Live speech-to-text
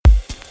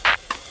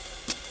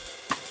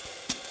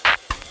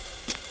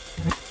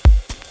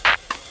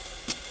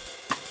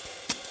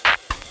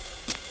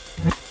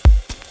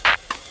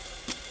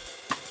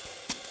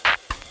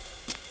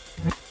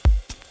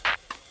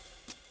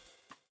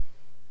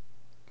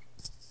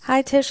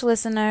Hi, Tish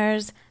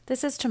listeners.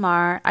 This is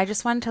Tamar. I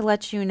just wanted to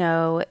let you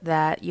know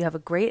that you have a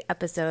great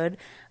episode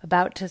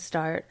about to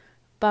start,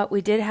 but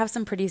we did have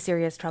some pretty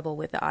serious trouble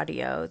with the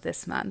audio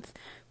this month.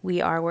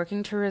 We are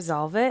working to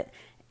resolve it,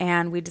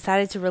 and we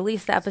decided to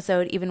release the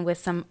episode even with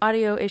some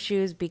audio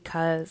issues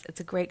because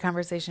it's a great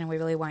conversation and we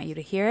really want you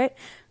to hear it.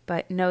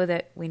 But know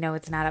that we know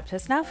it's not up to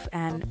snuff,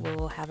 and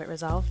we'll have it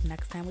resolved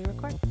next time we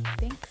record.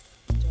 Thanks.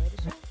 Enjoy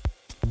the show.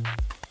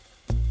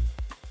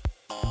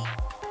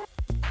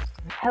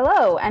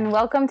 Hello, and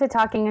welcome to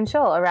Talking in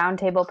Shoal, a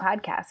roundtable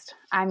podcast.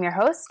 I'm your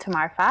host,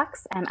 Tamar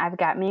Fox, and I've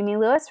got Mimi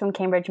Lewis from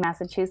Cambridge,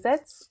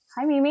 Massachusetts.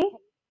 Hi, Mimi.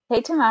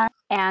 Hey, Tamar.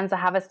 And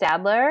Zahava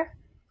Stadler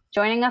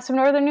joining us from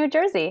Northern New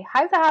Jersey.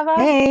 Hi, Zahava.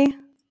 Hey.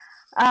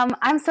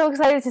 I'm so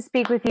excited to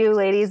speak with you,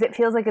 ladies. It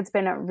feels like it's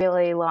been a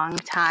really long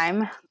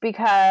time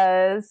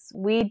because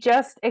we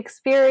just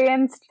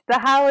experienced the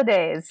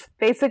holidays,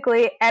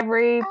 basically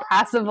every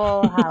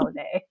possible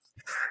holiday.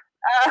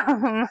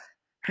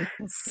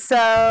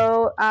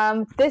 So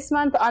this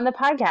month on the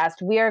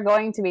podcast, we are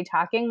going to be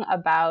talking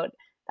about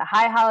the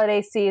high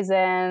holiday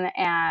season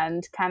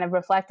and kind of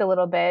reflect a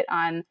little bit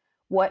on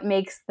what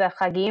makes the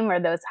Chagim or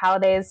those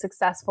holidays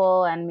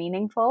successful and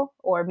meaningful,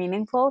 or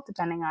meaningful,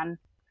 depending on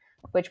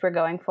which we're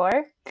going for.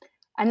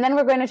 And then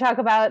we're going to talk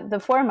about the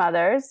four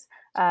mothers,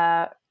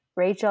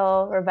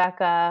 Rachel,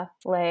 Rebecca,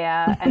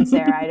 Leah, and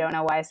Sarah. I don't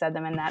know why I said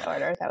them in that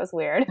order. That was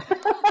weird.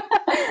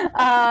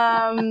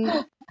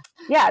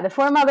 Yeah, the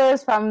four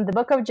mothers from the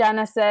book of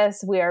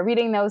Genesis. We are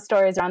reading those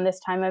stories around this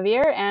time of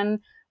year, and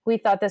we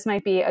thought this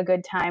might be a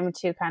good time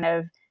to kind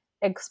of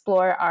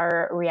explore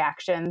our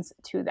reactions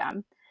to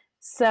them.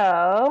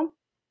 So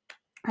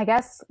I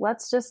guess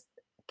let's just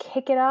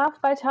kick it off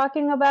by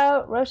talking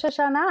about Rosh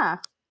Hashanah.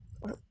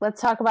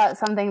 Let's talk about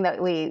something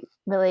that we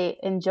really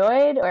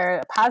enjoyed, or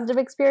a positive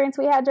experience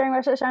we had during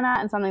Rosh Hashanah,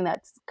 and something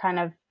that's kind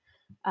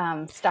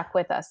of stuck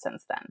with us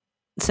since then.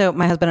 So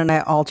my husband and I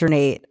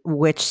alternate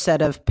which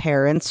set of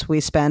parents we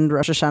spend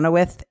Rosh Hashanah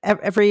with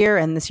every year,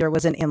 and this year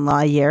was an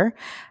in-law year.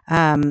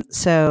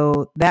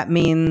 So that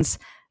means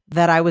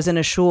that I was in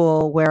a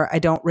shul where I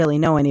don't really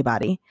know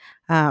anybody,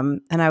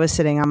 and I was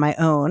sitting on my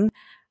own,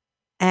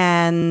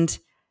 and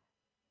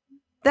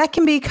that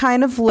can be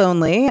kind of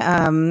lonely,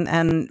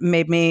 and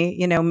made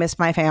me, miss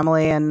my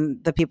family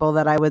and the people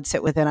that I would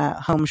sit with in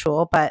a home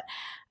shul. But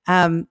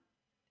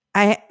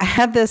I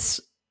had this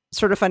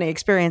sort of funny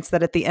experience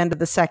that at the end of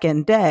the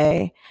second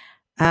day,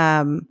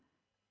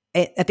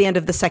 at the end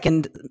of the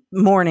second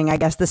morning, I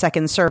guess the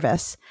second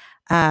service,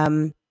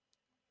 a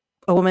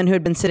woman who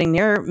had been sitting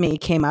near me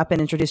came up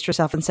and introduced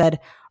herself and said,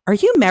 "Are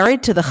you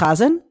married to the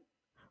chazan?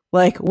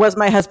 Like, was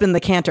my husband the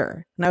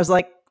cantor?" And I was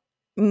like,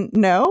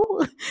 "No."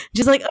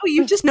 She's like, "Oh,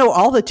 you just know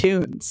all the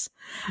tunes."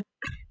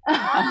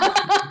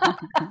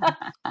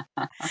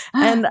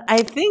 And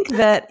I think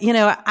that,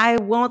 I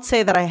won't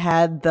say that I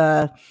had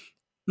the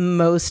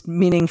most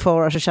meaningful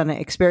Rosh Hashanah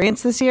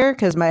experience this year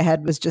because my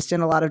head was just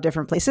in a lot of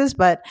different places.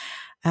 But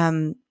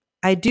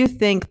I do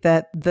think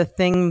that the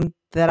thing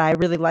that I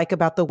really like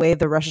about the way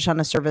the Rosh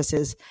Hashanah service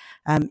is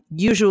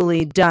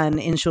usually done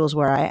in shuls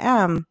where I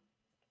am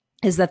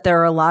is that there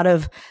are a lot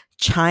of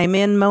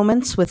chime-in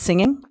moments with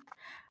singing.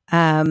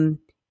 Even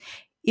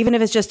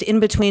if it's just in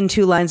between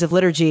two lines of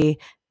liturgy,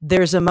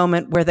 there's a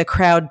moment where the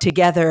crowd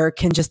together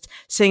can just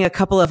sing a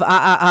couple of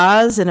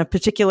ahs in a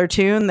particular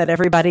tune that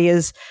everybody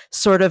is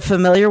sort of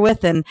familiar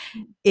with. And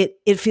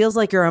it feels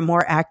like you're a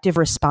more active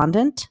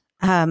respondent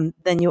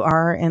than you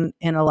are in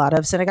a lot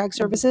of synagogue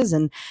services.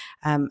 And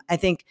I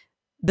think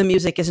the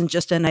music isn't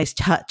just a nice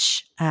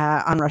touch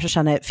on Rosh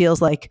Hashanah. It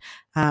feels like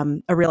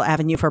a real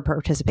avenue for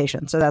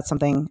participation. So that's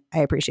something I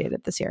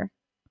appreciated this year.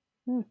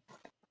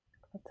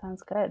 That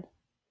sounds good.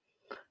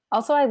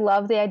 Also, I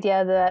love the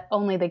idea that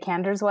only the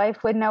cantor's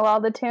wife would know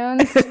all the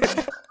tunes.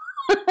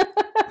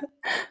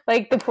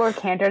 Like, the poor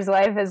cantor's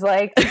wife is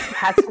like,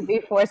 has to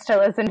be forced to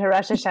listen to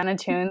Rosh Hashanah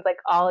tunes like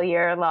all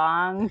year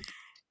long.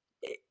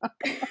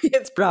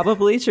 It's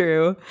probably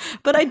true.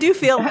 But I do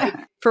feel like,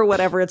 for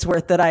whatever it's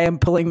worth, that I am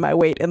pulling my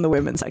weight in the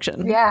women's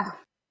section. Yeah,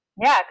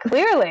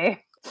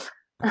 clearly.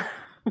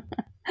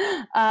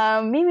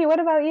 Mimi, what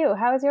about you?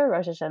 How was your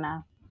Rosh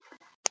Hashanah?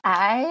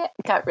 I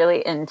got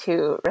really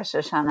into Rosh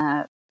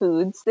Hashanah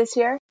foods this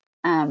year.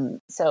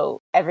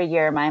 So every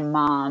year my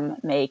mom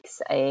makes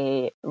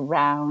a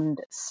round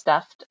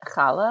stuffed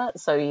challah.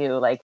 So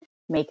you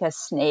make a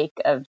snake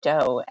of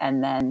dough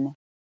and then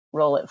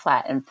roll it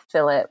flat and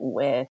fill it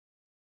with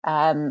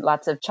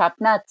lots of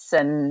chopped nuts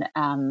and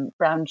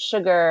brown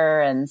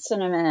sugar and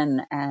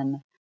cinnamon.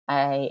 And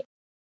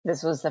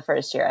this was the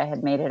first year I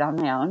had made it on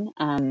my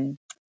own,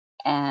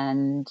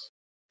 and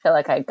feel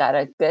like I got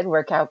a good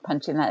workout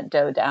punching that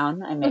dough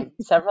down. I made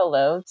several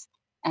loaves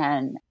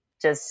and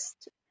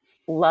just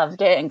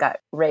loved it and got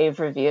rave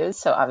reviews.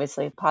 So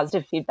obviously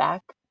positive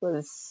feedback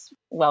was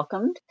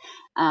welcomed.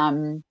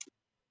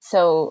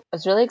 So I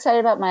was really excited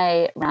about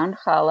my round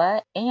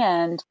challah.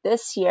 And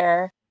this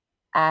year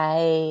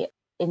I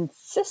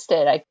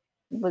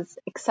was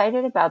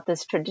excited about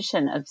this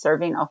tradition of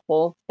serving a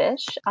whole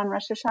fish on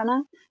Rosh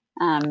Hashanah.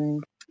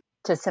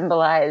 to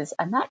symbolize,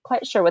 I'm not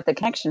quite sure what the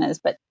connection is,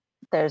 but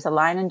there's a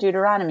line in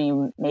Deuteronomy,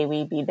 may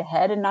we be the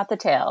head and not the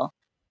tail.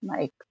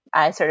 Like,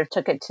 I sort of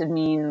took it to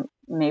mean,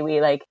 may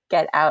we like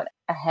get out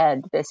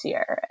ahead this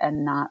year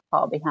and not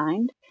fall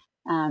behind.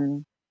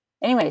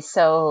 Anyway,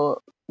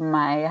 so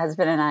my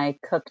husband and I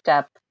cooked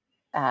up,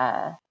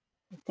 I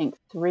think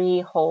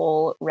 3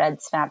 whole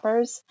red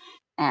snappers,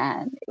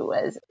 and it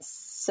was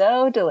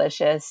so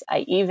delicious. I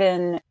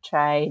even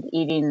tried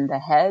eating the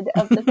head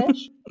of the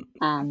fish,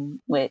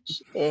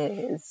 which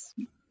is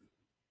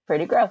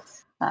pretty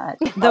gross.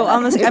 Though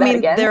honestly, I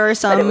mean, there are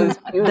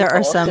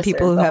some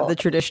people who have the whole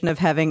tradition of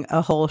having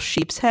a whole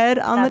sheep's head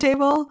on the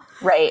table,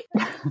 right.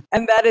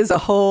 and that is a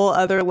whole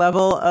other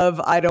level of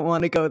I don't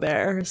want to go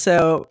there.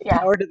 So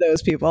power to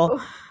those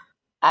people.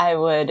 I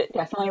would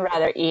definitely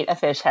rather eat a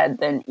fish head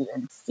than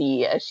even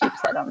see a sheep's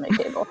head on my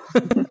table.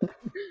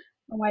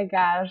 Oh my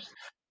gosh.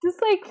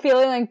 Just like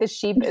feeling like the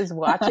sheep is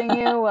watching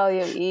you while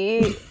you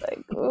eat.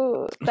 Like,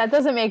 ooh, that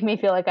doesn't make me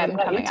feel like I'm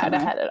coming out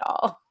ahead at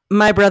all.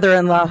 My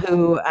brother-in-law,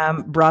 who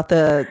brought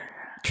the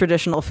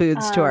traditional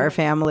foods to our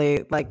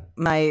family, like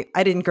I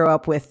didn't grow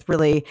up with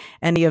really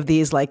any of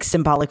these like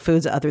symbolic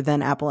foods other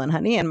than apple and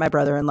honey. And my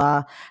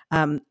brother-in-law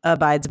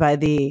abides by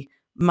the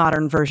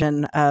modern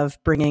version of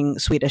bringing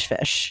Swedish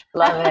fish.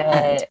 Love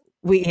it.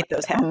 We eat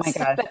those heads. Oh my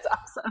gosh. That's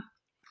awesome.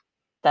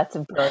 That's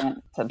a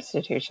brilliant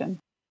substitution.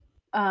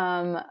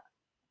 I,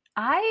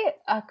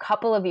 a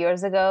couple of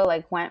years ago,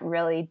 like went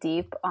really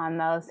deep on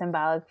those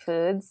symbolic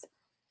foods,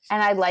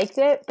 and I liked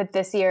it, but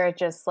this year it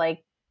just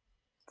like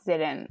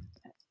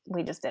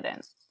we just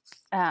didn't.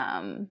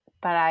 But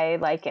I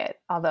like it,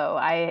 although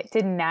I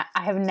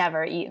have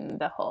never eaten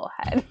the whole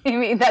head. I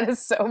mean, that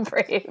is so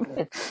brave.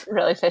 It's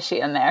really fishy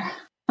in there.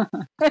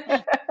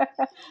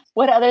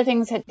 What other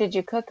things did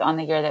you cook on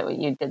the year that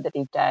you did the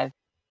deep dive?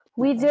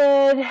 We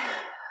did,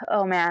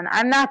 oh man,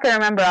 I'm not going to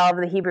remember all of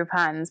the Hebrew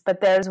puns,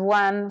 but there's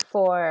one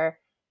for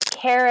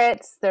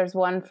carrots, there's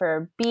one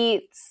for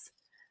beets,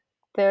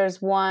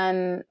 there's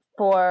one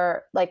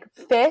for like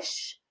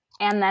fish,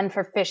 and then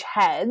for fish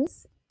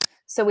heads.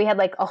 So we had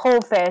like a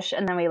whole fish,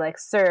 and then we like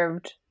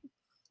served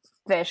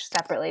fish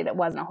separately that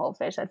wasn't a whole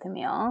fish at the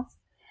meal.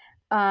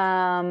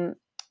 And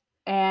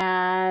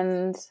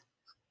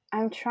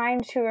I'm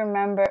trying to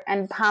remember,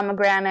 and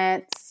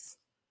pomegranates.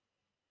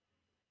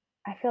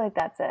 I feel like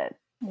that's it.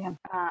 Yeah.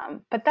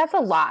 But that's a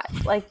lot.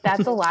 Like,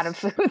 that's a lot of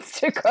foods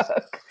to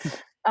cook.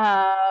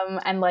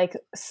 And like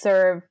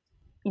serve,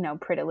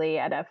 prettily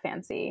at a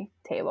fancy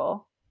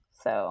table.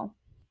 So,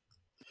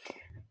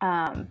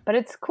 but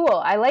it's cool.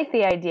 I like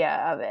the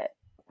idea of it.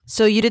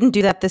 So you didn't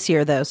do that this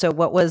year though. So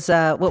what was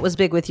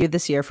big with you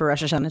this year for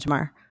Rosh Hashanah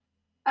Tamar?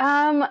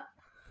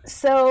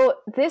 So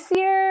this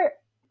year,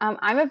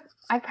 I've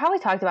probably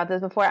talked about this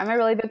before. I'm a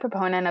really big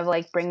proponent of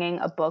like bringing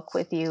a book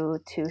with you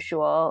to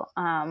shul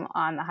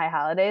on the high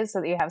holidays,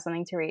 so that you have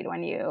something to read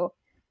when you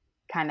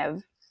kind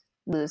of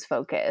lose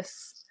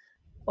focus,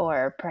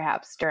 or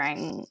perhaps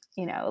during,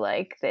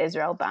 like the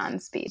Israel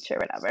Bond speech or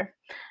whatever.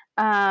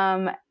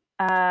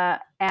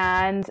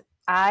 And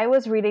I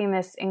was reading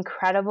this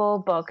incredible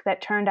book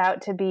that turned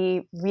out to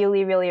be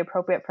really, really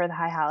appropriate for the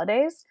high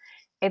holidays.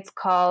 It's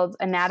called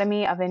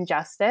Anatomy of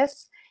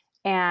Injustice.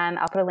 And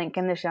I'll put a link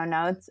in the show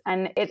notes.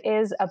 And it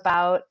is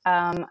about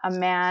a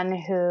man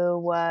who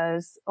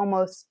was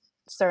almost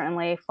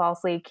certainly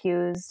falsely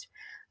accused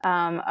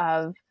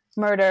of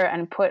murder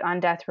and put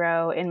on death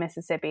row in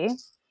Mississippi.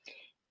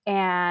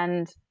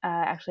 And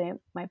actually, it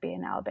might be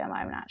in Alabama,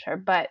 I'm not sure.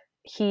 But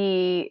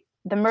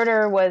the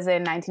murder was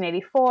in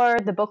 1984.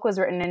 The book was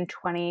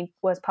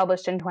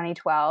published in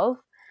 2012.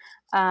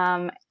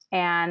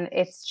 And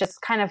it's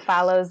just kind of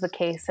follows the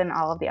case and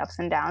all of the ups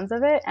and downs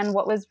of it. And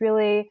what was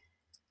really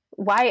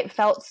why it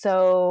felt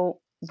so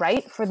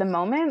right for the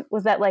moment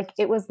was that like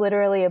it was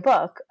literally a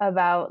book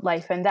about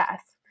life and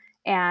death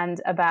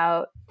and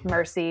about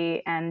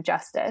mercy and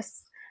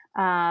justice,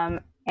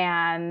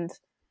 and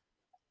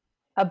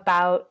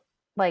about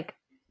like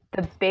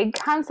the big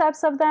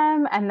concepts of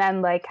them, and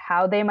then like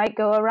how they might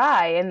go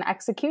awry in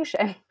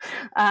execution.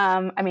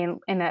 I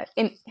mean, in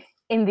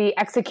the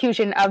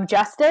execution of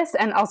justice,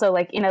 and also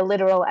like in a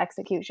literal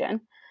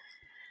execution.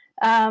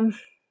 And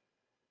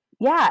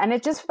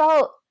it just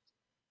felt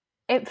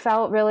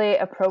really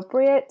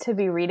appropriate to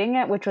be reading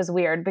it, which was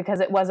weird because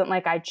it wasn't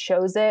like I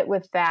chose it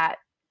with that.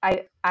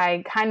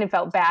 I kind of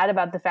felt bad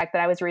about the fact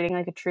that I was reading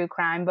like a true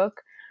crime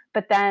book,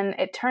 but then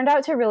it turned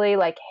out to really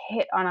like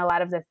hit on a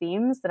lot of the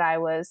themes that I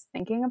was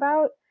thinking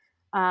about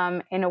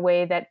in a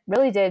way that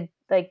really did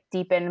like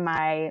deepen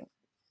my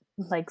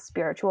like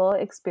spiritual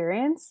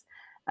experience,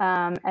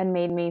 and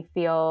made me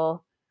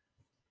feel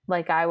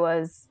like I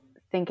was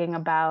thinking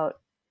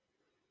about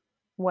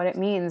what it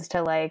means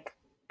to like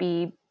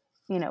be,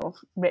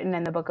 written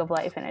in the book of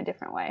life in a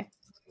different way.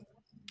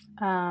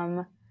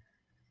 So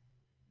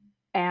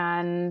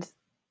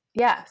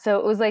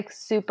it was like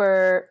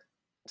super,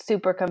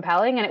 super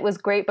compelling. And it was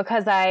great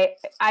because I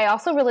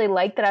also really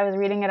liked that I was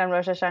reading it on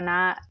Rosh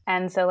Hashanah.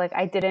 And so like,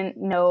 I didn't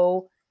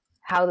know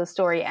how the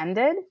story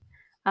ended.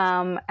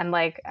 And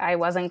like, I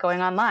wasn't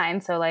going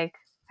online. So like,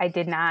 I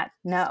did not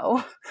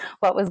know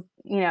what was,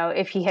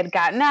 if he had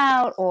gotten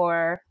out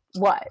or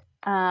what.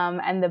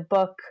 And the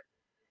book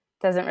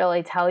doesn't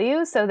really tell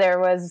you. So there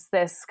was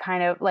this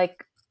kind of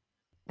like,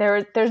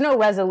 there's no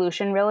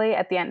resolution really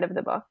at the end of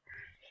the book.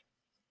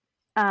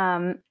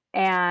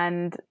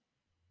 And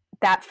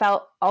that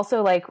felt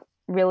also like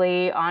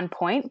really on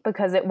point,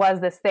 because it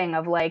was this thing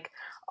of like,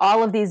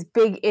 all of these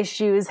big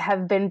issues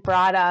have been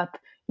brought up.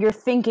 You're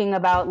thinking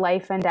about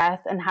life and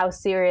death and how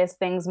serious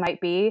things might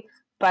be,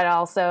 but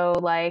also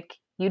like,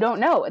 you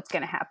don't know what's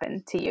going to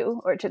happen to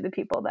you or to the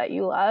people that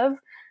you love.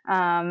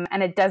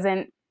 And it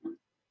doesn't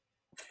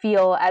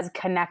feel as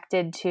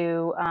connected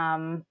to,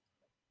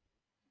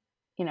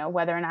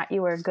 whether or not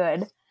you were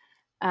good,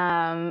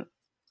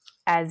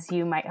 as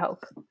you might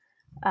hope.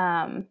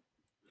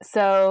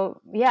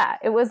 So yeah,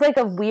 it was like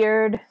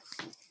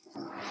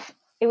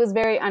it was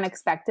very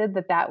unexpected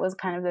that was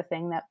kind of the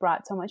thing that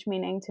brought so much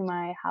meaning to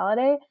my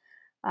holiday.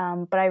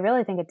 But I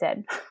really think it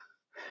did.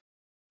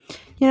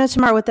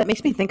 Tamar, what that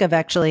makes me think of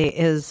actually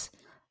is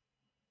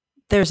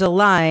there's a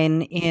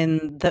line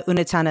in the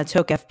Unetaneh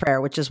Tokef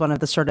prayer, which is one of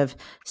the sort of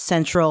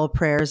central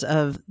prayers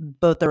of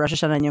both the Rosh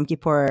Hashanah and Yom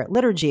Kippur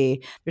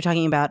liturgy. They're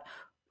talking about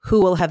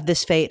who will have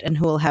this fate and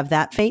who will have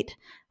that fate.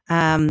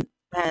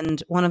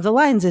 And one of the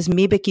lines is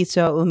mi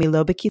bekitzo umi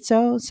lo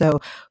bekitzo. So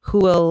who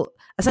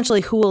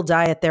will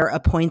die at their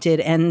appointed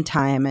end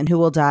time and who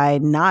will die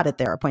not at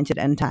their appointed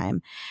end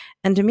time.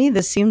 And to me,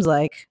 this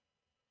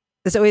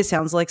always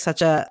sounds like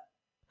such a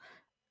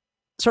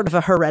sort of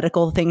a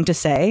heretical thing to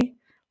say.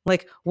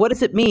 Like, what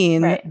does it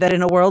mean that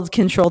in a world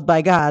controlled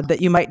by God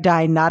that you might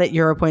die not at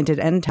your appointed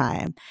end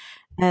time?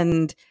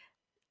 And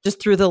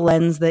just through the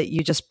lens that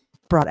you just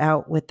brought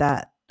out with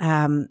that,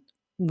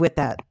 with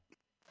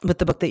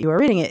the book that you were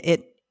reading,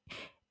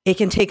 it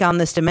can take on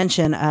this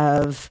dimension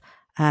of,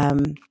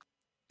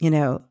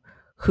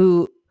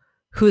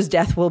 whose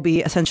death will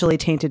be essentially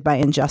tainted by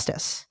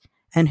injustice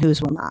and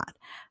whose will not,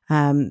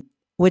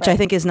 which I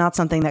think is not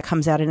something that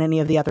comes out in any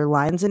of the other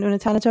lines in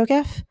Unetaneh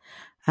Tokef.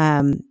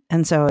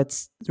 And so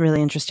it's really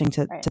interesting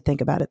to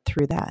think about it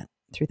through that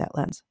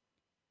lens.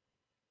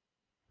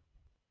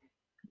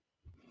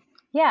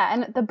 Yeah.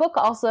 And the book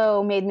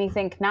also made me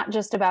think not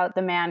just about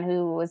the man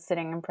who was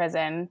sitting in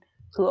prison,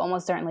 who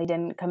almost certainly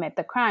didn't commit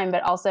the crime,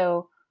 but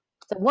also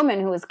the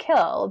woman who was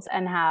killed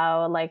and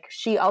how like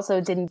she also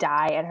didn't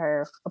die at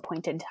her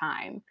appointed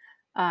time.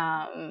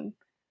 And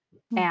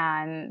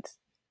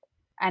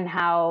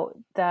how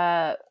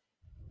the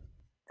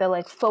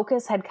like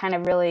focus had kind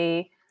of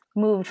really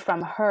moved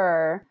from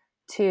her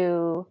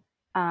to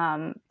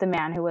the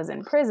man who was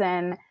in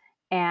prison,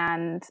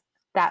 and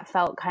that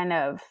felt kind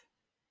of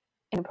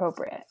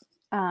inappropriate.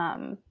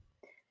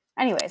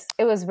 Anyways,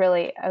 it was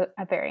really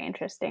a very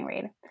interesting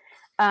read.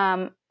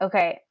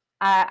 Okay,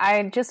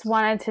 I just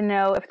wanted to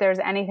know if there's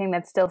anything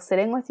that's still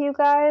sitting with you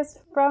guys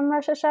from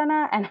Rosh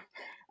Hashanah. And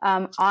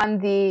on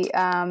the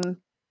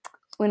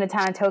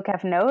Unetaneh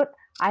Tokef note,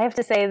 I have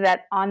to say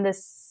that on the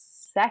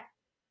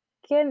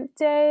second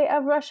day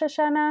of Rosh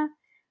Hashanah,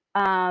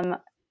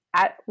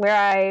 at where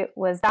I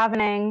was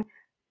davening,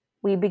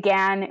 we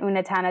began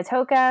Unetaneh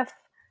Tokef.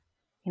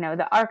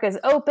 The ark is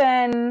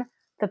open.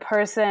 The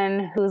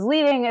person who's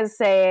leading is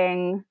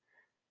saying,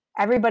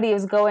 everybody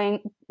is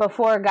going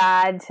before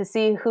God to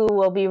see who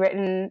will be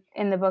written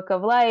in the book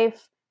of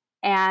life.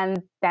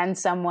 And then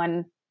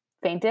someone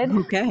fainted.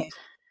 Okay.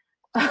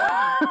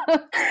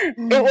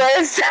 It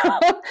was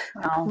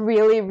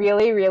really,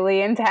 really,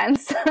 really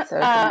intense.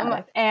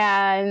 So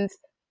and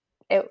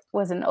it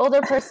was an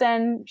older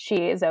person.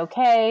 She is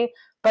okay.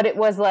 But it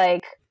was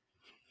like,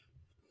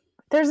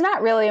 there's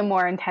not really a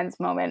more intense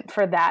moment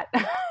for that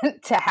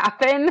to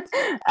happen.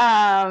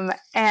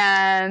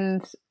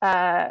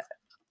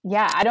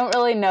 Yeah, I don't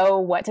really know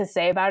what to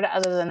say about it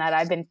other than that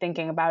I've been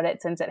thinking about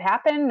it since it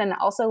happened. And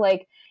also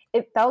like,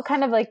 it felt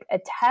kind of like a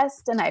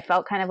test, and I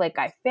felt kind of like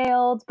I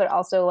failed, but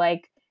also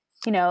like,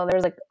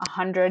 there's like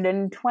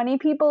 120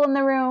 people in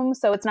the room.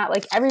 So it's not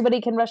like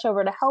everybody can rush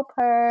over to help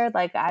her.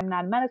 Like, I'm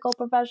not a medical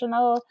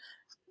professional.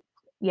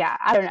 Yeah,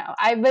 I don't know.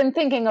 I've been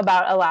thinking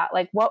about a lot,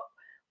 like what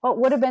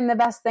would have been the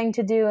best thing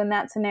to do in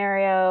that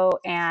scenario,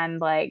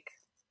 and like,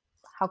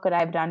 how could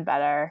I have done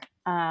better?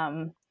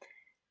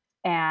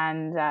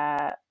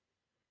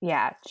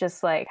 Yeah,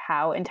 just like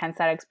how intense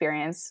that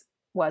experience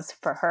was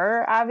for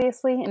her,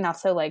 obviously, and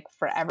also like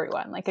for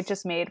everyone. Like, it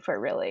just made for a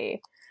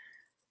really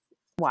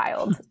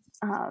wild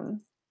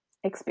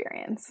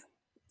experience.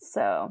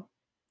 So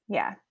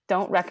yeah,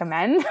 don't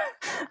recommend,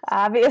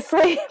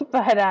 obviously,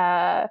 but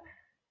yeah,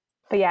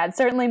 it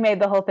certainly made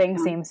the whole thing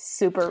seem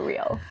super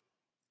real.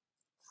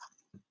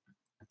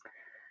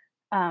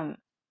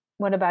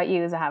 What about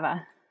you,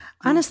 Zahava?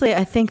 Honestly,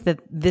 I think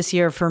that this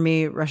year for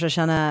me, Rosh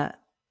Hashanah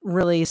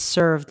really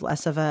served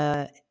less of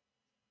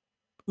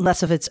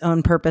its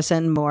own purpose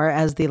and more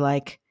as the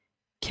like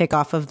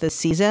kickoff of the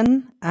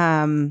season.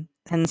 And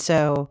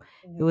so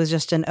it was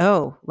just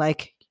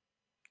like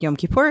Yom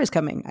Kippur is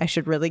coming. I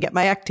should really get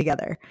my act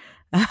together.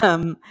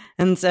 And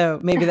so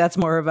maybe that's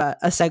more of a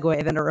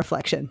segue than a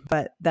reflection,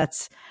 but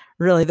that's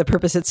really the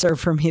purpose it served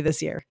for me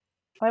this year.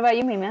 What about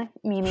you, Mimi?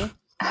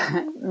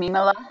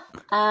 Mimala.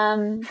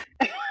 I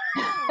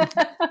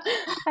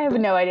have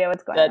no idea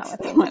what's going on with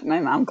That's me. what my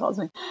mom calls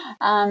me.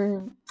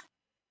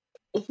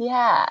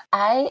 Yeah,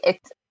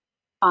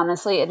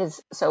 honestly, it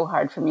is so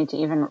hard for me to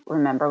even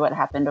remember what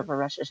happened over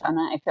Rosh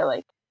Hashanah. I feel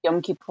like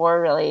Yom Kippur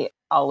really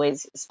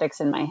always sticks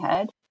in my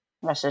head.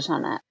 Rosh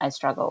Hashanah, I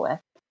struggle with.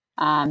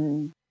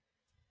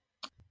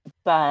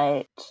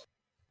 But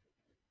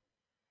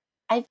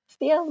I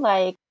feel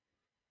like,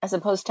 as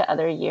opposed to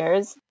other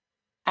years,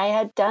 I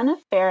had done a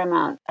fair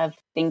amount of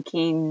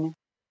thinking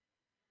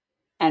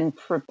and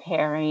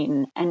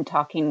preparing and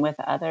talking with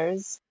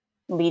others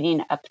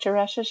leading up to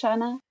Rosh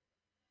Hashanah.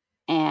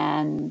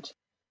 And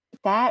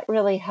that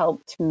really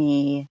helped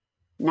me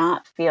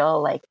not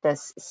feel like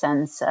this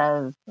sense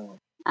of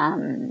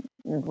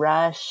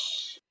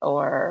rush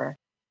or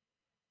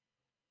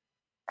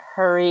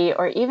hurry,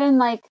 or even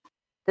like,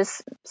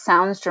 this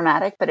sounds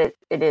dramatic, but it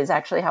is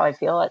actually how I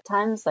feel at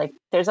times. Like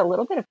there's a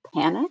little bit of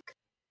panic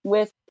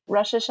with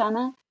Rosh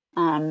Hashanah.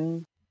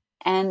 And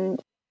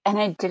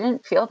I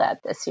didn't feel that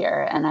this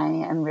year. And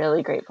I am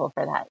really grateful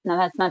for that. Now,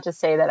 that's not to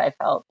say that I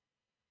felt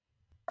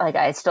like,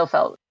 I still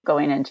felt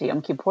going into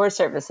Yom Kippur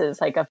services,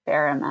 like a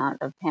fair amount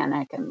of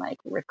panic and like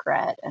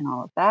regret and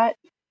all of that.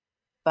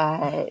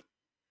 But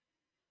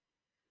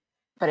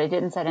it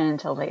didn't set in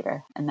until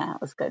later. And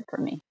that was good for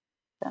me.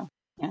 So,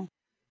 yeah.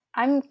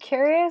 I'm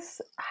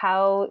curious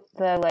how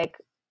the like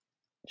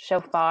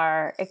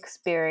shofar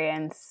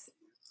experience,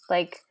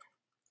 like,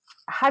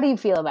 how do you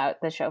feel about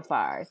the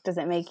shofar? Does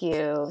it make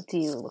you, do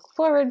you look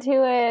forward to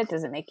it?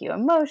 Does it make you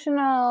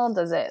emotional?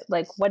 Does it,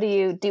 like, what do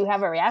you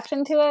have a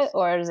reaction to it,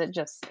 or is it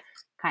just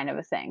kind of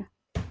a thing?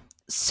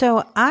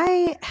 So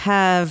I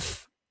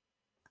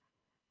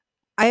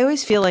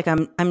always feel like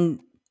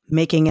I'm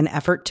making an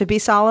effort to be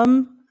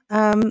solemn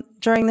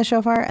during the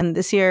shofar. And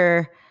this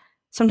year,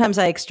 sometimes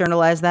I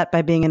externalize that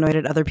by being annoyed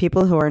at other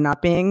people who are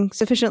not being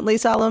sufficiently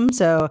solemn.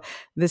 So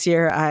this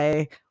year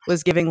I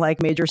was giving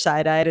like major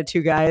side eye to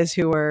two guys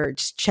who were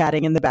just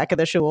chatting in the back of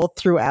the shul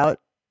throughout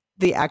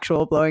the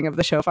actual blowing of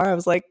the shofar. I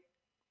was like,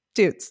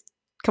 dudes,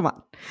 come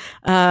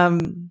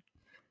on.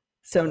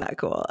 So not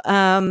cool.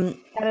 That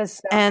is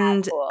so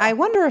and cool. I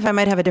wonder if I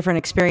might have a different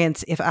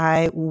experience if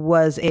I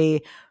was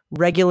a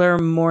regular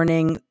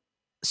morning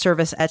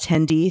service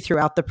attendee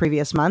throughout the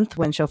previous month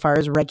when shofar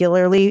is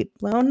regularly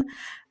blown.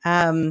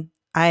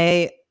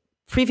 I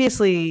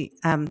previously,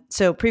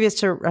 so previous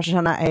to Rosh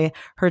Hashanah, I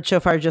heard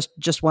shofar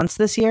just once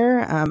this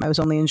year. I was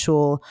only in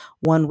shul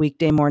one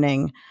weekday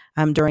morning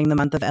during the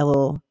month of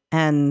Elul,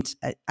 and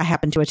I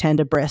happened to attend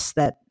a bris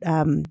that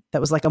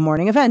was like a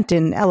morning event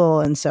in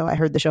Elul, and so I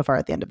heard the shofar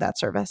at the end of that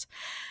service.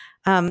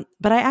 But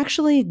I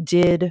actually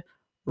did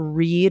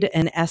read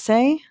an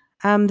essay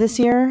this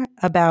year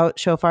about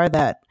shofar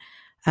that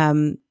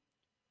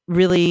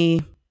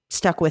really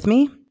stuck with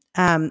me.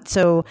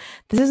 So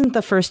this isn't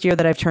the first year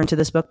that I've turned to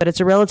this book, but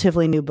it's a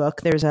relatively new book.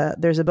 There's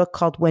a book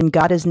called When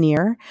God is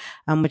Near,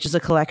 which is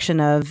a collection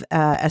of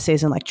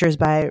essays and lectures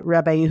by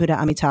Rabbi Yehuda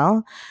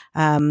Amital,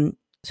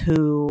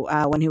 who,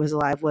 when he was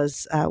alive,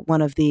 was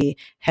one of the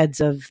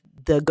heads of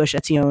the Gush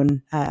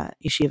Etzion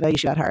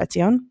Yeshivat Har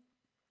Etzion.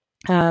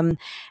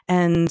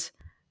 And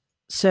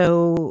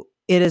so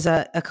it is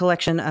a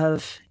collection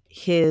of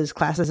his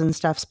classes and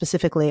stuff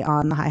specifically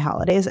on the high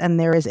holidays. And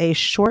there is a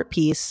short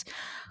piece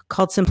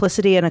called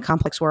Simplicity in a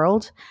Complex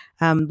World,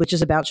 which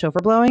is about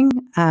shofar blowing.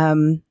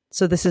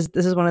 So this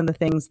is one of the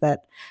things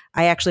that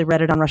I actually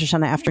read it on Rosh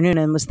Hashanah afternoon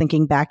and was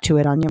thinking back to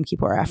it on Yom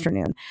Kippur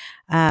afternoon.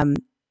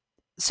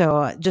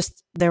 So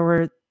just there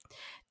was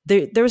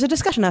a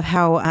discussion of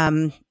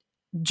how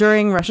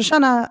during Rosh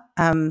Hashanah,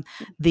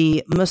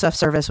 the Musaf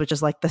service, which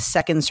is like the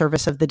second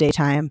service of the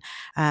daytime,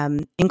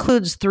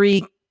 includes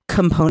three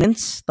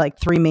components, like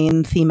three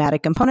main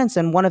thematic components,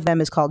 and one of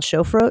them is called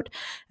shofrot,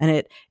 and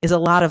it is a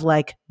lot of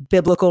like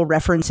biblical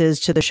references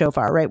to the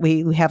shofar, right?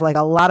 We have like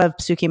a lot of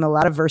psukim, a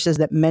lot of verses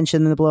that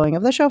mention the blowing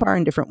of the shofar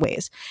in different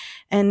ways.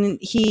 And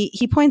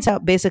he points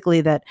out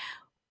basically that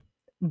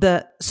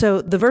the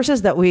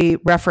verses that we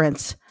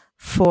reference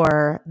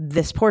for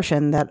this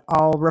portion that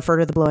all refer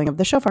to the blowing of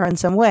the shofar in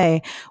some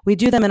way, we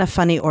do them in a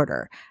funny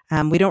order.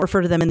 We don't refer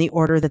to them in the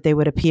order that they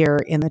would appear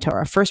in the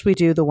Torah. First, we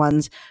do the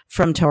ones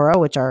from Torah,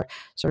 which are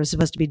sort of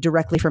supposed to be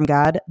directly from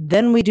God.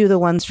 Then we do the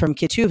ones from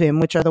Ketuvim,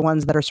 which are the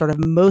ones that are sort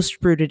of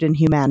most rooted in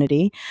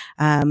humanity,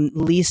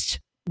 least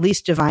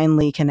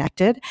divinely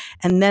connected.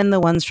 And then the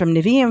ones from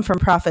Nevi'im, from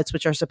prophets,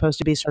 which are supposed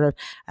to be sort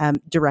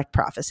of direct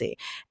prophecy.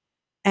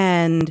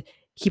 And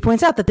he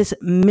points out that this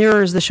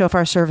mirrors the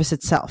shofar service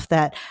itself,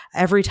 that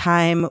every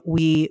time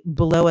we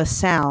blow a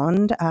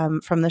sound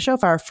from the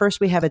shofar, first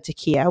we have a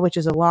tekiah, which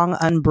is a long,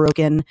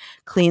 unbroken,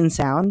 clean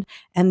sound.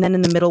 And then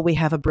in the middle, we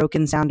have a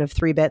broken sound of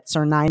 3 bits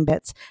or 9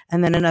 bits,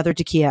 and then another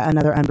tekiah,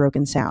 another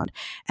unbroken sound.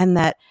 And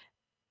that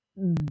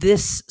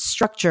this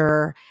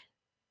structure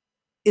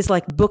is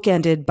like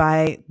bookended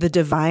by the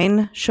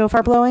divine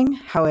shofar blowing,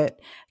 how it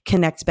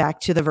connects back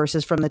to the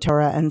verses from the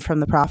Torah and from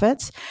the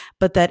prophets,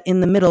 but that in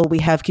the middle we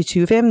have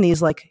ketuvim,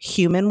 these like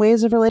human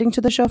ways of relating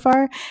to the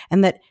shofar,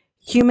 and that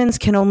humans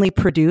can only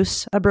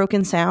produce a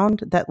broken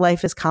sound, that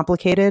life is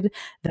complicated,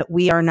 that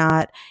we are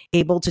not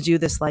able to do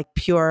this like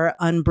pure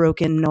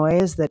unbroken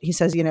noise. That he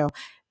says,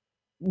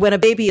 when a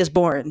baby is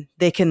born,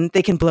 they can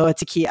blow a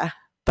tequila,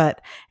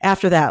 but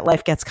after that,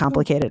 life gets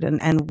complicated,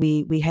 and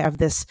we have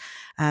this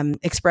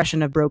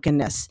expression of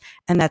brokenness,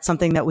 and that's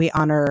something that we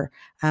honor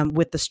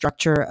with the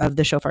structure of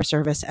the shofar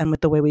service and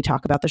with the way we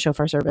talk about the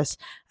shofar service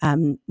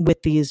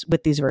with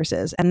these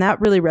verses, and that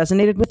really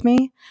resonated with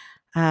me.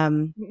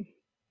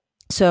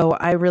 So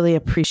I really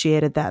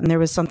appreciated that, and there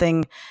was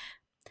something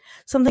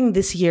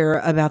this year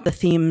about the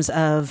themes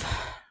of,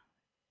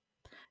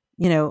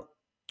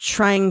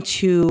 trying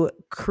to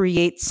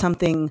create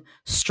something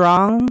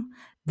strong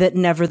that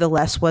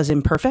nevertheless was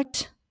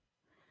imperfect,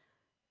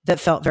 that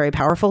felt very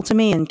powerful to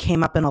me and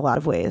came up in a lot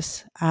of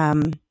ways.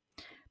 And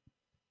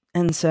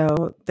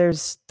so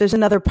there's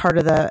another part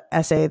of the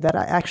essay that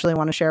I actually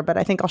want to share, but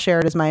I think I'll share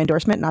it as my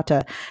endorsement, not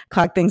to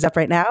clog things up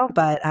right now.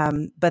 But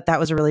that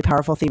was a really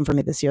powerful theme for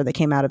me this year that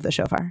came out of the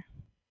shofar.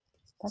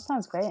 That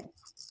sounds great.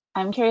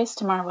 I'm curious,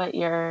 Tamar, what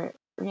your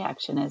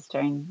reaction is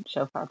during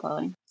shofar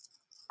blowing.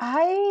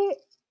 I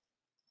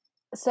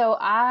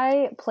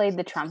played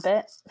the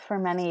trumpet for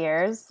many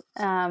years,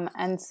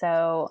 and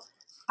so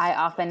I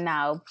often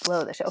now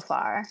blow the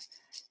shofar,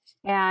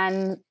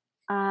 and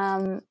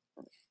I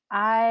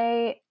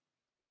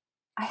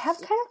have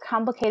kind of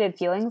complicated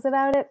feelings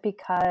about it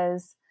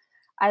because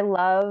I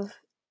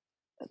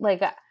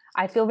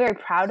feel very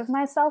proud of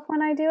myself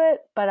when I do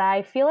it, but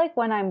I feel like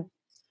when I'm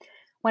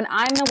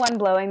the one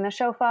blowing the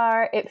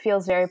shofar, it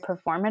feels very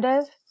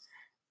performative,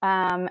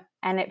 and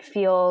it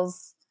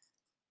feels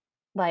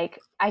like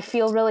I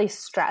feel really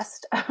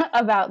stressed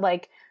about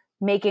like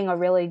making a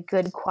really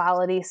good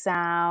quality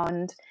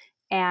sound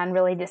and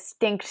really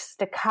distinct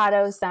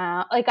staccato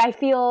sound. Like I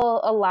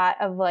feel a lot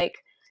of like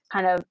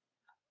kind of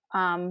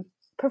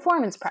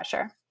performance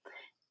pressure.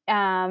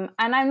 And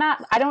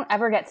I don't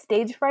ever get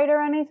stage fright or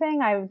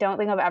anything. I don't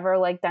think I've ever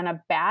like done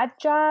a bad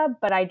job,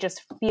 but I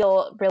just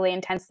feel really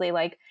intensely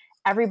like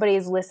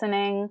everybody's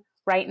listening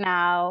right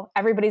now.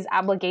 Everybody's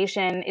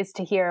obligation is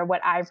to hear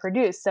what I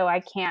produce. So I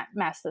can't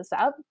mess this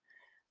up.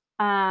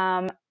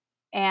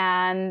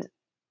 And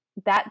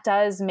that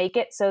does make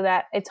it so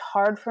that it's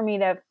hard for me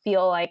to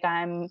feel like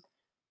I'm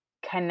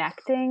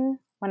connecting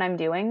when I'm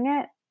doing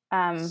it.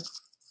 I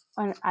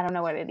don't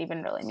know what it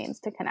even really means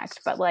to connect,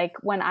 but like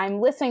when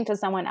I'm listening to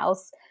someone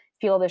else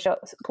blow the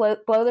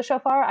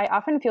shofar, I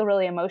often feel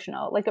really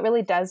emotional. Like it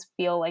really does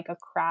feel like a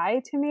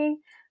cry to me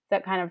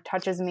that kind of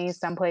touches me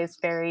someplace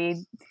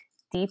very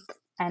deep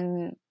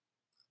and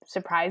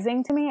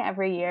surprising to me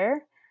every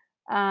year.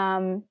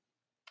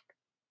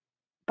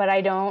 But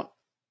I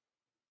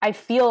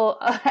feel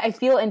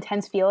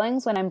intense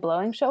feelings when I'm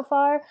blowing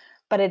shofar,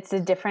 but it's a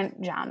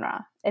different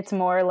genre. It's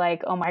more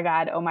like, oh my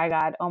God,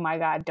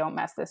 don't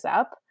mess this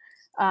up,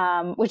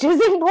 which is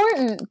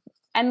important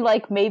and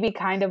like maybe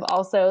kind of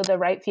also the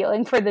right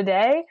feeling for the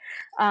day.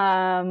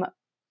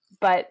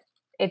 But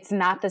it's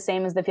not the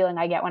same as the feeling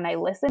I get when I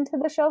listen to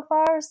the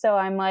shofar. So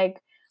I'm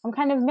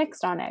kind of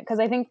mixed on it because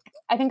I think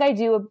I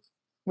do a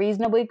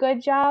reasonably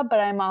good job, but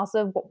I'm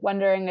also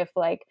wondering if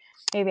like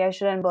maybe I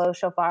shouldn't blow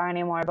shofar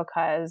anymore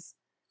because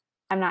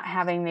I'm not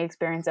having the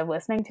experience of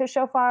listening to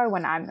shofar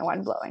when I'm the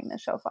one blowing the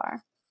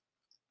shofar.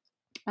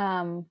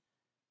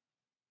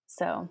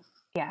 So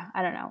yeah,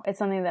 I don't know. It's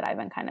something that I've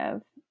been kind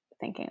of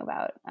thinking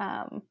about.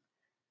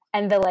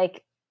 And the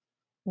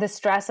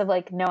stress of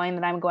like knowing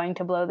that I'm going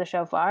to blow the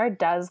shofar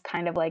does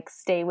kind of like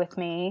stay with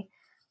me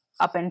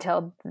up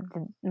until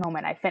the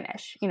moment I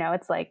finish.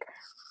 It's like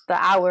the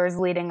hours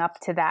leading up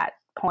to that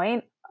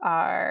point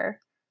are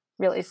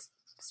really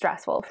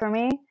stressful for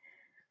me.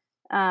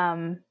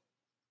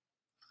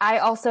 I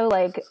also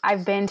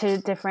I've been to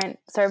different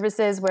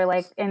services where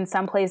like in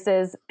some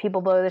places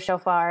people blow the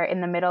shofar in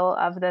the middle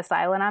of the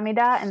silent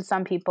Amidah and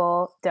some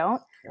people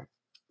don't. Yeah.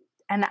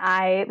 And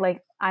I'm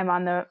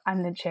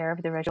the chair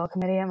of the ritual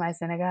committee at my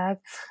synagogue.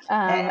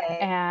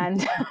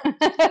 And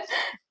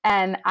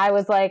and I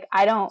was like,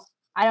 I don't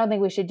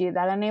think we should do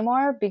that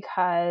anymore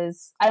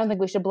because I don't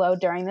think we should blow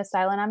during the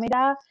silent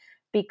Amidah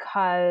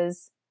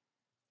because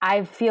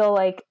I feel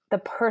like the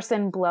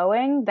person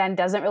blowing then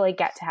doesn't really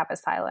get to have a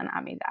silent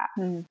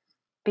Amidah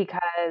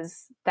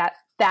because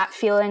that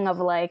feeling of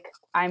like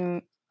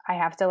I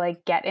have to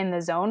like get in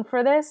the zone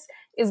for this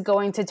is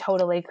going to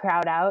totally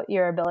crowd out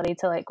your ability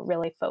to like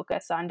really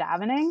focus on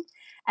davening.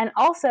 And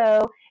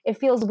also it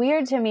feels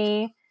weird to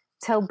me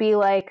to be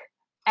like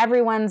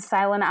everyone's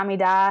silent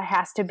Amidah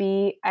has to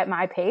be at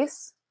my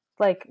pace.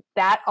 Like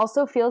that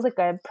also feels like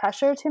a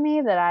pressure to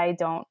me that I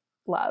don't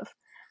love.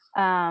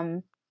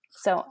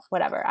 So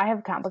whatever, I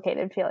have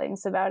complicated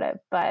feelings about it,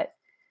 but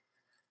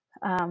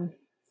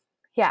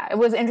yeah, it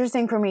was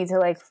interesting for me to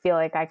like feel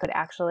like I could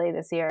actually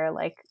this year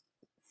like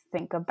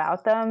think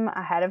about them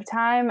ahead of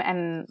time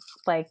and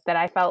like that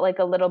I felt like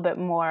a little bit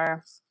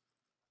more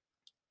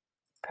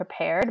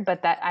prepared,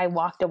 but that I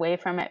walked away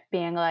from it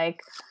being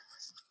like,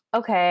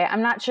 okay,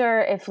 I'm not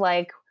sure if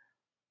like,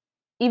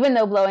 even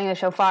though blowing the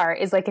shofar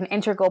is like an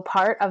integral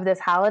part of this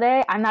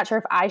holiday, I'm not sure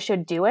if I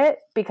should do it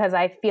because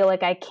I feel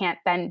like I can't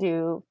then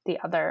do the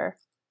other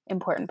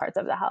important parts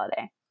of the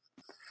holiday.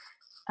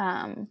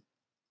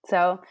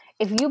 So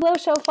if you blow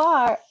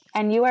shofar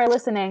and you are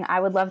listening, I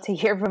would love to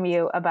hear from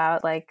you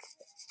about like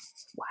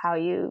how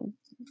you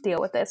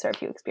deal with this or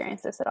if you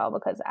experience this at all,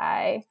 because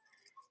I'm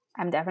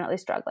definitely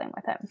struggling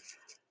with it.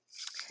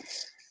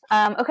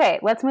 Okay,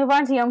 let's move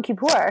on to Yom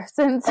Kippur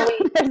since I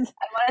want to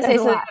say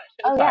something about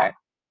shofar. Oh, yeah.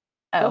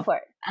 Go for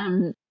it.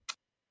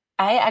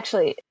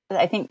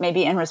 I think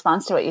maybe in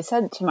response to what you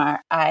said, Tamar,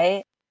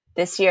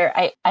 this year,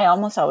 I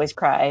almost always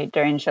cry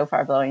during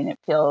shofar blowing. It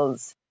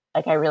feels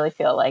like I really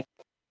feel like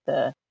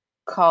the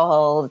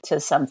call to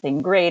something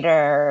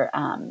greater,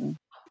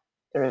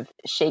 sort of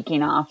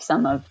shaking off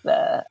some of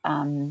the,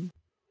 I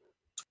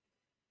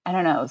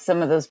don't know,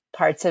 some of those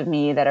parts of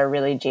me that are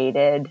really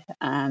jaded,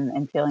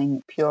 and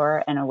feeling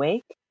pure and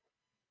awake.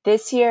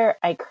 This year,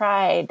 I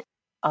cried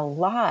a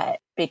lot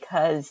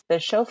because the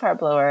shofar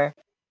blower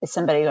is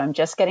somebody who I'm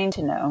just getting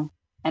to know.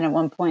 And at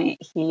one point,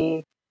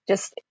 it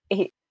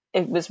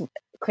was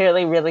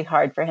clearly really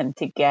hard for him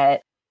to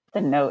get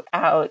the note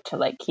out, to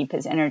like keep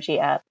his energy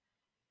up.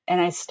 And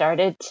I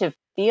started to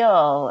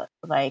feel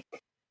like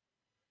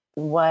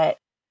what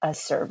a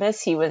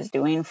service he was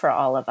doing for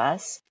all of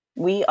us.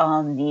 We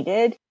all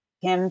needed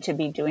him to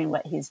be doing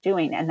what he's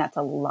doing. And that's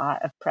a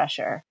lot of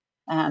pressure.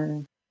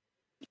 And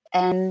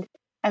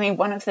I mean,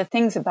 one of the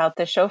things about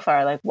the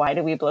shofar, like, why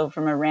do we blow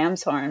from a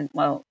ram's horn?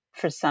 Well,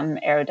 for some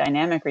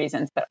aerodynamic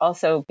reasons, but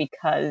also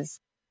because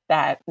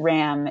that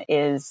ram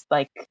is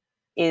the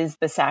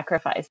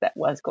sacrifice that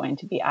was going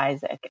to be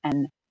Isaac.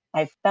 And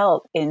I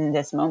felt in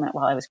this moment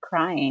while I was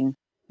crying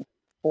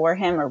for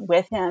him or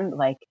with him,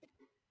 like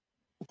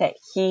that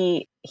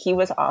he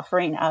was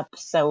offering up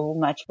so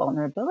much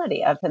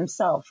vulnerability of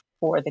himself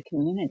for the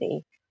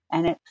community.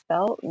 And it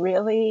felt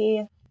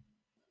really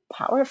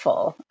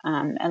powerful,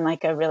 and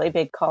like a really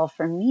big call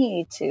for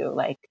me to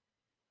like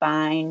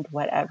find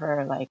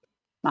whatever like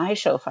my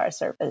shofar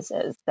service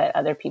is that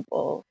other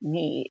people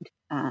need,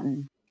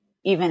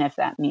 even if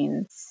that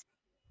means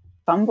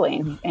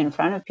fumbling in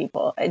front of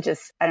people. I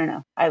don't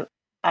know.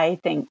 I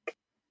think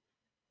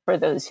for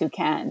those who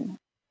can,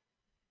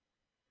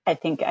 I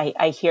think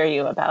I hear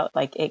you about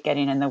like it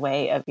getting in the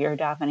way of your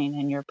davening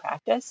and your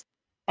practice.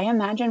 I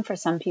imagine for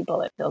some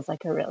people it feels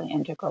like a really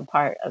integral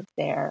part of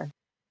their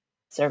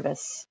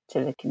service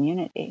to the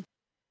community.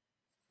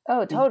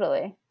 Oh,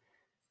 totally.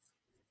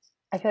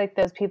 I feel like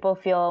those people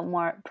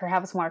feel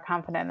perhaps more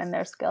confident in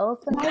their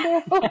skills than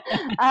I do.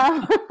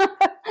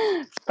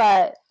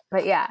 But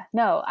yeah,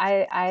 no,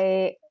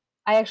 I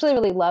actually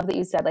really love that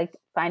you said like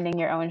finding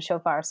your own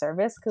shofar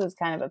service, because it's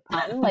kind of a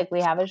pun. Like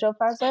we have a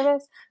shofar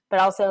service,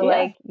 but also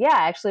I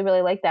actually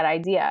really like that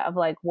idea of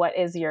like, what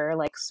is your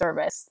like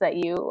service that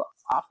you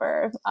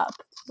offer up?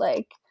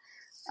 Like,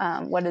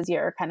 what is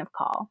your kind of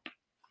call?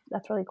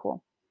 That's really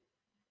cool.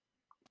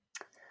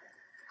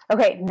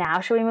 Okay,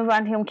 now should we move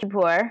on to Yom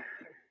Kippur?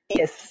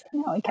 Yes.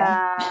 No, we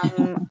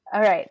can.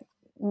 All right.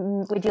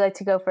 Would you like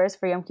to go first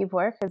for Yom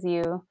Kippur? Because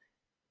you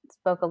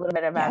spoke a little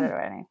bit about it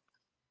already.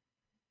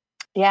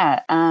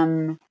 Yeah.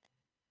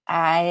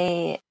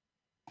 I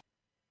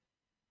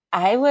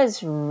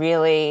was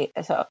really,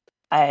 so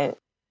I'm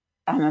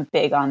a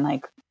big on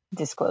like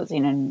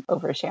disclosing and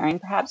oversharing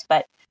perhaps,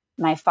 but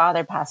my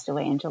father passed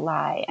away in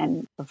July,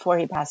 and before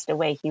he passed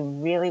away, he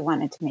really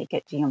wanted to make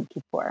it to Yom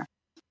Kippur.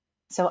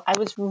 So I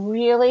was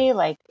really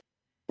like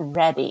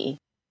ready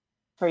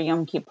for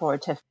Yom Kippur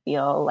to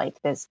feel like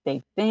this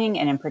big thing,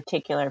 and in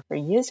particular for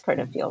Yizkor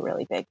to feel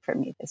really big for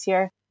me this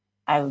year.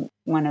 I'm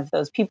one of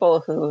those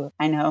people who,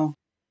 I know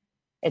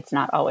it's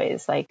not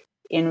always like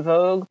in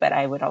vogue, but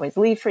I would always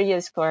leave for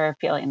Yizkor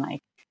feeling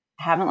like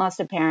I haven't lost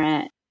a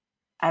parent.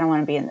 I don't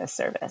want to be in this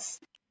service,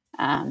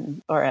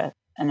 or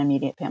an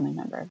immediate family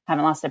member.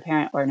 Haven't lost a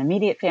parent or an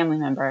immediate family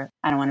member.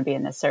 I don't want to be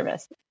in this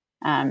service.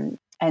 And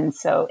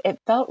so it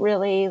felt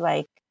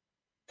like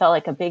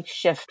a big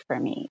shift for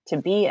me to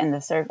be in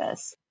the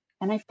service.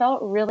 And I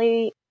felt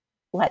really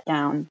let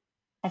down.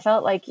 I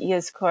felt like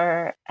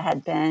Yizkor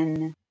had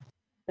been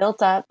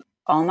built up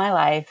all my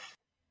life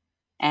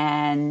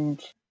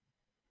and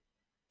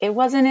it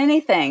wasn't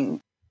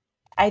anything.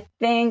 I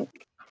think,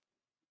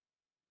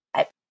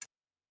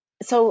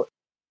 so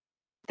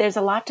there's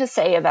a lot to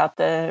say about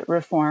the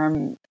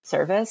Reform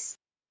service,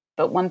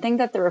 but one thing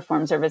that the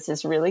Reform service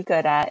is really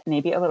good at,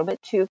 maybe a little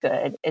bit too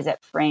good, is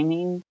at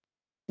framing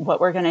what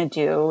we're going to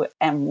do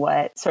and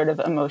what sort of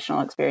emotional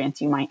experience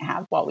you might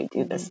have while we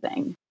do this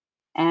thing.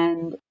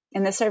 And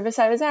in the service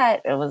I was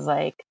at, it was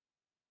like,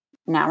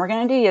 now we're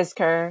going to do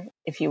Yizkor.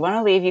 If you want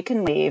to leave, you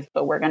can leave,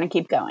 but we're going to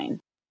keep going.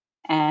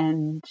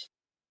 And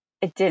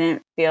it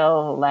didn't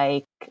feel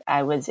like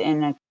I was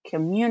in a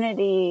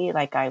community,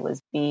 like I was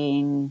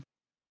being,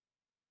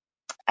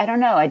 I don't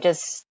know. I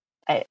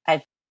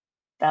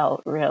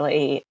felt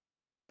really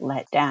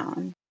let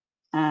down.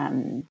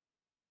 And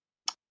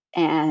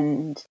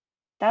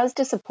that was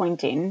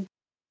disappointing.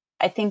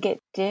 I think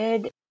it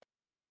did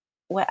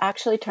what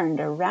actually turned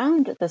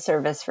around the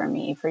service for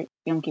me for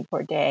Yom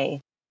Kippur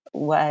Day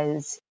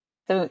was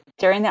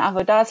during the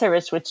Avodah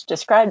service, which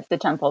describes the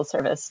temple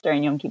service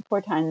during Yom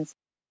Kippur times.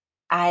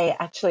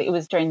 It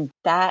was during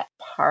that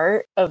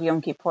part of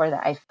Yom Kippur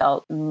that I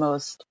felt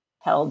most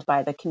held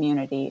by the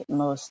community,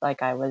 most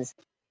like I was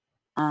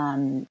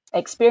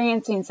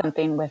experiencing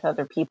something with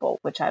other people,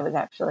 which I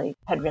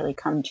had really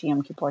come to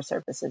Yom Kippur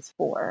services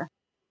for.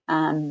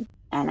 And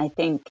I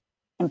think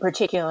in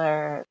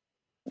particular,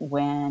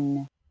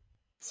 when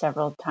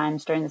several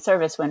times during the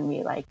service, when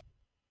we like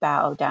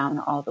bow down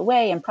all the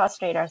way and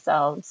prostrate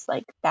ourselves,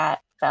 like that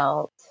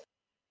felt,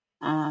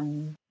 I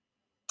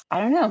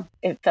don't know,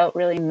 it felt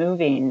really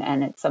moving.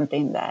 And it's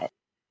something that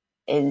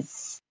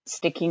is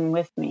sticking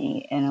with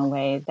me in a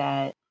way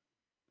that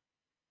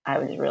I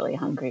was really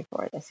hungry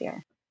for this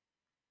year.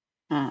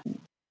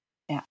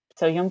 Yeah.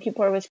 So Yom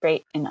Kippur was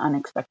great in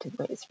unexpected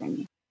ways for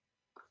me.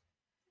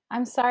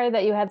 I'm sorry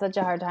that you had such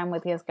a hard time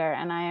with Yizkor,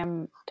 and I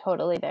am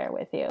totally there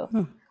with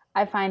you.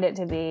 I find it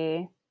to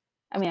be,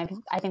 I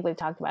mean, I think we've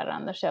talked about it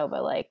on the show,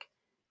 but like,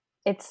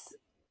 it's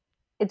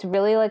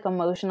really like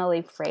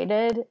emotionally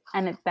freighted.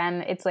 And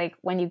then it's like,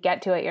 when you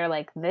get to it, you're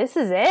like, this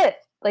is it.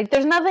 Like,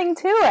 there's nothing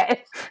to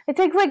it. It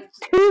takes like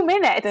 2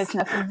 minutes. There's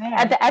nothing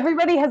there.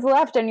 Everybody has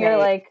left, and you're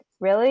like,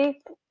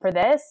 really? For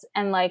this?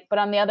 And like, but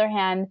on the other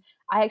hand,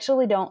 I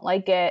actually don't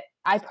like it.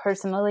 I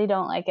personally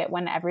don't like it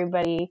when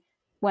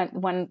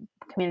when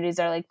communities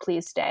are like,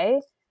 please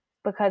stay,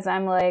 because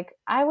I'm like,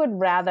 I would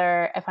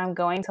rather, if I'm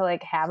going to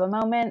like have a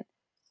moment,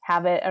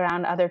 have it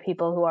around other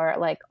people who are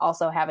like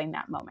also having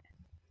that moment.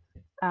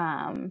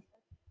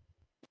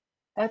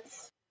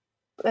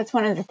 That's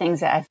one of the things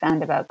that I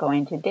found about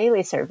going to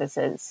daily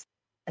services,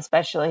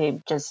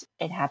 especially just,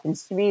 it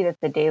happens to be that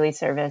the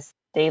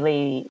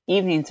daily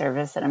evening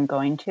service that I'm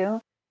going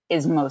to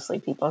is mostly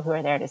people who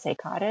are there to say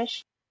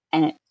Kaddish.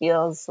 And it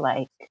feels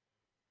like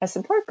a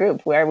support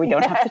group where we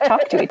don't have to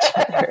talk to each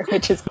other,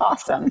 which is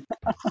awesome.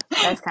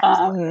 That's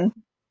kind of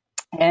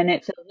and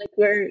it feels like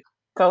we're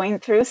going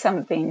through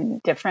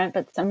something different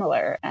but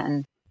similar.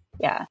 And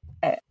yeah,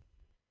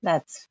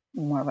 that's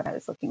more what I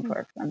was looking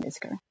for from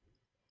Yizkor.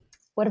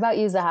 What about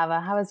you,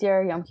 Zahava? How was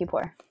your Yom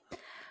Kippur?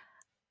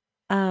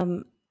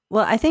 Well,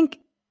 I think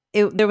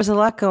there was a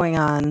lot going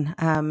on,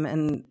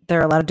 and there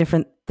are a lot of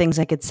different things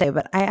I could say,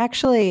 but I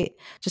actually,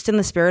 just in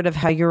the spirit of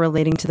how you're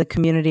relating to the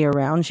community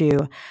around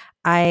you,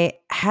 I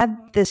had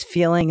this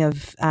feeling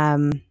of,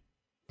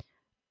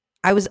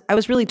 I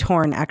was really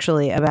torn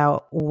actually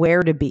about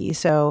where to be.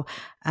 So,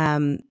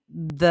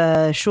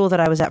 the shul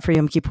that I was at for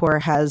Yom Kippur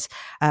has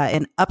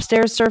an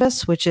upstairs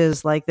service, which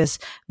is like this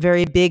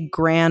very big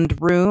grand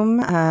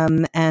room,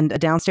 and a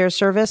downstairs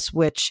service,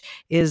 which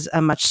is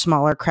a much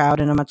smaller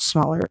crowd and a much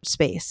smaller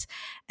space.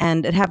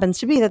 And it happens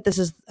to be that this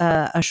is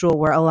a shul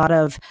where a lot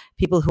of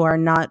people who are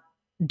not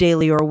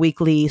daily or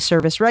weekly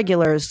service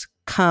regulars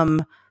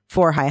come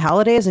for high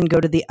holidays and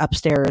go to the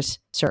upstairs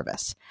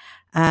service.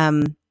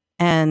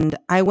 And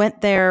I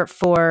went there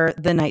for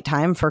the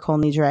nighttime for Kol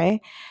Nidre,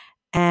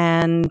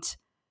 and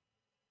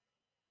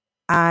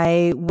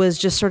I was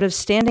just sort of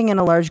standing in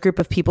a large group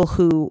of people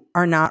who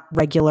are not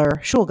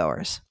regular shul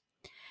goers.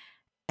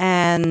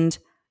 And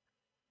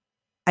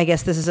I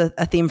guess this is a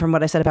theme from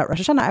what I said about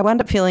Rosh Hashanah. I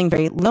wound up feeling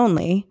very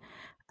lonely,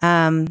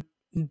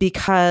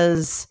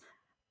 because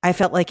I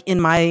felt like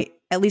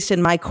at least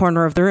in my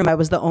corner of the room, I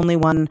was the only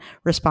one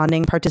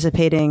responding,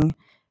 participating,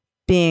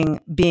 being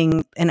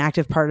an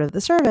active part of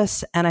the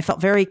service, and I felt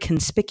very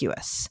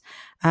conspicuous.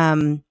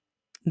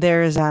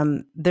 There's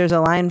a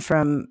line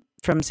from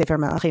Sefer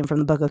Malachim, from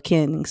the Book of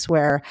Kings,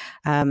 where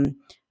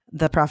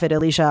the prophet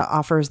Elisha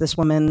offers this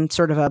woman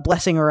sort of a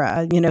blessing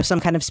or some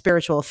kind of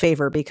spiritual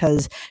favor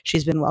because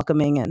she's been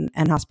welcoming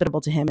and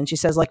hospitable to him. And she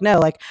says, like, no,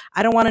 like,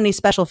 I don't want any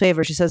special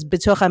favor. She says,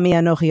 B'toch ami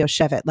anochi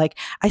yoshevet. Like,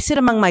 I sit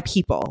among my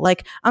people.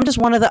 Like, I'm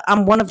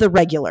one of the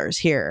regulars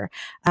here.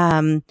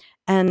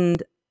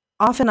 And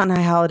often on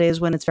high holidays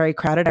when it's very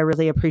crowded, I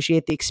really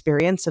appreciate the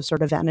experience of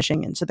sort of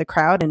vanishing into the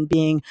crowd and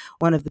being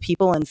one of the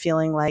people and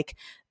feeling like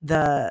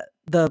the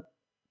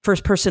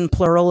first person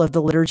plural of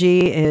the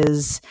liturgy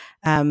is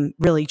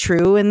really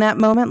true in that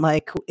moment.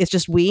 Like, it's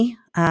just we.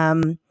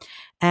 And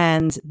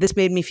this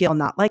made me feel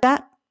not like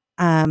that.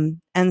 And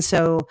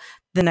so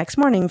the next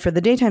morning for the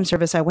daytime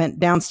service, I went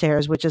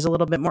downstairs, which is a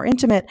little bit more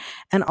intimate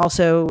and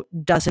also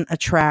doesn't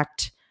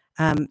attract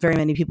very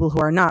many people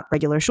who are not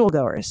regular shul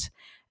goers.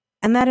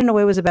 And that in a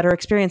way was a better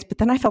experience. But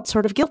then I felt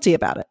sort of guilty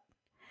about it,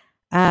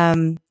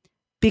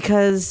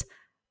 because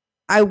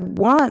I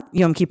want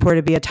Yom Kippur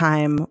to be a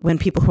time when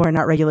people who are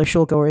not regular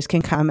shul goers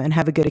can come and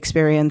have a good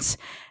experience.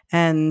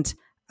 And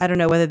I don't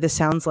know whether this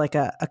sounds like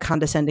a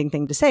condescending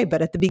thing to say,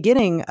 but at the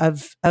beginning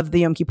of the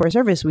Yom Kippur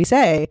service, we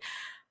say,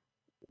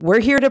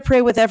 we're here to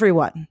pray with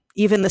everyone,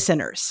 even the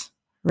sinners,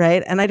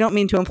 right? And I don't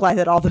mean to imply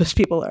that all those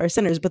people are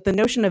sinners, but the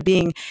notion of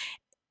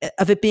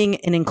it being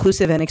an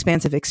inclusive and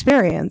expansive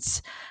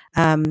experience,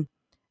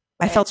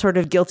 I felt sort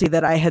of guilty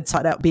that I had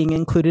sought out being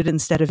included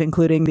instead of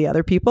including the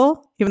other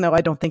people, even though I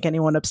don't think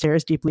anyone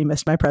upstairs deeply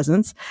missed my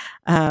presence.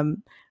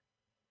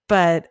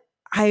 But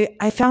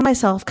I found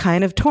myself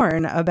kind of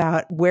torn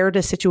about where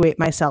to situate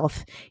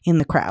myself in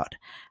the crowd.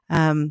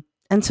 And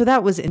so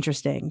that was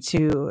interesting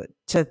to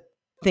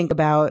think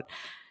about,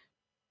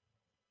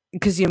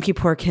 because Yom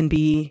Kippur can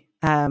be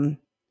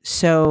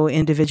so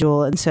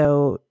individual and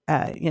so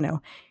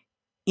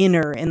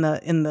inner in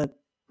the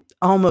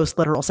almost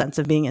literal sense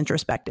of being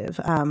introspective.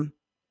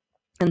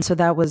 And so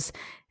that was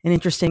an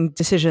interesting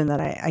decision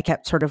that I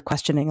kept sort of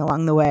questioning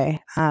along the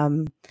way.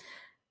 And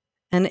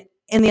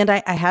in the end,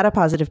 I had a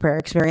positive prayer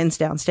experience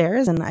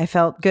downstairs, and I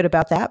felt good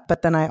about that.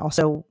 But then I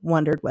also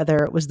wondered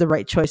whether it was the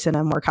right choice in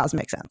a more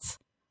cosmic sense.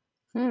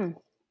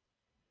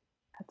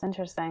 That's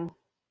interesting.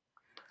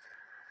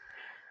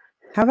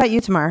 How about you,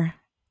 Tamar?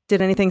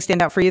 Did anything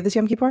stand out for you this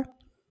Yom Kippur?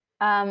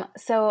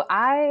 So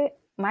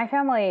my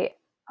family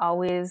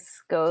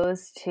always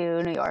goes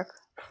to New York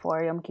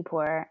for Yom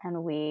Kippur,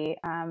 and we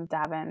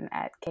daven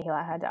at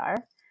Kehillat Hadar.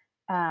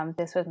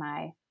 This was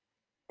my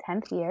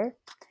 10th year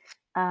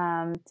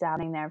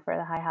davening there for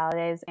the high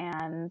holidays,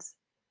 and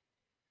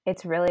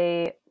it's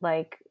really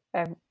like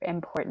an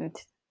important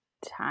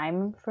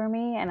time for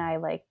me, and I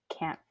like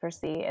can't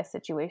foresee a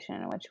situation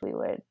in which we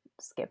would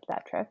skip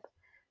that trip.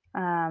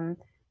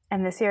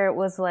 And this year it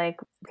was like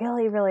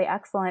really, really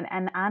excellent.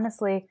 And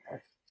honestly,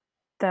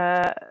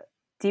 the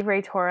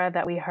Divrei Torah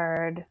that we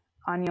heard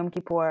on Yom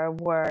Kippur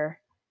were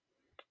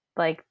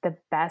like the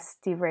best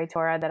Divrei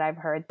Torah that I've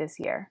heard this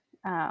year.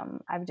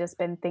 I've just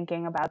been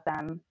thinking about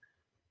them,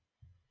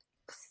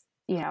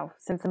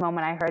 since the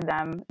moment I heard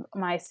them.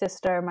 My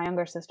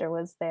younger sister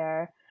was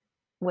there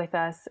with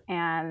us,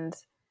 and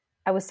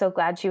I was so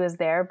glad she was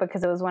there,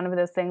 because it was one of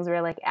those things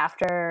where like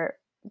after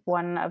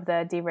one of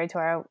the Divrei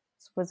Torah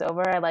was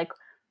over, I like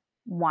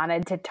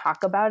wanted to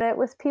talk about it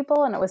with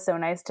people, and it was so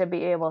nice to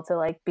be able to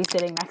like be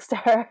sitting next to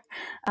her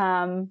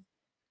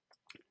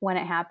when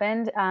it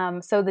happened.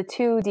 So the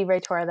two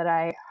Divrei Torah that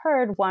I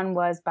heard, one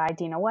was by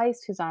Dina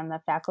Weiss, who's on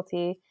the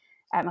faculty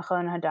at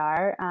Machon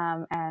Hadar,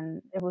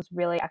 and it was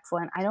really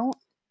excellent. I don't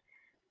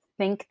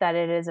think that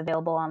it is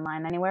available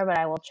online anywhere, but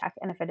I will check,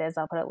 and if it is,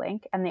 I'll put a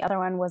link. And the other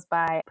one was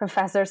by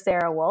Professor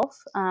Sarah Wolf,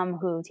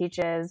 who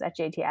teaches at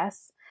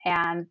JTS,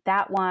 and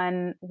that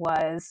one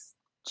was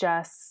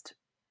just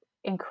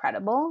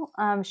incredible.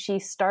 She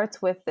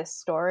starts with this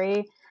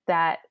story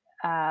that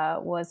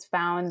was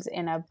found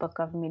in a book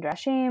of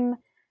Midrashim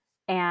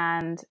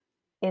and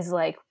is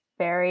like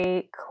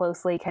very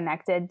closely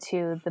connected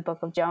to the book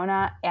of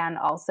Jonah, and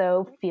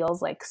also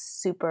feels like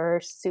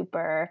super,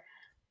 super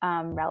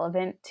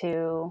relevant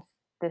to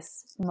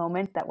this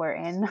moment that we're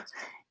in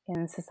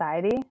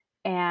society.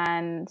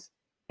 And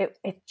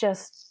it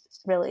just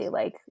really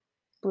like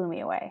blew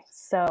me away.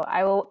 So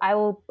I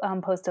will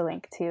post a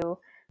link to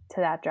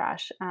that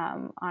drash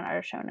on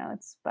our show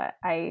notes, but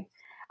I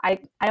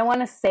don't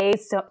want to say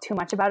too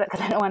much about it,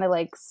 because I don't want to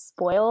like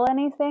spoil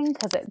anything,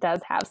 because it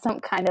does have some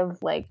kind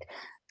of like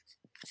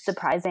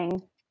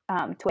surprising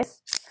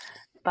twists.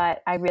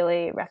 But I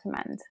really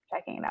recommend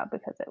checking it out,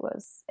 because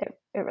it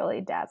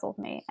really dazzled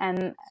me.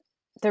 And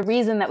the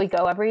reason that we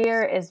go every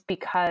year is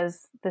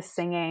because the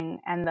singing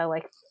and the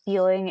like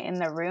feeling in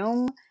the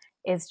room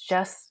is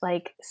just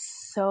like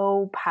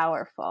so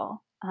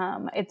powerful.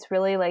 It's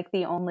really like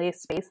the only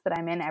space that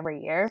I'm in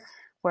every year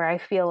where I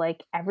feel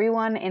like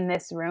everyone in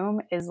this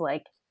room is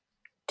like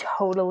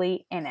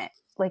totally in it.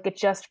 Like it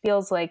just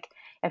feels like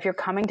if you're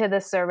coming to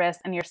this service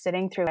and you're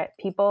sitting through it,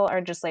 people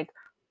are just like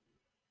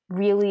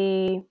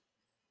really,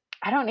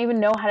 I don't even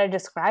know how to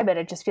describe it.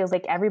 It just feels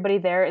like everybody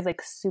there is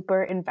like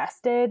super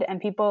invested,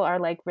 and people are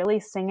like really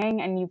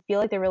singing, and you feel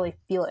like they're really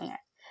feeling it.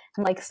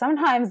 And like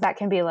sometimes that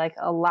can be like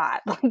a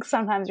lot. Like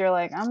sometimes you're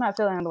like, I'm not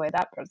feeling the way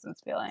that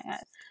person's feeling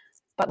it.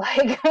 But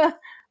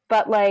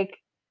like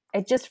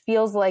it just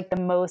feels like the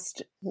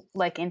most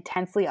like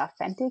intensely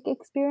authentic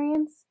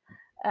experience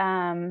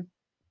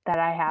that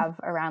I have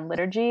around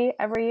liturgy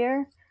every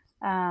year.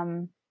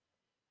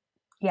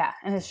 Yeah,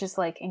 and it's just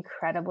like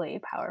incredibly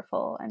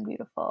powerful and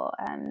beautiful,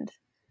 and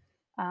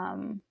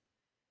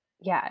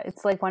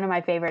it's like one of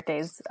my favorite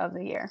days of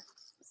the year.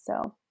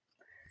 So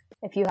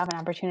if you have an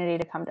opportunity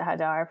to come to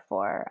Hadar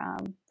for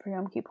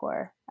Yom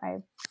Kippur,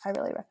 I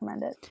really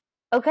recommend it.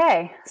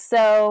 Okay,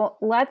 so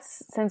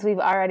since we've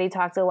already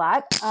talked a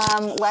lot,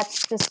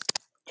 let's just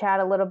chat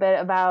a little bit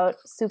about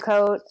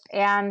Sukkot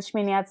and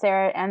Shmini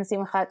Atzeret and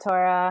Simchat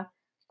Torah.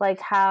 Like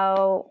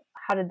how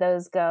did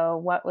those go?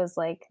 What was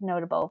like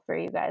notable for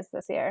you guys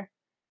this year?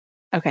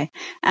 Okay.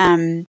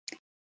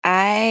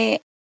 I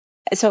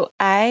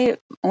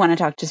want to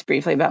talk just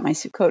briefly about my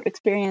Sukkot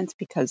experience,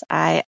 because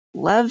I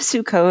love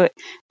Sukkot,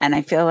 and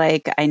I feel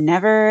like I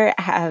never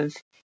have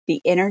the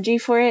energy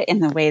for it in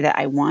the way that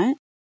I want.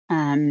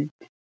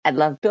 I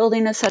love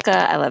building a sukkah.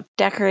 I love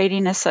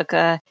decorating a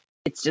sukkah.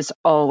 It's just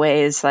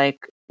always like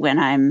when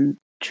I'm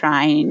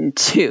trying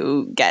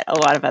to get a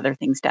lot of other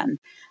things done.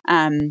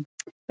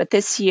 But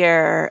this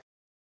year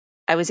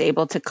I was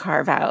able to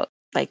carve out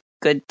like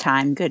good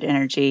time, good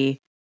energy,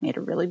 made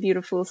a really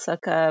beautiful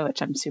sukkah,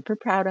 which I'm super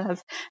proud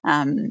of.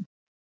 And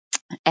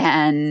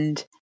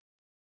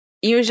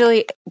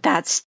usually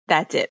that's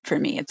it for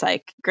me. It's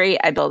like, great,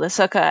 I build a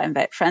sukkah, I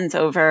invite friends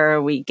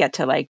over, we get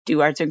to like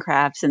do arts and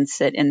crafts and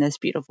sit in this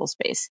beautiful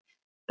space.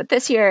 But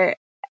this year,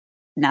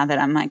 now that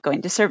I'm like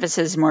going to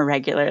services more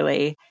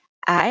regularly,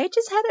 I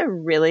just had a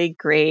really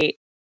great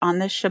on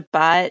the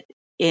Shabbat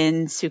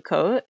in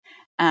Sukkot,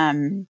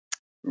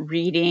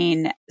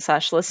 reading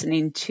 /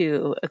 listening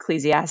to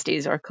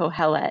Ecclesiastes or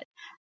Kohelet.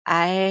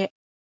 I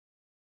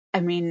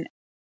mean,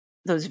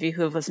 those of you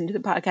who have listened to the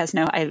podcast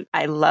know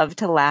I love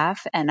to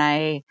laugh, and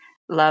I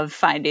love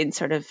finding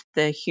sort of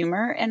the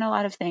humor in a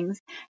lot of things.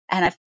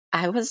 And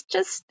I was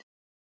just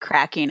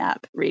cracking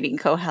up reading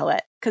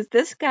Kohelet because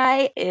this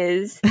guy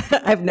is...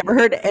 I've never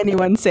heard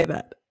anyone say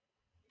that.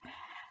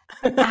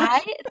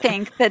 I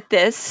think that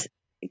this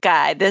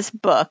guy, this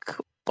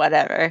book,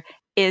 whatever,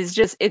 is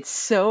just, it's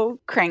so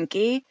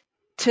cranky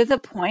to the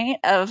point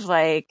of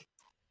like,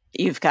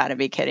 you've got to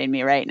be kidding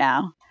me right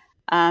now.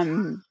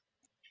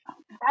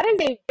 That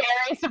is a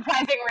very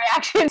surprising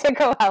reaction to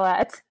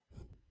Kohelet.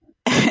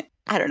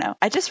 I don't know.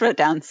 I just wrote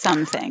down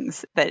some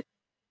things that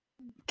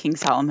King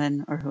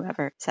Solomon or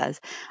whoever says.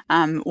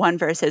 One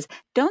verse is,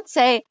 don't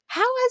say,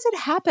 how has it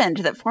happened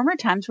that former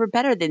times were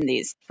better than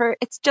these? For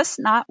it's just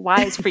not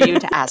wise for you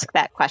to ask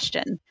that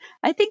question.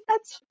 I think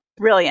that's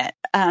brilliant.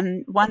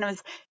 One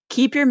was,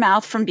 keep your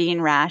mouth from being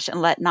rash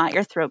and let not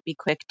your throat be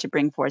quick to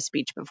bring forth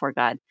speech before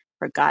God.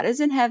 For God is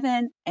in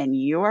heaven and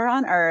you are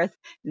on earth.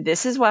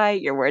 This is why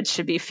your words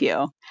should be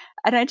few.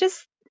 And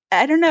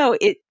I don't know,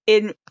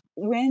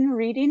 when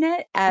reading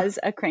it as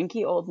a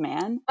cranky old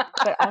man,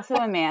 but also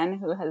a man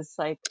who has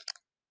like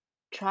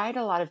tried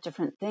a lot of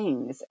different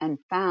things and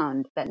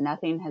found that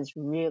nothing has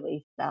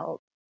really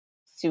felt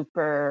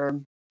super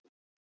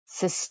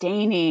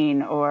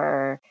sustaining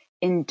or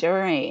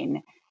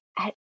enduring.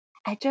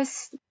 I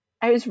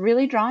was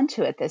really drawn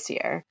to it this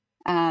year.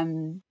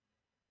 And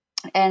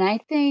I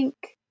think,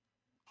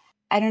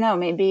 I don't know,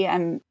 maybe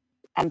I'm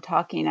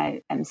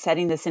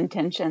setting this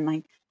intention.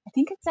 Like, I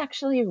think it's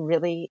actually a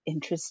really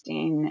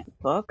interesting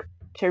book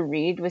to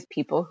read with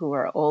people who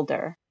are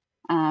older.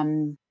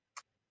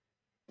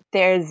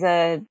 There's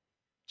a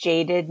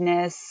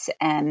jadedness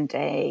and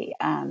a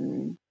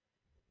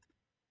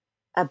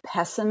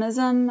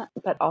pessimism,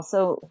 but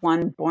also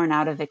one born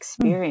out of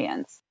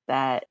experience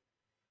that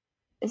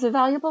is a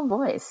valuable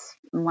voice,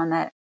 and one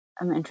that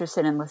I'm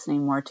interested in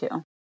listening more to.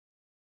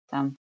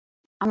 So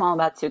I'm all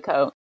about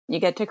Sukkot. You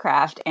get to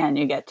craft and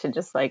you get to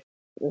just like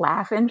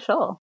laugh and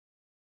chill.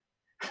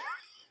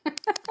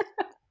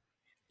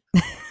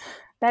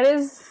 That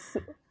is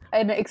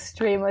an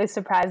extremely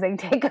surprising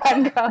take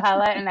on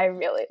Kohelet, and I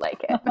really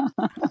like it.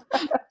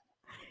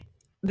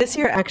 This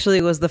year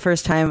actually was the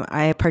first time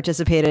I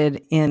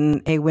participated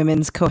in a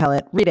women's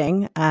Kohelet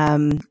reading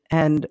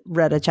and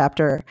read a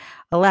chapter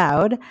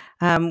aloud,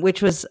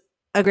 which was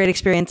a great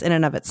experience in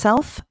and of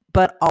itself.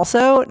 But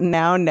also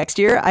now next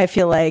year, I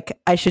feel like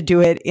I should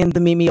do it in the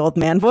Mimi old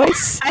man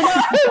voice. I know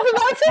what I was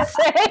about to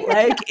say.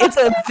 Like, it's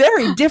a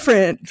very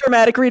different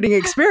dramatic reading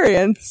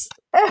experience.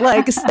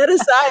 Like, set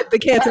aside the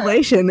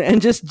cancellation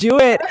and just do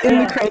it in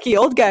the cranky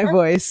old guy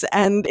voice.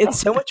 And it's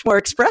so much more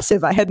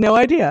expressive. I had no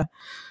idea.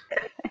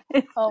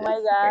 Oh my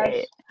gosh.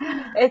 Great.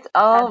 It's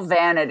all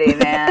vanity,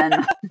 man.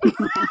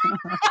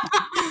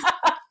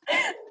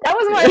 That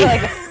was more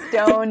like a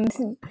stoned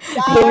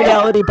The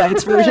Reality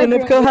Bites version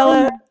of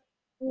Kohelet.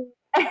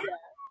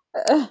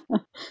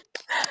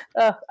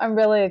 Oh, I'm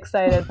really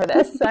excited for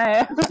this.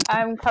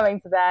 I'm coming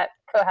to that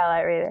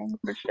Kohelet reading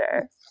for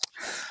sure.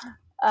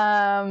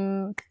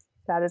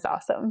 That is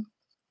awesome.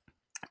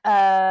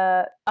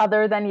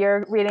 Other than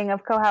your reading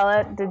of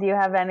Kohelet, did you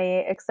have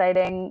any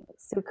exciting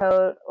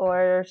Sukkot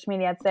or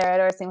Shmini Atzeret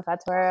or Simchat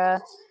Torah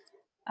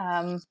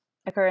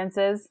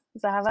occurrences,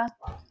 Zahava?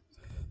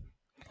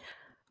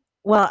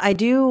 Well, I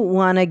do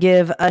want to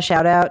give a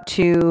shout out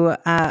to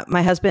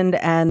my husband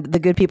and the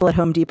good people at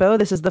Home Depot.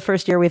 This is the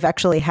first year we've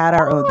actually had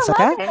our own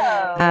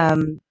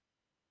sukkah.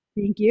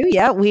 Thank you.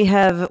 Yeah,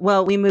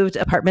 we moved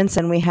apartments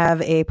and we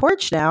have a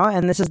porch now.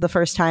 And this is the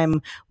first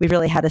time we've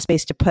really had a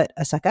space to put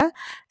a sukkah.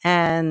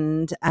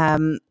 And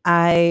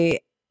I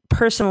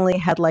personally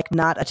had like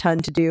not a ton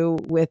to do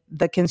with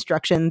the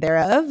construction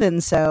thereof.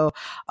 And so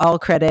all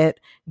credit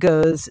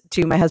goes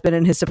to my husband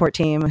and his support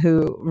team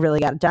who really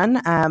got it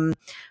done.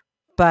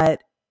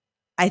 But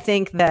I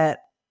think that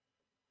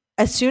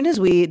as soon as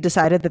we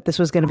decided that this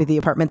was going to be the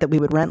apartment that we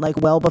would rent, like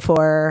well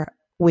before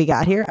we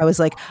got here, I was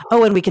like,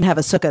 oh, and we can have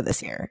a sukkah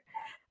this year.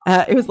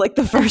 It was like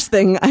the first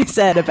thing I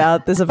said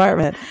about this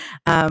apartment.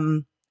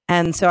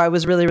 And so I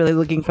was really, really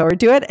looking forward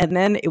to it. And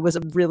then it was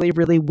a really,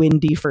 really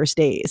windy first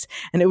days.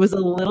 And it was a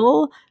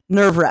little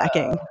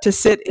nerve-wracking to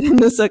sit in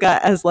the sukkah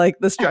as like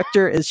the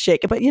structure is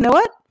shaken. But you know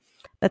what?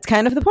 That's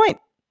kind of the point.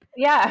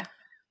 Yeah.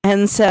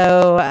 And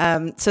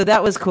so so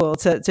that was cool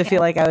to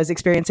feel like I was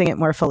experiencing it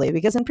more fully,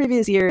 because in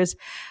previous years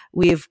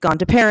we've gone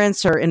to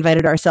parents or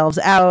invited ourselves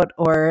out,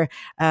 or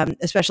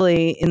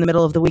especially in the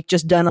middle of the week,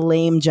 just done a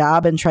lame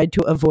job and tried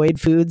to avoid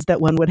foods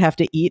that one would have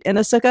to eat in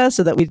a sukkah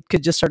so that we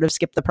could just sort of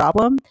skip the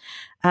problem.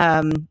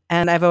 And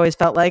I've always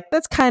felt like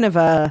that's kind of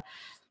a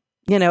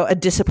a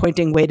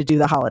disappointing way to do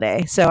the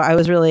holiday. So I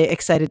was really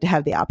excited to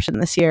have the option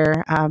this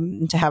year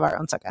to have our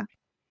own sukkah.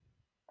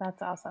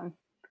 That's awesome.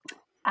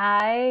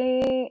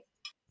 I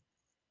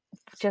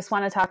just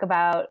want to talk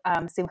about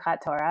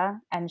Simchat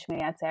Torah and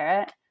Shmini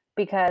Atzeret,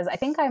 because I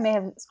think I may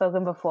have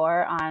spoken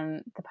before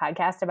on the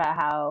podcast about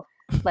how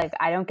like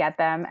I don't get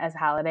them as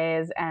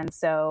holidays, and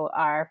so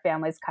our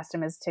family's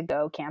custom is to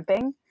go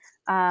camping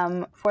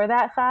for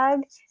that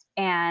Chag,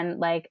 and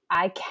like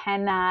I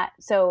cannot.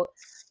 So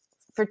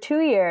for 2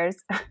 years,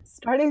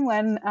 starting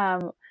when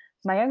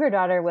my younger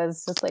daughter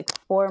was just like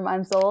 4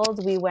 months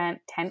old, we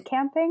went tent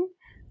camping,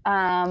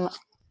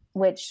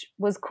 which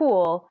was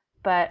cool,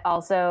 but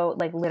also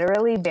like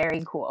literally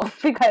very cool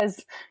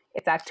because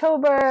it's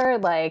October,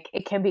 like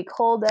it can be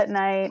cold at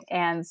night.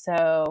 And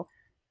so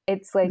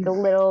it's like a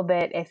little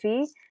bit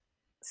iffy.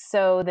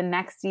 So the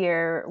next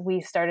year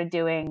we started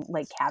doing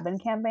like cabin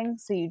camping.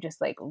 So you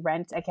just like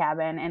rent a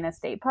cabin in a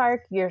state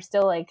park. You're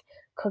still like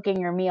cooking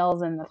your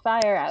meals in the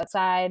fire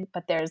outside,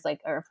 but there's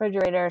like a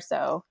refrigerator.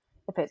 So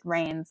if it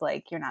rains,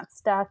 like you're not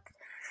stuck.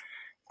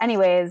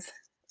 Anyways,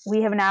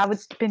 we have now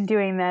been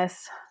doing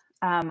this.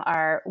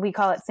 We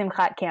call it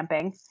Simchat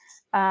camping.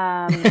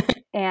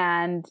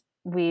 And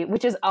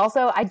which is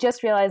also, I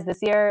just realized this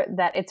year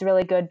that it's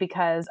really good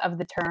because of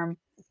the term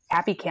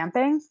happy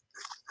camping.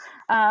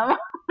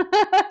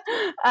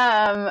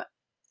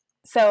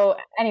 So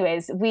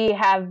anyways, we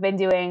have been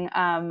doing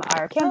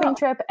our camping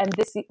trip, and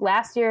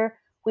last year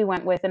we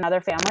went with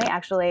another family,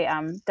 actually,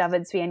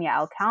 David Zvi and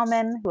Yael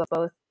Kalman, who have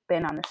both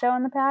been on the show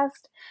in the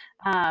past.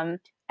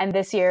 And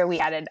this year we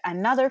added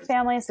another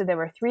family. So there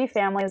were 3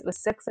 families with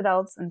 6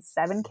 adults and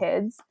 7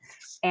 kids.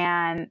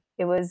 And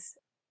it was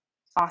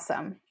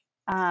awesome.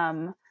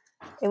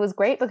 It was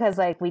great because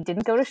like we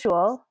didn't go to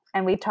shul,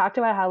 and we talked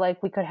about how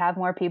like we could have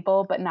more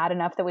people, but not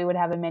enough that we would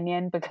have a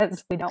minyan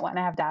because we don't want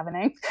to have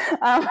davening.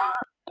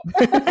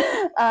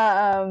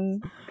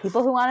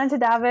 People who wanted to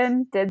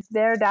daven did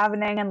their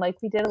davening, and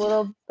like we did a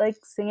little like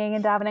singing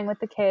and davening with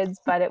the kids,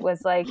 but it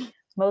was like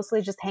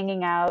mostly just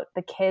hanging out.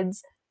 The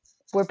kids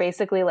were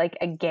basically like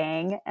a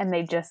gang, and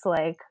they just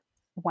like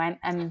went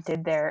and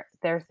did their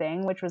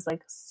thing, which was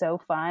like so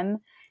fun.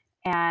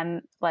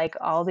 And like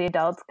all the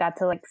adults got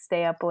to like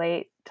stay up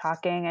late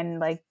talking and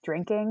like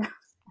drinking.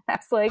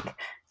 That's like,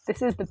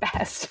 this is the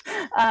best.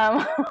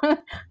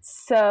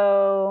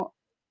 So,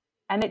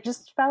 and it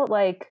just felt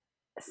like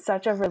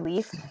such a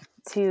relief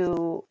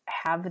to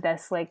have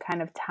this like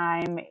kind of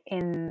time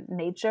in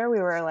nature.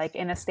 We were like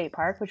in a state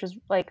park, which is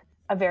like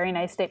a very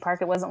nice state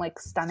park. It wasn't like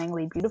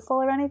stunningly beautiful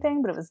or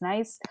anything, but it was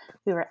nice.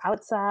 We were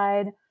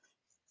outside,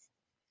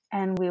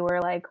 and we were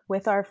like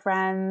with our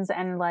friends,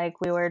 and like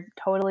we were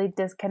totally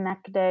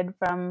disconnected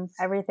from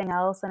everything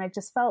else. And it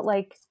just felt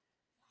like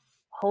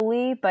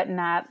holy, but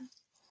not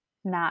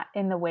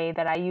in the way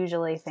that I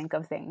usually think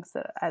of things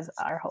as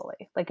are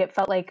holy. Like it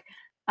felt like,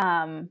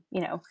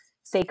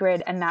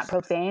 sacred and not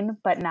profane,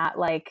 but not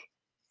like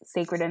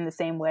sacred in the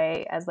same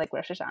way as like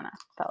Rosh Hashanah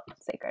felt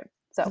sacred.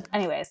 So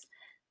anyways,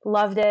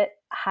 loved it.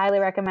 Highly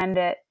recommend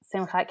it.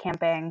 Simchat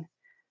camping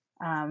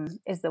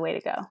is the way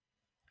to go.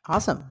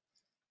 Awesome.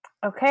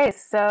 Okay,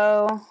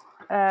 so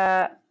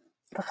the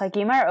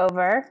Chagim are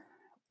over.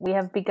 We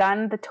have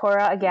begun the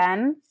Torah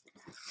again,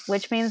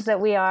 which means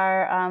that we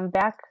are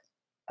back,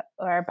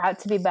 or about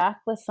to be back,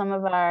 with some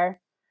of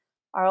our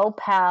old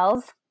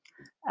pals,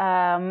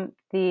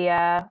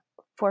 the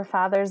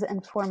forefathers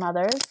and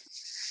foremothers.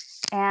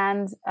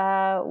 And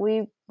I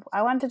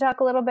wanted to talk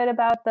a little bit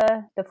about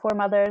the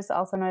foremothers,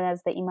 also known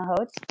as the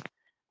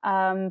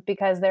Imahot,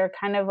 because they're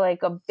kind of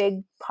like a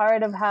big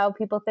part of how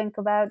people think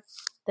about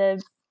the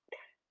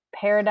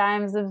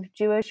paradigms of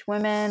Jewish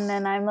women.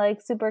 And I'm like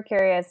super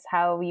curious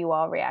how you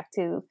all react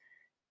to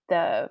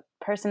the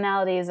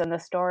personalities and the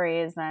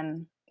stories,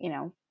 and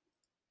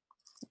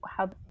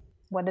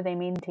what do they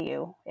mean to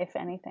you, if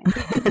anything?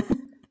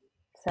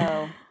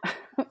 So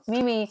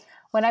Mimi,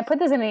 when I put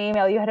this in an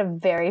email, you had a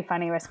very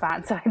funny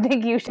response, so I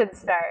think you should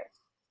start.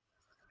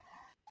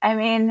 I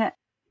mean,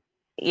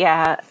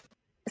 yeah.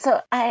 So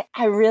I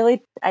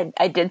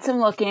did some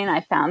looking.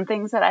 I found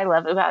things that I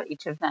love about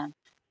each of them.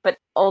 But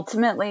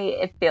ultimately,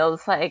 it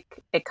feels like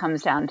it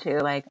comes down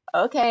to like,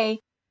 okay,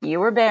 you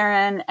were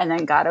barren, and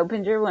then God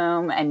opened your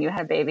womb, and you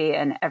had a baby,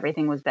 and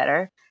everything was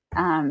better,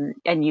 and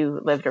you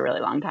lived a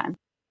really long time.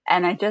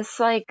 And I just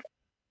like,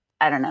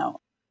 I don't know,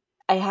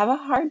 I have a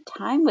hard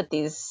time with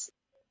these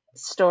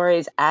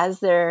stories as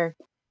they're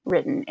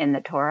written in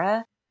the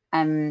Torah.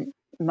 I'm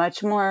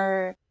much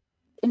more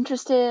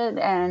interested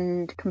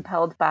and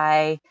compelled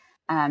by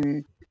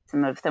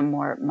some of the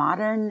more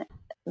modern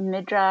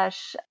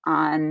midrash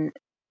on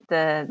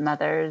the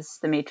mothers,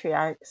 the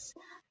matriarchs,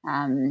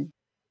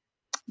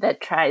 that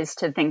tries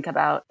to think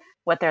about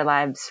what their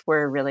lives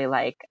were really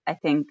like. I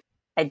think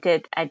I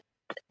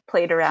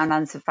played around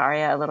on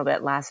Sefaria a little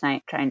bit last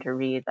night, trying to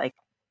read like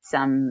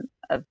some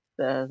of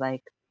the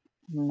like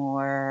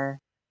more,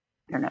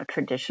 I don't know,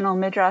 traditional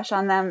midrash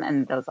on them,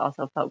 and those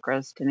also felt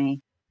gross to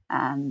me.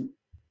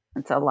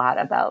 It's a lot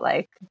about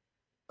like,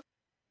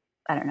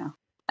 I don't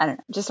know,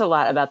 just a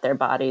lot about their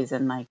bodies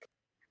and like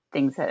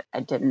things that I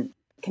didn't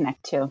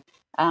connect to.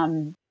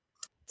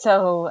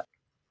 So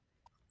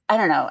I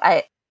don't know.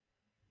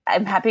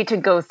 I'm happy to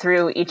go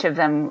through each of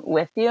them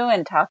with you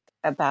and talk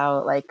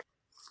about like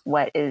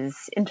what is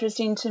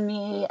interesting to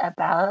me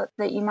about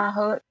the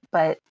Imahot.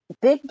 But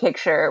big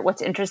picture,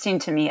 what's interesting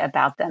to me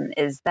about them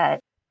is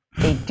that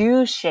they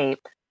do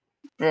shape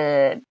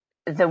the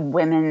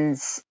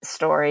women's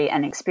story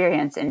and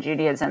experience in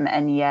Judaism,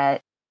 and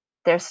yet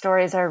their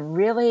stories are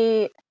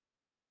really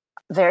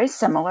very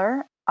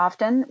similar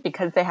often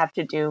because they have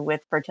to do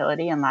with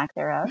fertility and lack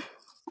thereof.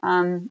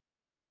 And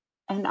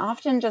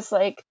often just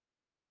like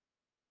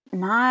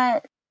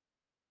not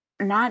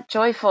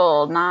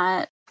joyful,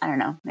 not, I don't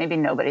know, maybe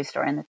nobody's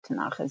story in the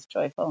Tanakh is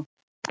joyful.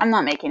 I'm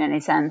not making any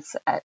sense.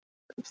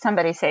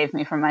 Somebody save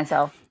me from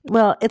myself.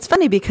 Well, it's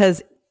funny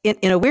because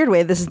in a weird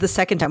way, this is the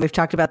second time we've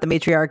talked about the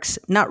matriarchs.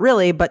 Not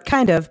really, but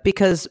kind of,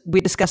 because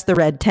we discussed the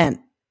red tent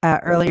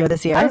earlier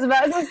this year. I was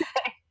about to say.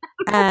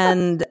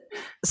 And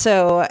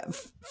so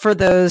for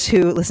those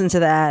who listen to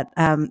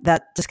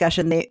that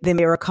discussion, they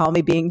may recall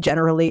me being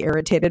generally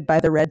irritated by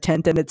the red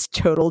tent and its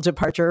total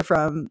departure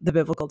from the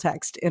biblical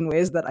text in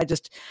ways that I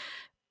just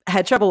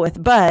had trouble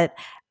with. But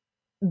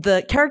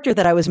the character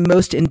that I was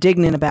most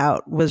indignant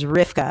about was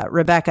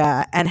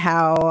Rebecca, and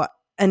how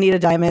Anita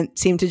Diamond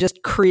seemed to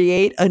just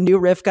create a new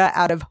Rivka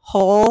out of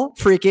whole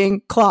freaking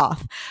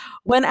cloth,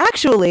 when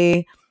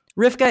actually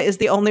Rivka is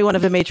the only one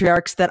of the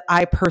matriarchs that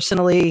I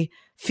personally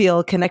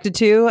feel connected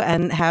to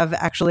and have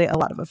actually a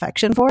lot of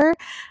affection for.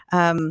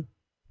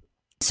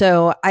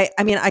 So I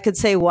mean, I could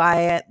say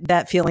why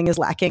that feeling is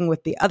lacking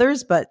with the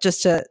others, but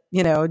just to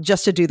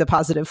do the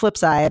positive flip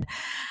side,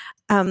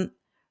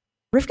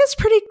 Rivka's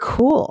pretty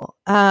cool.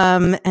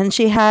 And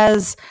she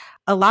has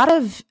a lot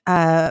of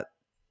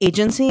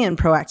agency and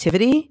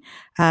proactivity.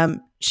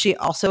 She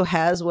also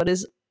has what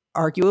is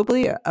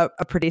arguably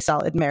a pretty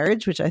solid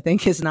marriage, which I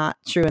think is not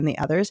true in the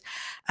others.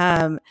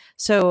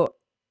 So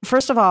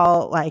first of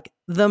all, like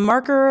the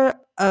marker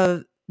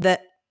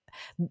that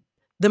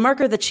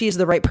she's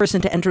the right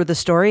person to enter the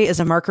story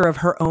is a marker of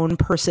her own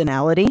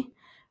personality,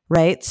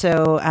 right?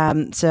 So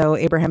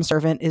Abraham's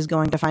servant is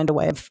going to find a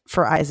wife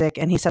for Isaac,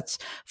 and he sets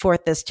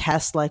forth this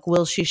test, like,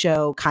 will she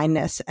show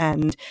kindness?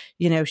 And,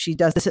 she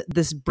does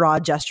this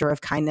broad gesture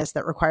of kindness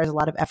that requires a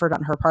lot of effort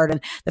on her part.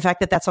 And the fact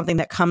that that's something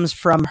that comes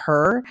from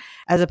her,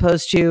 as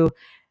opposed to,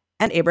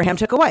 and Abraham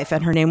took a wife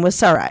and her name was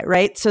Sarai,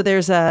 right? So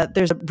there's a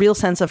real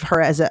sense of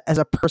her as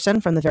a person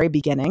from the very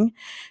beginning.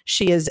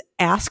 She is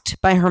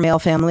asked by her male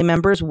family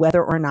members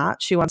whether or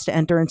not she wants to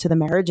enter into the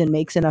marriage and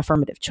makes an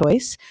affirmative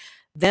choice.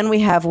 Then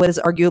we have what is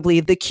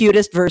arguably the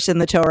cutest verse in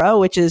the Torah,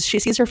 which is she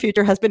sees her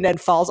future husband and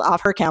falls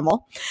off her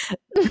camel.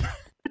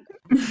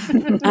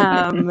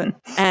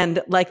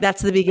 And like,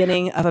 that's the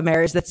beginning of a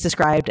marriage that's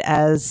described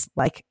as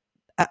like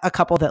a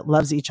couple that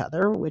loves each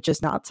other, which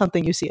is not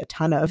something you see a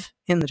ton of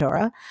in the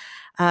Torah.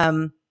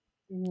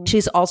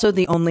 She's also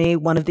the only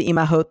one of the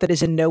Imahot that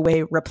is in no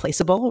way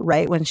replaceable,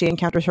 right? When she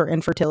encounters her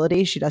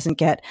infertility, she doesn't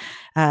get,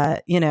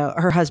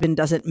 her husband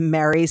doesn't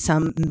marry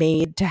some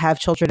maid to have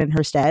children in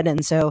her stead.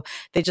 And so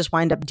they just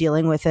wind up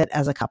dealing with it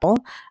as a couple,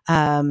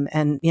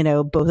 and,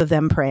 both of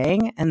them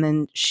praying. And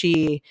then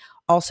she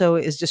also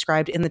is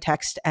described in the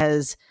text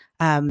as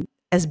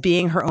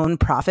being her own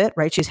prophet,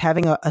 right? She's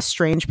having a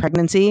strange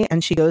pregnancy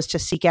and she goes to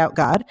seek out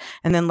God.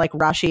 And then like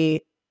Rashi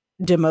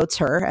demotes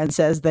her and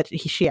says that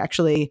she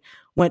actually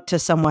went to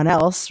someone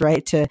else,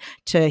 right, to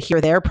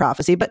hear their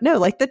prophecy. But no,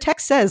 like the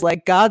text says,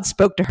 like God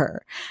spoke to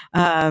her,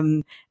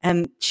 and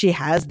she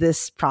has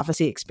this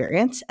prophecy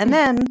experience. And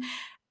then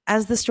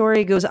as the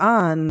story goes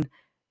on,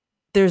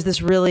 there's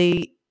this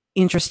really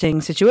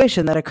interesting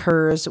situation that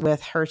occurs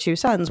with her two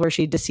sons, where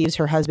she deceives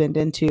her husband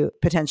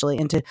potentially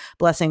into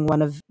blessing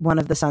one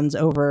of the sons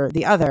over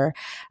the other,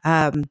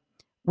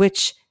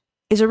 which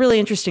is a really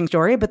interesting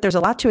story, but there's a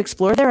lot to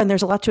explore there, and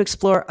there's a lot to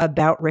explore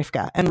about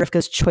Rivka and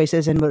Rivka's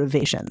choices and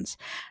motivations.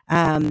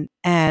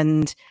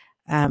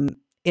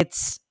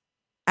 It's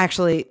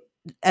actually,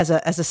 as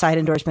a side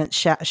endorsement,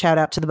 shout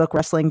out to the book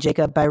Wrestling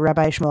Jacob by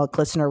Rabbi Shmuel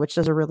Klitzner, which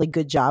does a really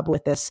good job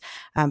with this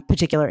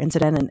particular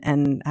incident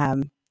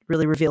and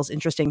really reveals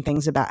interesting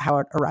things about how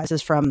it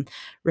arises from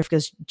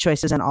Rivka's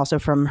choices and also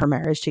from her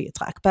marriage to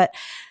Yitzhak. But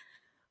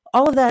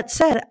all of that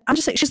said, I'm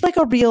just saying she's like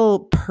a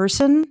real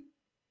person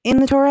in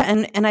the Torah,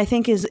 and I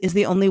think is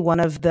the only one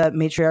of the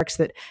matriarchs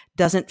that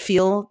doesn't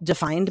feel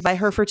defined by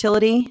her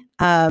fertility,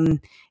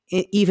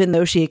 even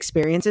though she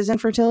experiences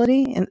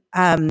infertility.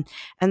 And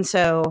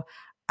so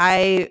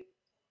I'm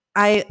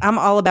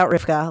all about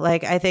Rivka.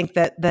 Like, I think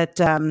that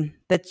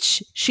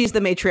she's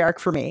the matriarch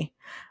for me.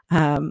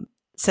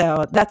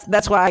 So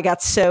that's why I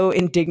got so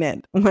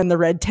indignant when the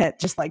red tent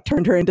just like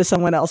turned her into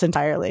someone else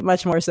entirely,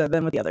 much more so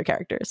than with the other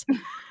characters.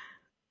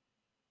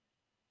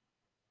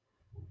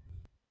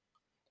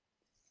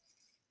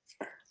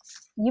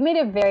 You made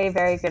a very,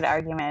 very good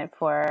argument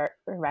for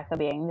Rebecca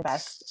being the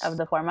best of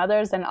the four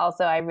mothers. And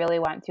also, I really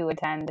want to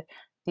attend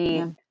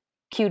the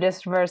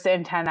cutest verse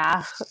in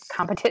Tanakh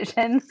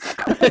competition.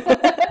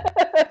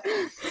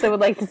 So I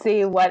would like to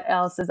see what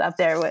else is up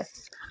there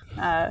with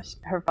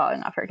her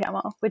falling off her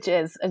camel, which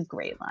is a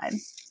great line.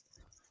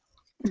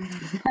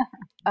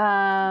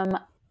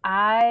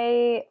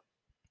 I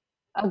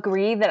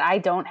agree that I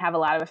don't have a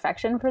lot of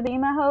affection for the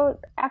Imahot,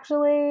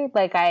 actually.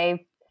 Like,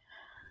 I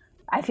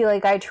feel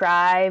like I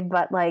try,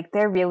 but like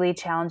they're really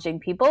challenging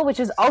people, which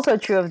is also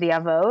true of the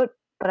Avot.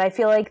 But I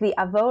feel like the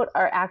Avot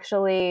are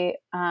actually,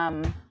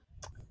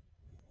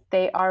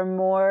 they are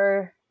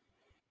more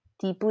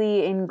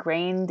deeply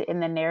ingrained in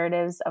the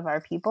narratives of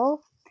our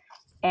people.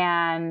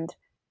 And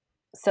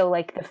so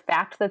like the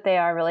fact that they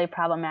are really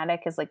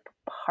problematic is like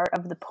part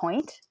of the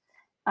point.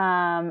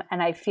 And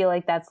I feel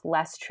like that's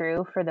less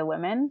true for the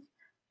women.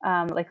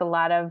 Like a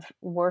lot of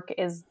work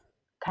is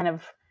kind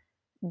of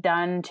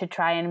done to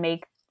try and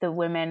make the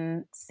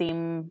women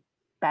seem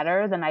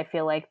better than I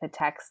feel like the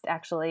text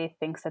actually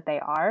thinks that they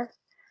are.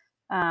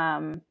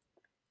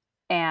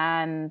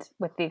 And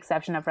with the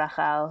exception of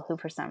Rachel, who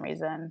for some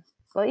reason,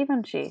 well,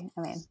 even she,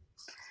 I mean,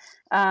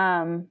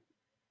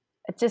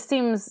 it just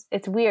seems,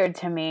 it's weird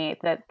to me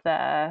that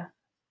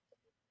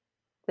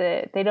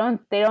they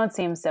don't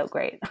seem so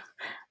great.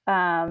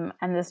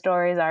 And the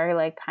stories are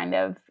like kind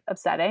of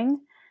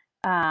upsetting.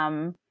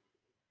 And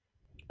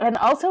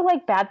also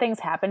like bad things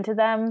happen to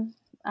them,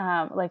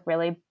 like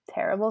really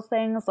terrible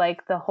things,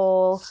 like the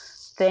whole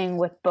thing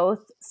with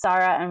both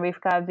Sarah and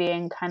Rivka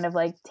being kind of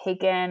like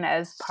taken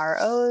as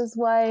Paro's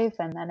wife,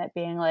 and then it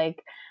being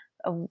like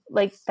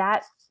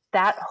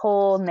that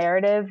whole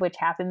narrative, which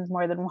happens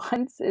more than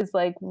once, is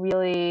like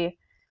really,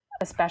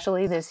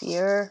 especially this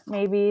year,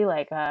 maybe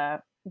like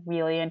a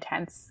really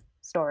intense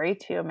story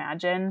to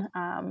imagine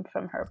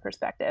from her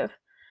perspective.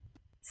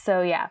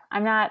 So yeah,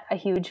 I'm not a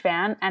huge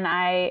fan. And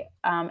I,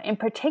 in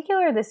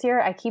particular this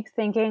year, I keep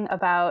thinking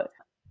about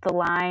the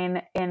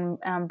line in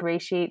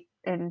Bereshit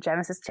in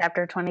Genesis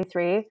chapter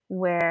 23,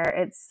 where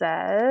it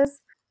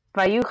says,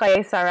 Vayu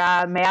chaye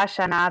Sarah 100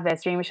 shana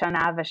v'esrim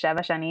shana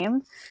v'sheva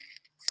shanim.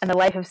 And the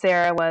life of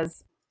Sarah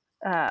was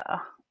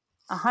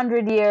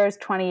 100 years,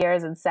 20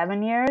 years, and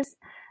 7 years.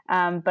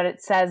 But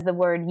it says the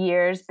word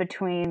years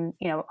between,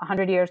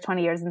 100 years,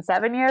 20 years, and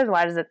 7 years.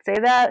 Why does it say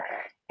that?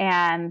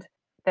 And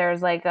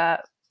there's like I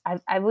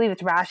believe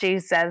it's Rashi who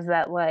says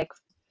that like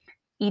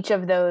each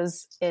of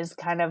those is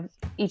kind of,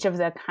 each of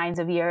the kinds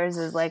of years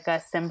is like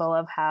a symbol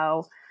of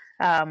how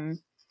at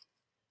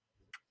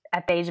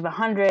the age of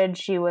 100,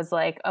 she was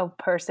like a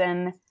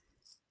person,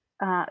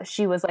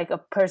 she was like a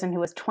person who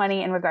was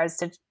 20 in regards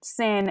to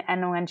sin.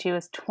 And when she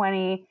was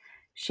 20,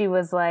 she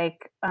was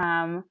like,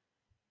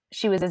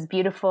 she was as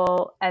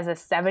beautiful as a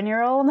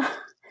 7-year-old.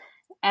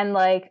 And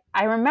like,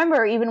 I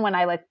remember even when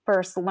I like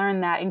first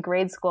learned that in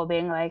grade school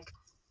being like,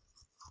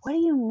 what do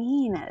you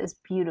mean as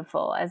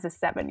beautiful as a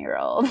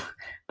 7-year-old?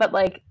 But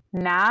like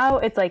now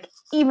it's like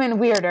even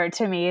weirder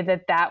to me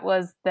that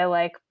was the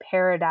like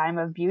paradigm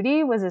of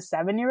beauty was a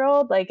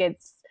 7-year-old. Like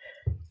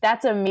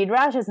that's a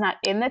midrash. It's not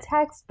in the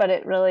text, but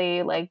it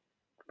really like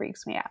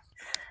freaks me out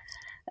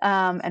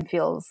and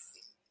feels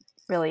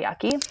really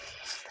yucky.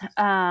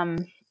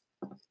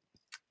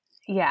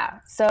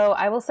 Yeah. So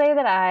I will say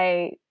that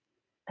I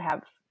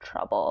have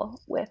trouble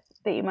with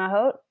the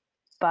Imahot,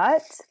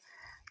 but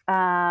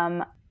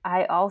I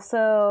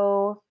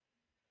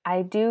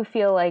do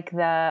feel like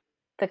the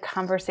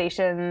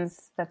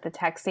conversations that the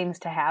text seems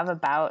to have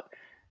about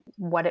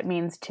what it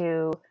means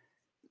to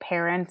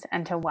parent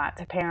and to want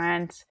to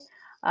parent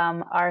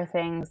are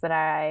things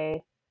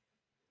that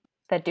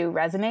do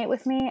resonate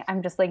with me.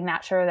 I'm just like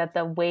not sure that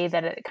the way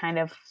that it kind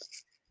of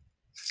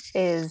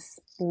is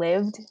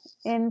lived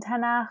in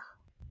Tanakh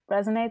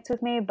resonates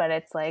with me, but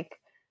it's like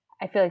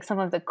I feel like some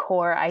of the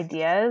core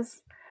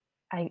ideas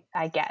I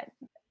get.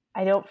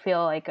 I don't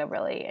feel like a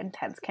really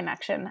intense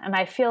connection. And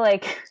I feel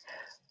like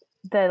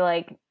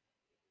I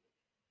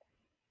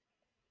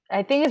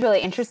think it's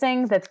really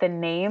interesting that the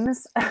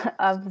names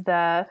of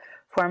the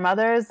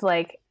foremothers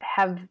like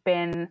have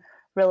been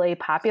really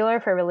popular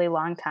for a really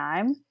long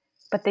time,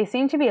 but they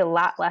seem to be a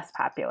lot less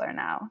popular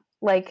now.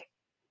 Like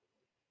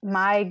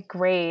my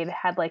grade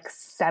had like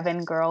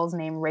 7 girls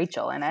named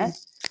Rachel in it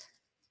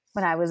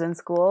when I was in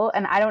school.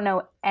 And I don't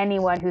know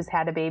anyone who's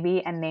had a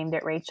baby and named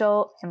it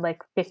Rachel in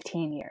like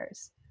 15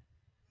 years.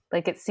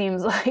 Like it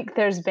seems like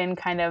there's been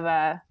kind of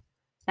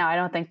now I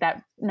don't think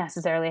that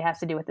necessarily has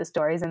to do with the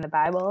stories in the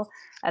Bible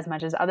as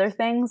much as other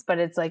things, but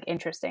it's like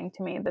interesting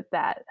to me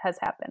that has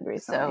happened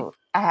recently. So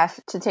I have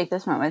to take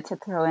this moment to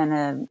throw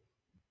in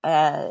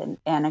an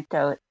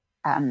anecdote.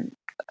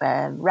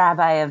 A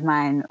rabbi of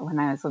mine when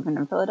I was living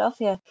in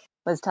Philadelphia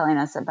was telling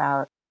us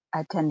about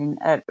attending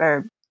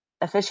or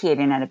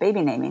officiating at a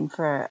baby naming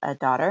for a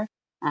daughter.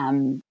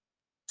 And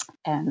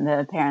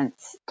the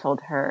parents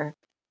told her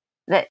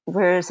that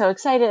we're so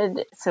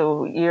excited.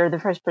 So you're the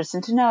first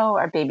person to know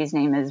our baby's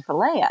name is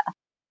Valea.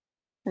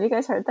 Have you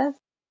guys heard this?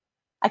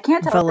 I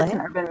can't tell if it's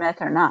an urban myth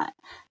or not.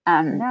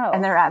 No.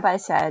 And the rabbi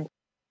said,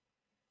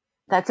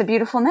 that's a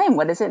beautiful name.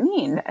 What does it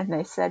mean? And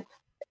they said,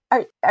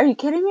 are you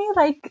kidding me?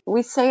 Like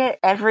we say it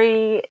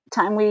every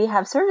time we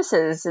have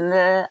services in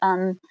the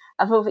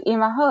Avot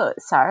Imahot,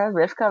 Sarah,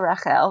 Rivka,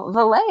 Rachel,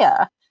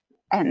 Valea.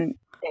 And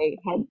they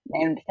had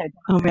named their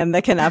Oh man,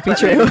 that cannot be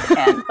true. and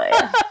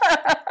Leia.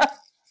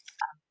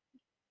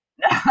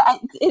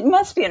 It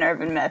must be an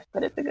urban myth,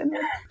 but it's a good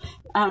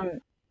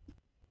one.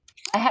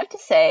 I have to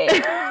say,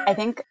 I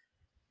think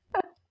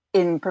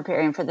in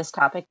preparing for this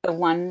topic, the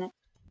one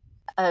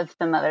of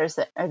the mothers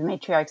that are the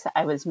matriarchs that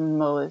I was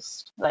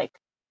most like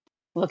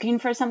looking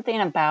for something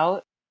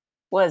about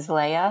was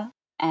Leia.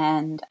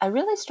 And I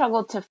really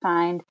struggled to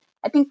find,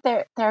 I think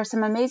there are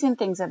some amazing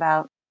things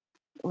about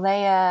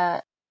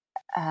Leia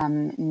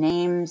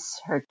names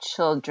her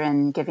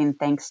children giving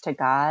thanks to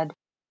God.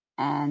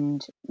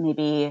 And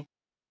maybe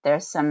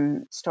there's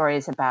some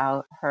stories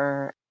about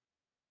her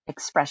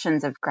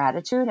expressions of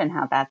gratitude and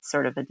how that's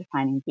sort of a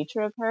defining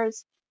feature of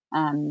hers.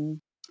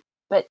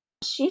 But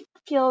she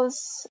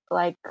feels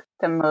like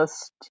the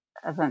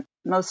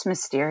most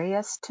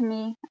mysterious to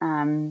me.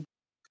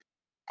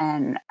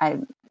 And I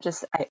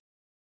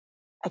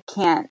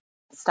can't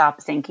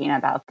stop thinking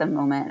about the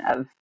moment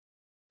of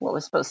what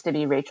was supposed to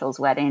be Rachel's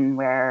wedding,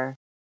 where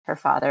her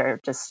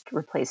father just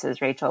replaces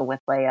Rachel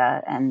with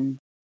Leia, and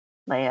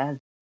Leia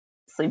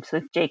sleeps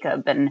with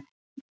Jacob, and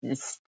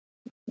just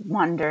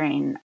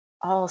wondering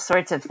all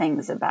sorts of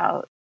things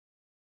about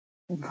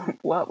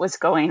what was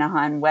going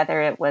on,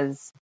 whether it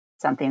was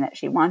something that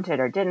she wanted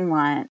or didn't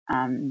want,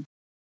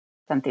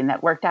 something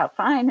that worked out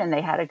fine and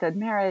they had a good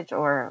marriage,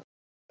 or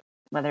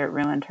whether it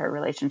ruined her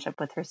relationship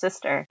with her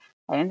sister.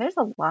 I mean, there's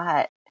a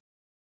lot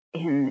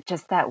in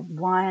just that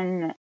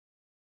one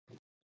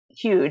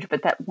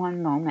that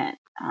one moment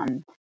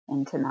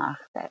in Tanakh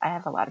that I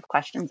have a lot of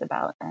questions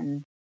about,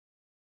 and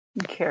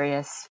I'm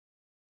curious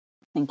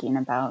thinking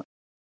about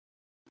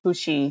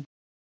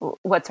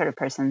what sort of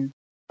person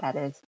that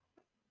is.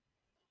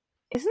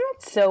 Isn't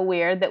it so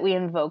weird that we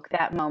invoke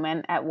that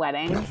moment at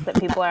weddings, that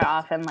people are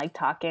often like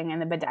talking in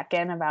the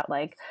Bedekin about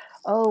like,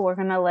 oh, we're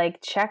going to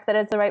like check that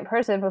it's the right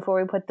person before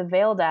we put the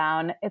veil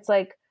down. It's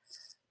like,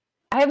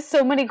 I have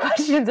so many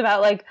questions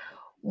about like,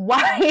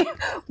 why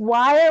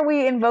are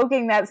we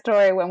invoking that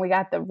story when we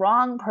got the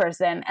wrong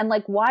person? And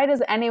like, why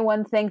does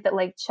anyone think that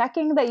like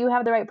checking that you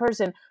have the right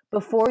person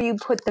before you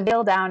put the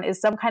veil down is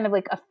some kind of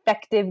like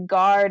effective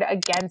guard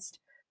against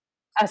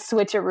a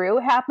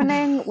switcheroo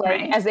happening, like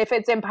Right. as if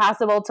it's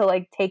impossible to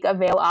like take a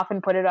veil off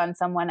and put it on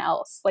someone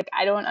else. Like,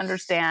 I don't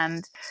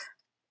understand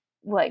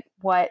like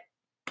what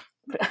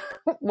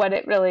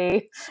it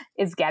really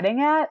is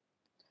getting at.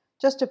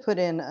 Just to put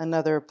in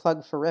another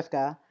plug for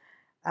Rivka,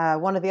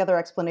 one of the other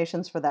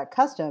explanations for that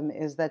custom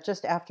is that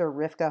just after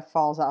Rivka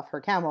falls off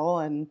her camel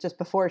and just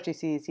before she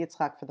sees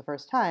Yitzchak for the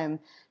first time,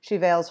 she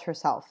veils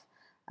herself.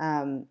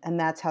 And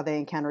that's how they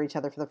encounter each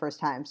other for the first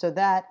time. So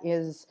that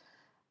is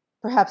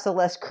perhaps a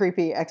less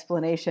creepy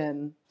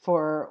explanation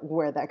for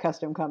where that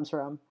custom comes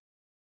from.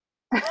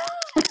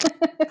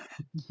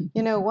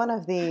 You know, one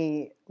of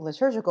the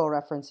liturgical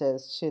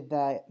references to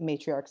the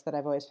matriarchs that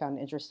I've always found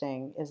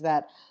interesting is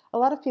that a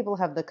lot of people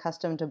have the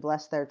custom to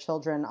bless their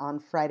children on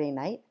Friday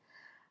night.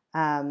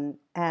 And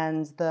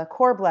the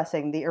core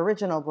blessing, the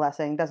original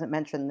blessing, doesn't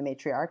mention the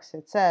matriarchs.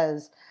 It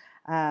says,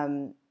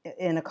 in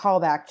a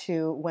callback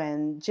to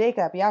when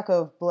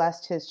Yaakov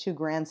blessed his two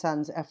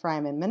grandsons,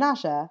 Ephraim and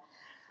Menashe,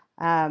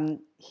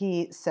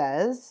 he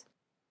says,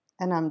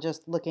 and I'm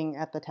just looking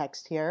at the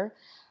text here,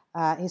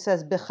 he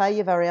says,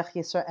 B'cha yivarech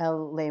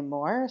Yisrael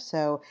lemor,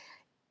 so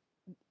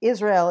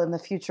Israel in the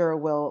future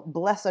will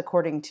bless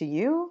according to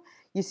you,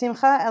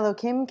 Yisimcha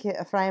Elokim ki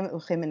Ephraim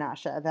uchi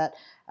Menashe,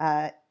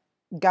 that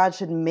God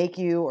should make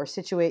you or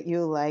situate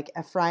you like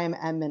Ephraim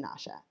and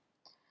Menashe.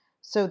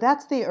 So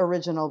that's the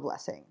original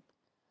blessing.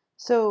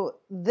 So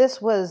this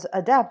was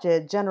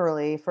adapted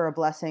generally for a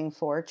blessing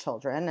for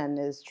children and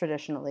is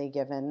traditionally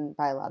given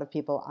by a lot of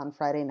people on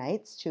Friday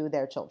nights to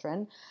their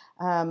children.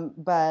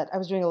 But I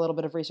was doing a little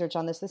bit of research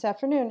on this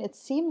afternoon. It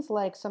seems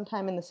like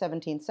sometime in the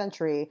 17th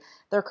century,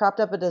 there cropped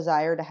up a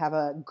desire to have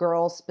a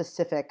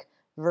girl-specific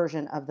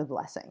version of the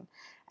blessing.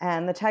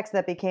 And the text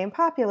that became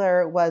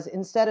popular was,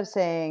 instead of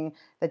saying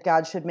that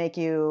God should make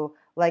you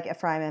like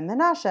Ephraim and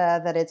Menashe,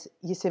 that it's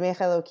Yisimech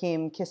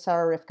Elokim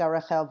Kisara Rivka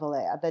Rachel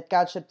V'Leah, that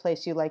God should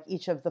place you like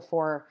each of the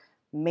four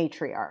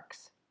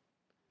matriarchs.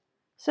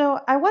 So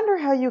I wonder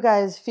how you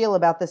guys feel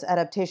about this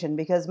adaptation,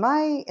 because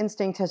my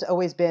instinct has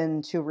always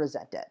been to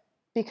resent it.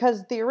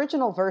 Because the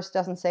original verse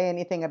doesn't say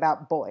anything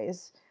about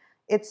boys.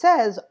 It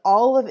says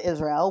all of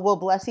Israel will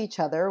bless each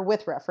other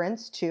with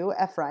reference to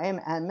Ephraim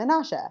and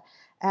Menashe.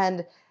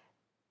 And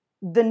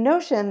the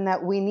notion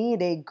that we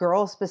need a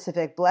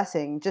girl-specific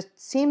blessing just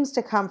seems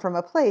to come from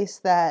a place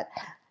that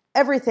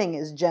everything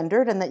is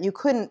gendered and that you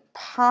couldn't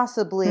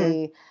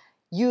possibly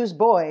use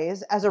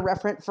boys as a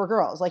referent for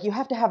girls. Like, you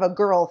have to have a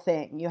girl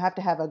thing. You have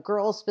to have a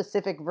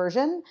girl-specific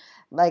version,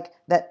 like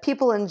that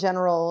people in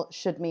general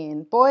should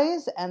mean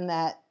boys, and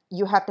that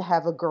you have to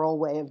have a girl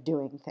way of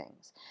doing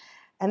things.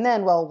 And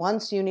then, well,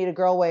 once you need a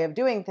girl way of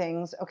doing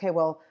things, okay,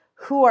 well,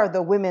 who are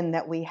the women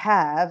that we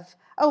have?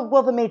 Oh,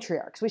 well, the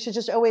matriarchs. We should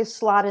just always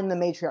slot in the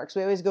matriarchs.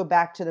 We always go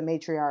back to the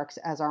matriarchs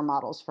as our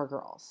models for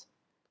girls.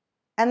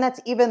 And that's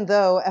even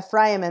though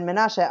Ephraim and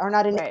Menashe are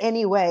not in Right.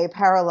 any way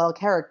parallel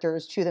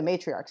characters to the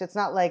matriarchs. It's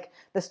not like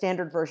the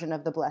standard version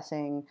of the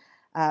blessing,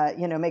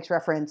 makes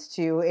reference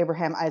to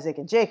Abraham, Isaac,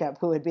 and Jacob,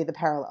 who would be the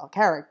parallel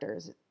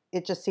characters.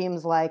 It just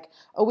seems like,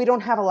 oh, we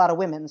don't have a lot of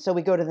women, so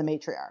we go to the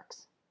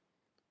matriarchs.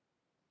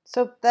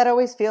 So that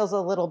always feels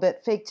a little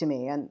bit fake to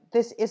me. And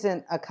this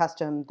isn't a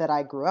custom that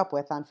I grew up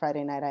with on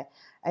Friday night.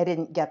 I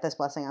didn't get this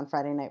blessing on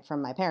Friday night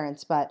from my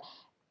parents, but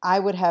I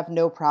would have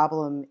no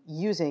problem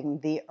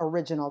using the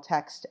original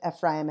text,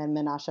 Ephraim and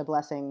Menashe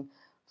blessing,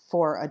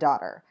 for a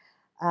daughter.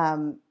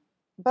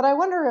 But I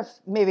wonder if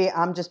maybe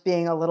I'm just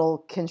being a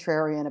little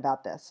contrarian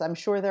about this. I'm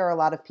sure there are a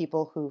lot of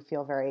people who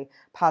feel very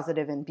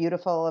positive and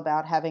beautiful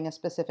about having a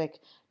specific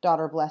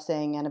daughter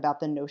blessing and about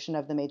the notion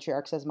of the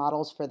matriarchs as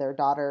models for their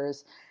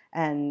daughters.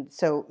 And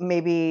so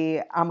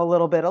maybe I'm a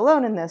little bit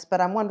alone in this,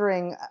 but I'm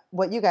wondering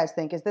what you guys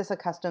think. Is this a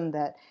custom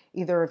that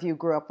either of you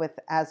grew up with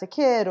as a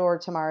kid, or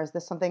Tamar, is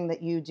this something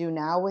that you do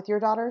now with your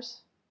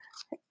daughters?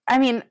 I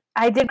mean,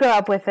 I did grow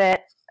up with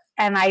it,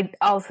 and I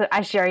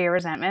share your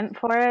resentment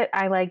for it.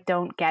 I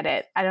don't get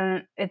it.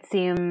 It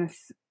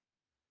seems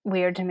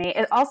weird to me.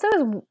 It also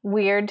is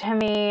weird to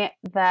me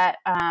that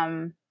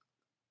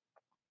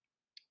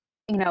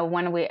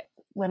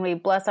when we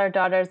bless our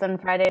daughters on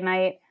Friday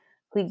night,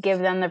 we give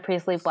them the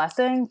priestly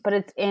blessing, but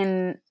it's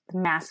in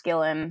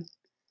masculine.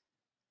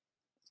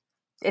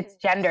 It's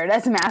gendered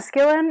as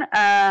masculine,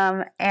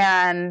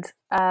 and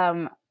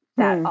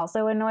that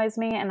also annoys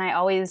me. And I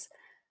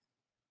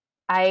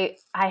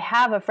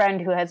have a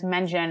friend who has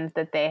mentioned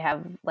that they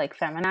have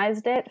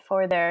feminized it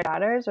for their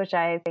daughters, which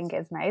I think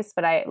is nice.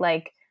 But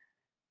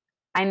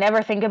I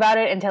never think about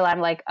it until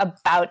I'm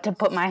about to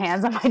put my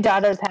hands on my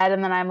daughter's head,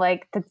 and then I'm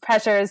the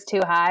pressure is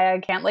too high. I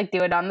can't do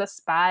it on the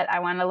spot. I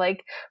want to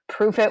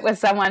proof it with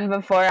someone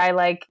before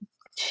I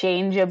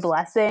change a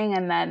blessing,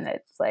 and then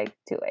it's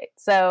too late.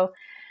 So,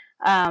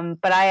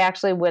 but I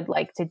actually would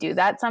like to do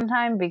that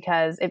sometime,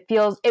 because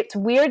it's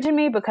weird to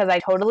me, because I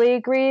totally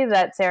agree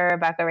that Sarah,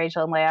 Rebecca,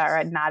 Rachel, and Leah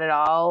are not at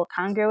all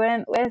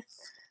congruent with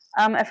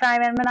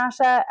Ephraim and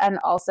Menashe, and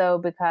also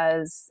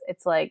because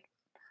it's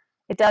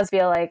it does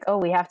feel oh,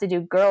 we have to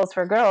do girls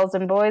for girls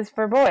and boys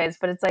for boys,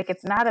 but it's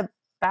it's not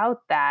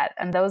about that,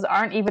 and those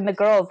aren't even the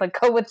girls that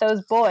go with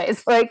those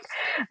boys.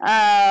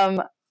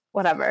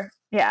 Whatever.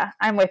 Yeah,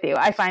 I'm with you.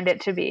 I find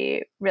it to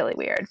be really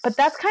weird, but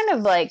that's kind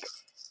of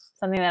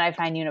something that I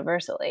find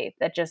universally,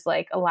 that just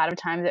a lot of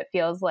times it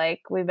feels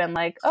we've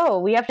been oh,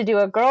 we have to do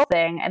a girl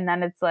thing, and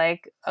then it's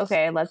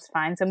okay, let's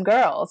find some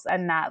girls,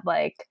 and not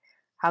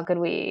how could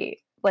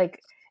we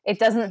it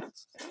doesn't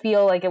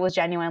feel like it was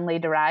genuinely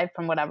derived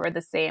from whatever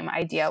the same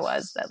idea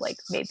was that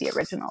made the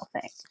original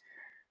thing.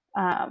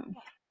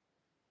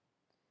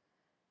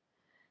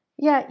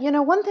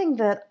 Yeah, one thing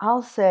that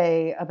I'll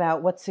say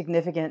about what's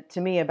significant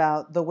to me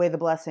about the way the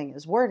blessing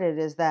is worded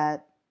is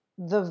that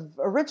the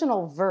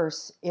original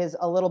verse is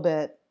a little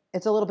bit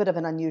of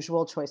an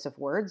unusual choice of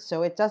words.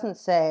 So it doesn't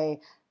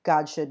say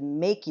God should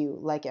make you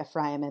like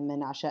Ephraim and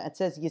Menashe. It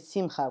says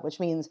Yisimcha, which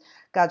means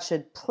God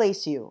should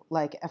place you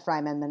like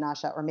Ephraim and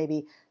Menashe, or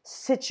maybe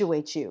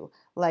situate you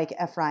like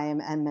Ephraim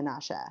and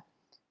Menashe.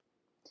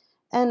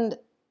 And,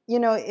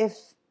 if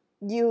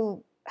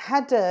you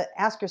had to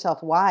ask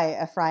yourself why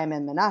Ephraim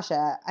and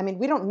Menashe, I mean,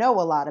 we don't know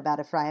a lot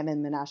about Ephraim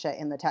and Menashe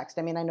in the text.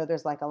 I mean, I know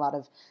there's a lot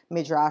of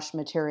midrash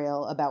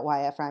material about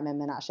why Ephraim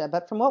and Menashe,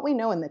 but from what we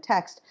know in the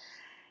text,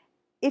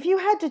 if you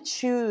had to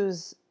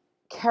choose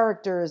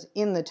characters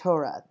in the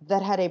Torah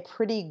that had a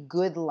pretty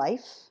good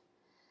life,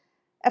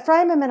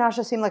 Ephraim and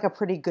Menashe seem like a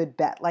pretty good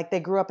bet. They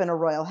grew up in a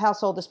royal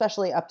household,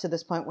 especially up to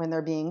this point when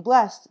they're being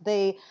blessed.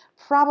 They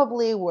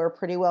probably were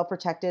pretty well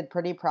protected,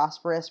 pretty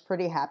prosperous,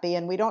 pretty happy,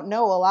 and we don't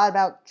know a lot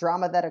about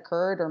drama that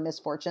occurred or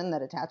misfortune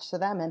that attached to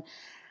them. And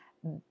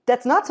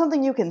that's not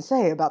something you can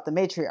say about the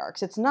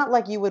matriarchs. It's not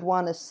like you would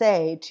want to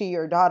say to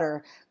your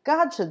daughter,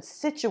 God should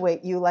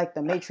situate you like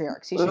the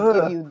matriarchs. He should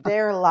give you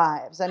their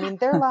lives. I mean,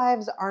 their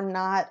lives are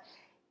not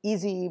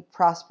easy,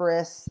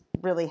 prosperous,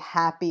 really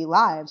happy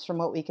lives from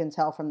what we can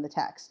tell from the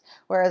text.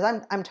 Whereas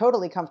I'm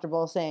totally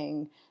comfortable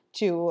saying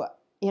to,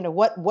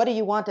 what do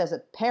you want as a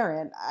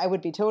parent? I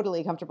would be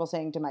totally comfortable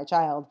saying to my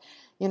child,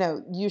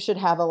 you should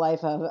have a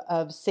life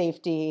of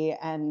safety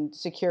and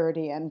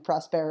security and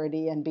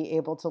prosperity and be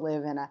able to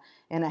live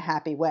in a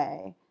happy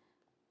way.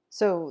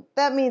 So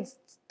that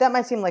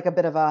might seem like a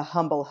bit of a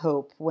humble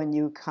hope when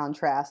you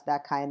contrast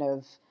that kind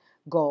of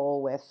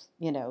goal with,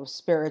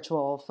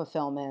 spiritual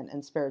fulfillment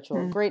and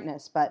spiritual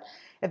greatness. But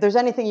if there's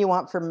anything you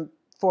want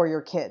for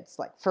your kids,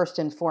 first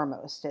and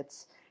foremost,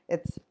 it's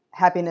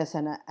happiness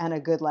and a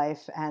good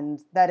life,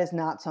 and that is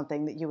not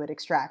something that you would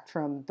extract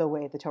from the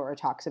way the Torah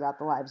talks about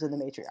the lives of the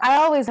matriarchs. I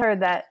always heard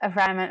that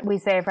we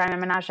say Ephraim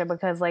and Menashe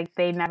because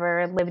they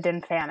never lived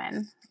in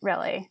famine,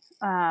 really,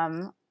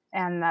 and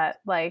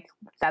that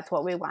that's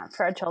what we want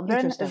for our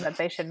children, is that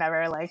they should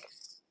never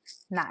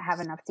not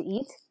have enough to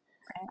eat.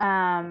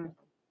 Right.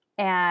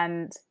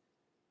 And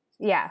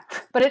Yeah,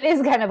 but it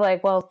is kind of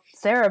like, well,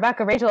 Sarah,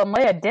 Rebecca, Rachel, and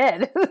Leah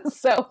did.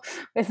 So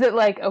is it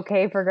like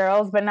okay for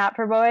girls but not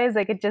for boys?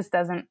 Like it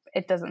doesn't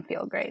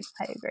feel great.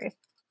 I agree.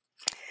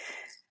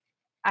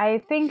 I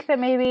think that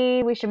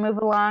maybe we should move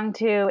along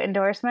to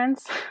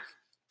endorsements.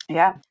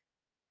 Yeah.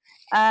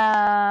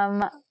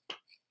 Zahava,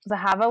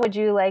 would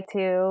you like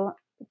to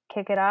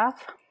kick it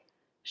off?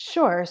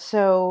 Sure.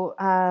 So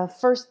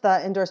first,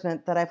 the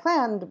endorsement that I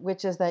planned,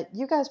 which is that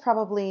you guys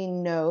probably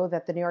know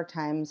that the New York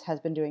Times has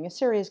been doing a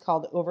series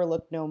called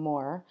Overlooked No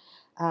More,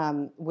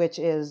 which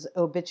is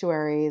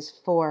obituaries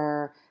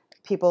for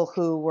people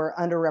who were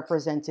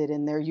underrepresented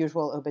in their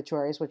usual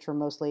obituaries, which were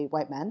mostly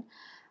white men.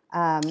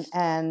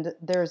 And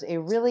there's a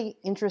really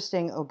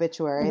interesting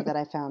obituary that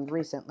I found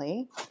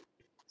recently.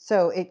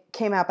 So it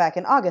came out back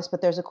in August,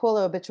 but there's a cool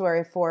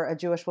obituary for a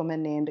Jewish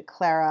woman named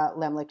Clara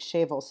Lemlich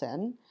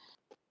Shavelson.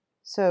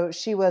 So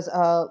she was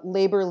a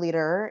labor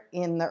leader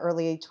in the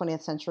early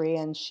 20th century,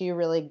 and she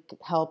really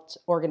helped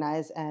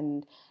organize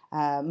and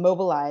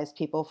mobilize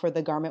people for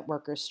the garment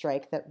workers'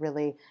 strike that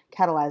really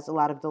catalyzed a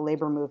lot of the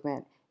labor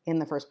movement in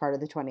the first part of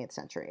the 20th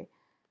century.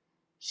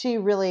 She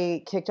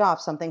really kicked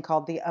off something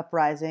called the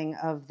Uprising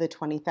of the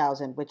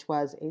 20,000, which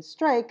was a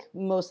strike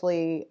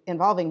mostly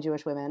involving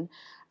Jewish women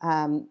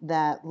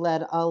that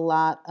led a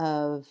lot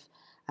of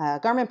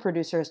garment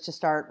producers to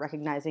start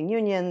recognizing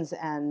unions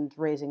and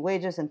raising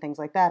wages and things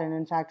like that. And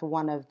in fact,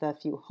 one of the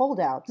few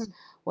holdouts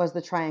was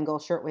the Triangle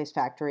Shirtwaist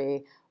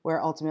Factory, where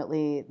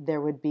ultimately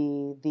there would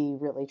be the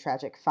really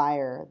tragic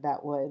fire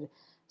that would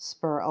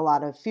spur a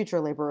lot of future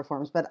labor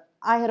reforms. But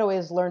I had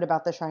always learned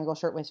about the Triangle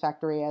Shirtwaist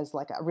Factory as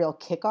like a real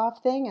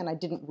kickoff thing, and I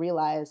didn't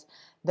realize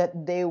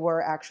that they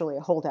were actually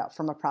a holdout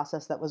from a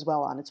process that was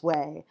well on its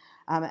way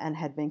and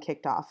had been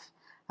kicked off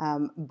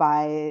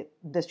by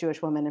this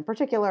Jewish woman in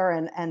particular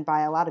and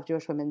by a lot of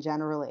Jewish women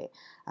generally.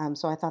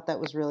 So I thought that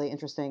was really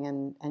interesting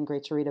and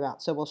great to read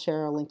about. So we'll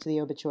share a link to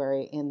the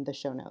obituary in the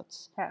show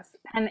notes. Yes.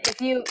 And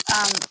if you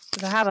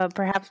have a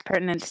perhaps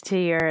pertinent to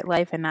your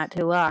life and not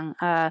too long,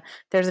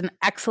 there's an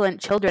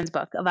excellent children's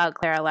book about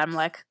Clara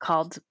Lemlich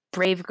called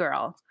Brave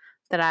Girl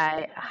that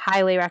I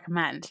highly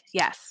recommend.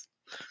 Yes.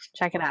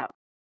 Check it out.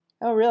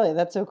 Oh, really?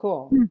 That's so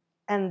cool.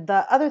 And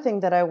the other thing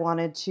that I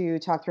wanted to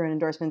talk through in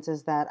endorsements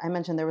is that I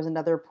mentioned there was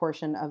another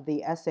portion of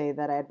the essay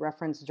that I had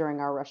referenced during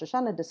our Rosh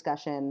Hashanah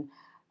discussion,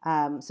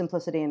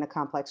 Simplicity in a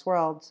Complex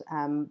World,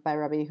 by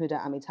Rabbi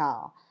Yehuda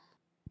Amital.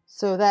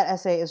 So that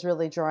essay is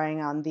really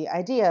drawing on the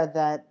idea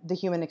that the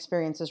human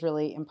experience is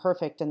really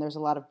imperfect and there's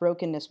a lot of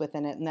brokenness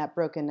within it, and that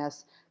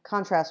brokenness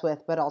contrasts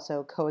with, but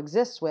also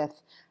coexists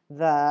with,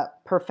 the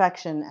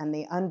perfection and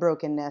the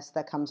unbrokenness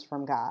that comes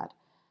from God.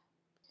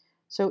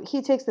 So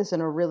he takes this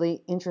in a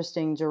really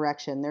interesting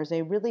direction. There's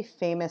a really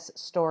famous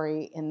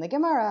story in the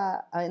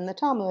Gemara, in the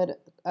Talmud,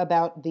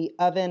 about the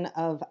oven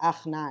of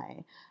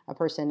Achnai, a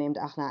person named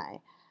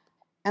Achnai.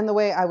 And the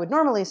way I would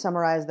normally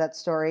summarize that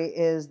story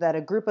is that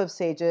a group of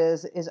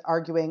sages is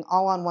arguing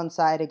all on one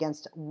side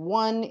against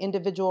one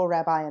individual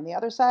rabbi on the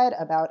other side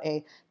about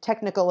a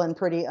technical and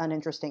pretty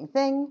uninteresting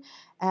thing.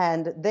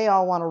 And they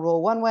all want to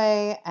rule one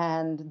way,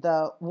 and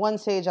the one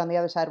sage on the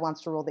other side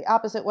wants to rule the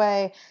opposite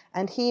way.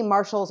 And he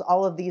marshals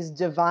all of these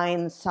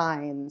divine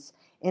signs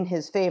in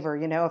his favor.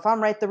 You know, if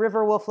I'm right, the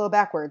river will flow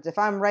backwards. If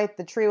I'm right,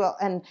 the tree will,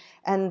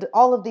 and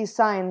all of these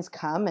signs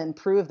come and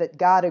prove that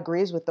God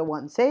agrees with the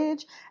one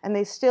sage, and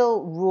they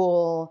still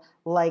rule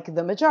like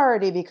the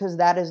majority because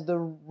that is the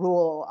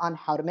rule on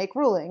how to make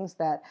rulings,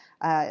 that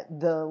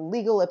the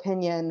legal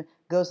opinion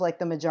goes like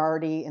the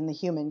majority in the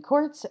human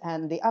courts,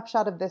 and the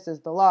upshot of this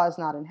is the law is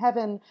not in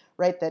heaven,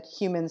 right? That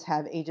humans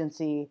have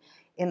agency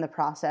in the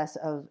process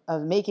of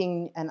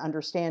making and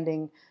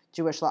understanding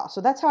Jewish law.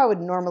 So that's how I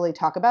would normally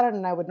talk about it,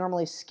 and I would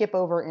normally skip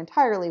over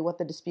entirely what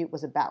the dispute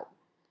was about.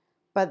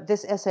 But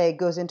this essay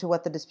goes into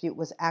what the dispute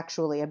was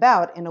actually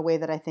about in a way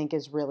that I think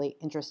is really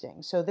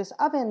interesting. So this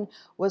oven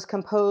was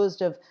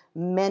composed of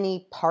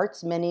many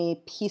parts,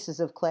 many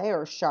pieces of clay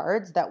or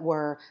shards that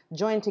were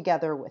joined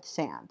together with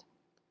sand.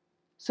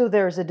 So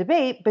there's a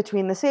debate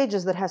between the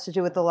sages that has to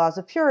do with the laws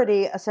of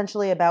purity,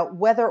 essentially about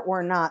whether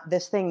or not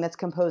this thing that's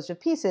composed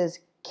of pieces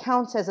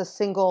counts as a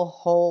single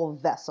whole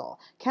vessel.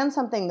 Can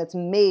something that's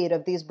made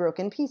of these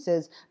broken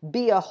pieces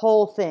be a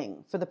whole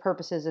thing for the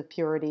purposes of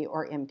purity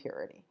or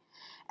impurity?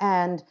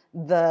 And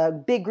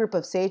the big group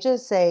of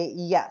sages say,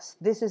 yes,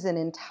 this is an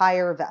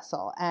entire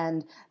vessel.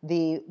 And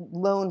the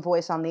lone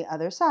voice on the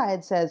other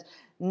side says,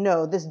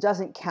 no, this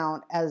doesn't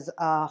count as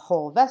a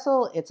whole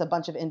vessel. It's a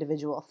bunch of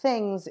individual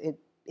things. It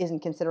isn't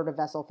considered a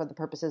vessel for the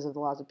purposes of the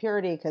laws of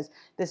purity because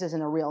this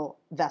isn't a real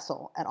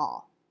vessel at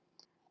all.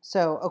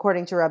 So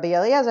according to Rabbi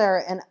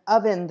Eliezer, an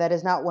oven that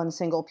is not one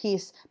single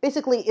piece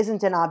basically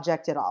isn't an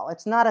object at all.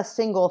 It's not a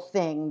single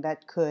thing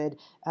that could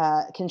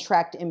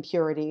contract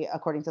impurity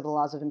according to the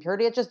laws of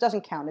impurity. It just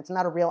doesn't count. It's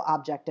not a real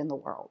object in the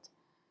world.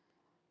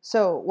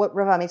 So what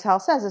Rav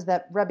Amital says is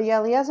that Rabbi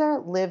Eliezer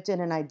lived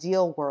in an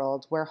ideal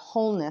world where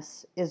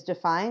wholeness is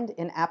defined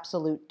in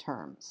absolute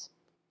terms.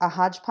 A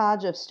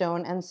hodgepodge of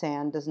stone and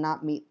sand does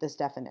not meet this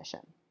definition.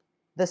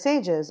 The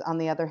sages, on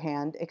the other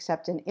hand,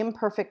 accept an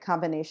imperfect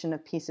combination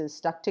of pieces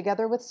stuck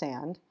together with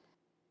sand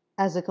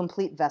as a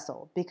complete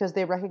vessel, because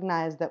they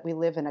recognize that we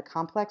live in a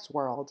complex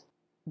world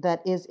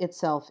that is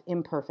itself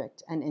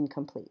imperfect and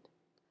incomplete.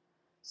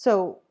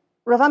 So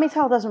Rav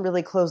Amital doesn't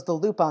really close the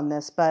loop on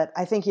this, but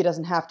I think he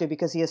doesn't have to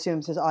because he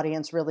assumes his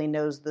audience really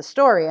knows the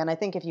story. And I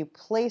think if you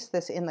place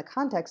this in the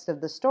context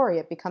of the story,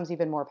 it becomes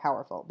even more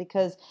powerful.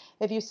 Because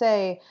if you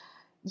say,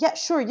 yeah,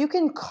 sure, you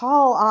can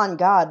call on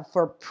God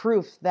for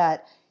proof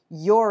that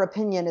your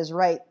opinion is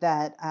right,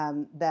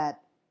 that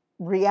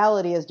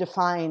reality is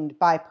defined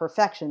by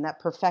perfection, that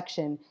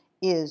perfection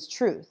is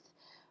truth.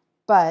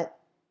 But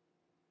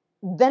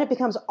then it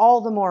becomes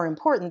all the more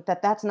important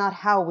that that's not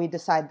how we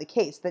decide the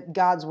case, that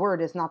God's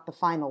word is not the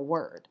final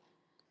word.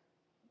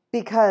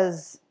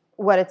 Because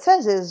what it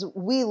says is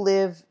we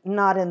live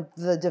not in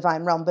the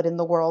divine realm, but in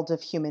the world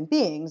of human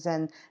beings,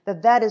 and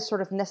that is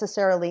sort of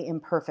necessarily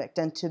imperfect.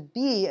 And to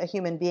be a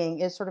human being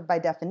is sort of by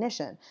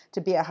definition to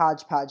be a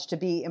hodgepodge, to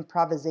be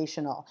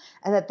improvisational,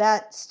 and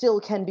that still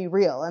can be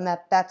real, and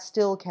that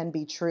still can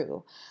be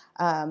true.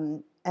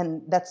 And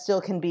that still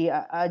can be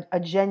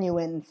a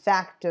genuine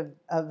fact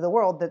of the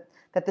world,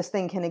 that this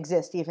thing can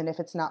exist, even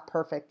if it's not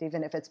perfect,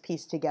 even if it's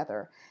pieced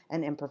together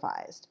and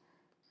improvised.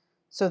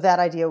 So that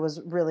idea was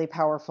really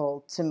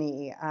powerful to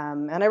me.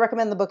 And I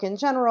recommend the book in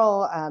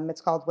general. It's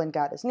called When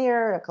God is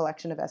Near, a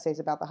collection of essays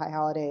about the high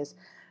holidays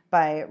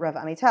by Rav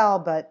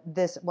Amital. But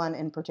this one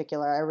in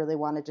particular, I really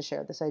wanted to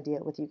share this idea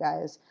with you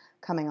guys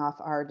coming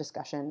off our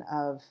discussion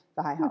of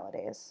the high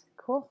holidays.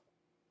 Cool.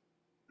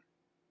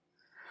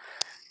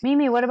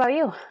 Mimi, what about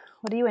you?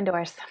 What do you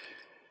endorse?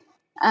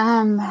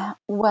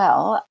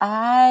 Well,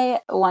 I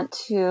want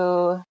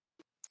to,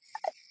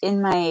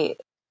 in my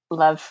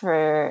love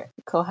for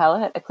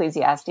Kohelet,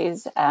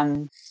 Ecclesiastes,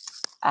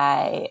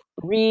 I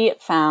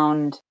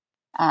refound,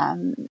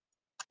 they're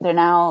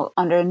now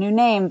under a new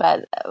name,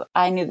 but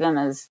I knew them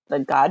as the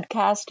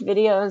Godcast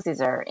videos.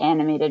 These are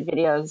animated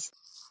videos,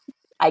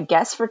 I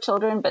guess for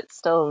children, but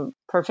still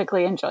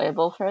perfectly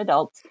enjoyable for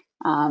adults,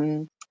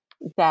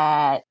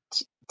 that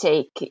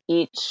take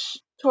each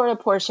Torah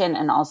portion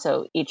and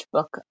also each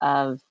book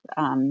of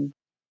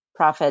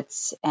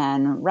prophets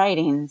and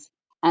writings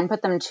and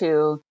put them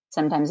to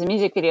sometimes a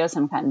music video,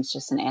 sometimes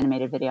just an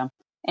animated video.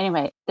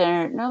 Anyway,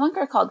 they're no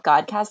longer called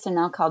Godcast. They're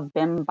now called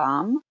Bim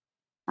Bam.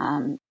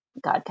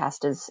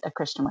 Godcast is a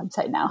Christian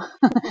website now.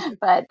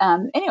 But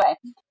anyway,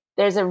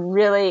 there's a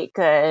really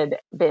good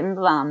Bim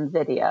Bam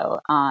video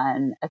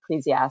on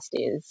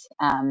Ecclesiastes.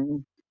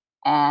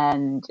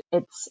 And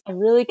it's a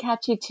really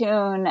catchy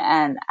tune.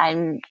 And I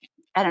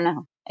don't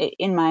know,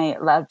 in my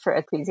love for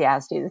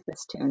Ecclesiastes,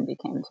 this tune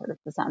became sort of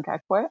the soundtrack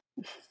for it.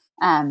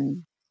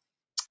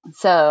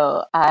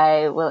 So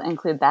I will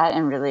include that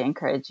and really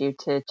encourage you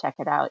to check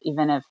it out.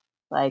 Even if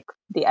like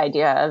the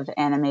idea of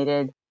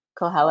animated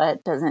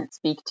Kohelet doesn't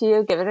speak to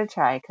you, give it a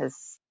try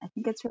because I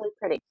think it's really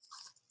pretty.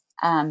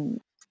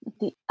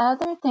 The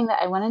other thing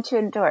that I wanted to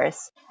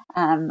endorse,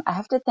 I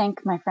have to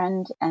thank my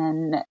friend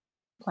and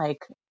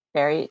like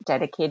very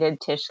dedicated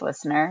Tish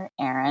listener,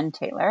 Erin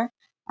Taylor,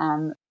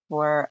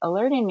 for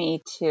alerting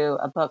me to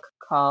a book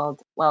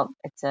called, well,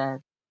 it's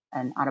an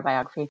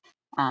autobiography,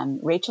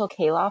 Rachel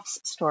Kaloff's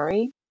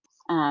story.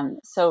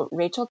 So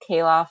Rachel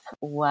Kaloff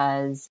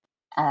was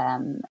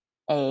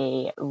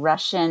a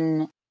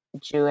Russian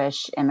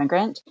Jewish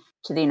immigrant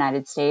to the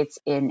United States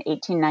in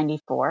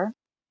 1894.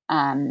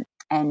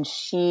 And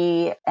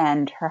she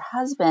and her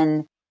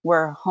husband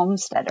were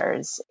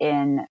homesteaders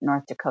in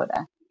North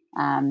Dakota.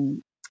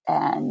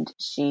 And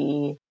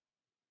she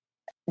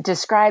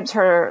describes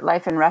her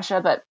life in Russia,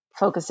 but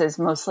focuses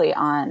mostly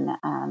on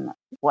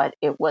what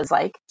it was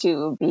like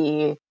to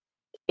be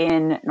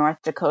in North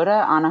Dakota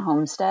on a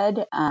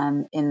homestead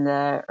in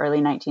the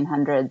early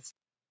 1900s,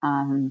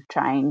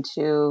 trying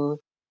to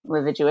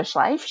live a Jewish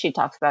life. She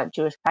talks about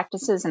Jewish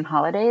practices and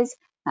holidays,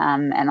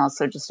 and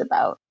also just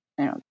about,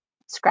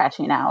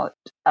 scratching out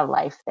a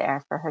life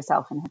there for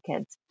herself and her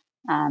kids.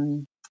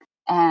 And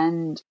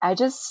I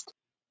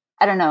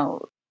don't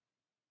know,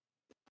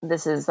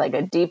 this is like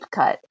a deep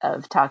cut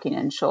of talking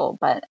in shul,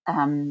 but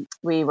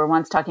we were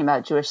once talking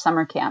about Jewish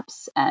summer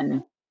camps,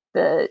 and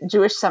the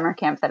Jewish summer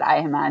camp that I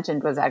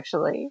imagined was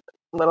actually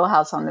Little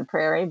House on the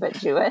Prairie, but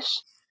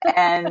Jewish.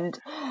 And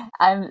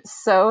I'm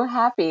so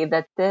happy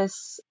that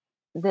this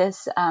book,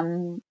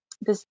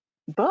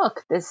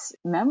 this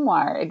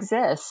memoir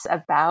exists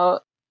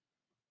about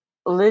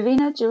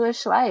living a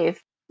Jewish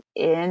life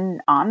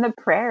on the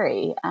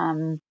prairie.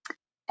 And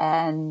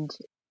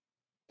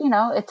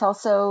it's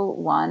also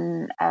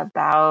one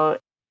about,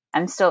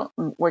 I'm still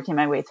working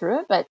my way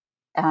through it, but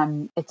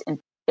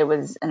it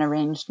was an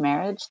arranged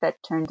marriage that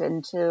turned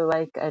into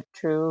like a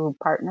true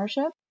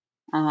partnership.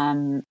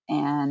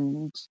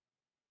 And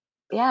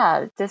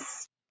yeah,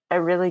 just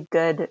a really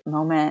good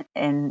moment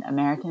in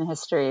American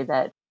history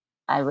that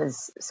I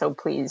was so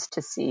pleased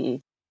to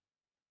see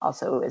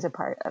also as a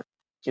part of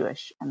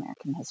Jewish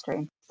American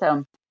history.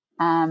 So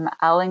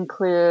I'll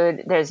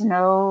include, there's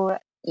no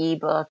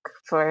ebook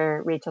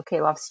for Rachel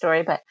Kaloff's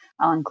story, but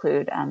I'll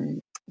include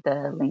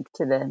the link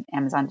to the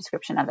Amazon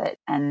description of it,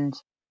 and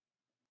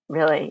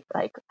really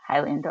like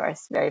highly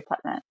endorse. Very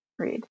pleasant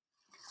read.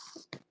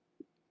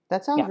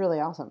 That sounds really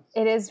awesome.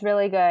 It is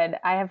really good.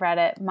 I have read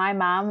it. My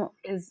mom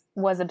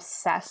was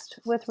obsessed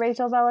with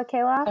Rachel Bella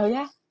Kaloff. Oh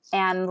yeah.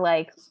 And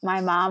like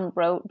my mom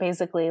wrote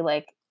basically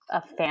like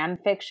a fan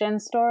fiction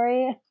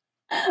story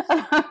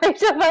about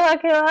Rachel Bella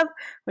Kaloff,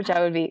 which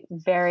I would be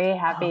very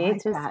happy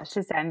to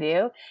send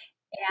you.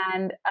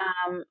 And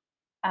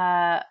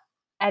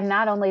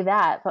not only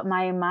that, but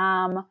my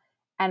mom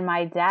and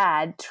my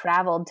dad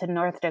traveled to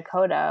North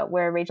Dakota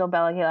where Rachel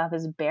Bella Kaloff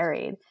is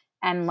buried,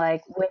 and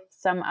like with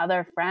some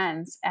other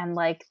friends, and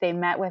like they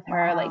met with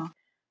her like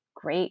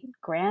great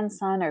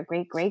grandson or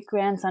great great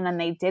grandson, and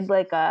they did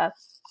like a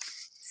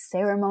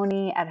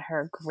ceremony at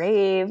her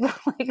grave.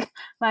 Like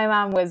my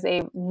mom was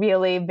a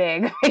really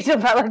big Rachel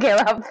Bella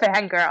Kaloff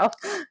fangirl.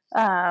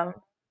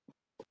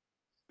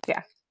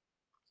 Yeah.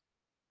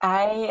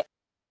 I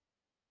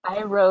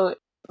wrote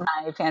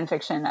my fan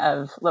fiction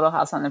of Little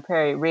House on the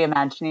Prairie,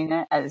 reimagining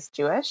it as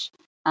Jewish.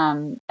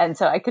 And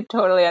so I could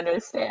totally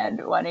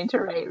understand wanting to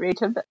write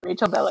Rachel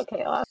Bella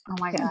Kaloff. Oh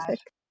my gosh.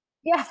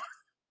 Yeah.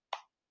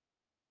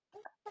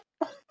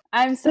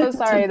 I'm so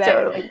sorry that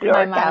totally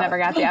my mom never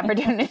got the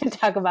opportunity to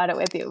talk about it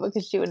with you,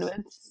 because she would have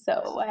been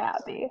so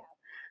happy.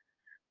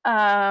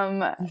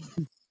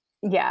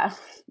 Yeah,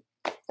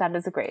 that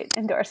is a great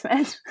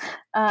endorsement.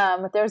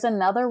 There's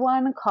another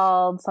one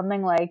called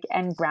something like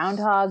 "And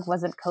Groundhog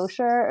Wasn't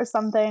Kosher" or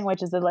something,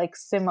 which is a like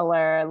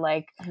similar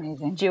like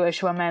amazing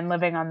Jewish woman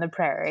living on the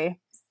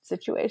prairie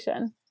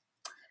situation.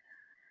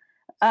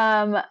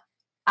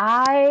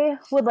 I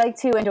would like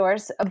to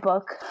endorse a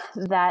book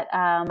that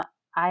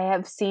I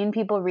have seen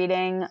people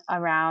reading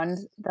around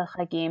the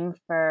Chagim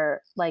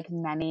for like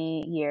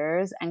many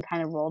years and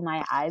kind of rolled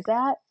my eyes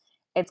at.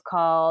 It's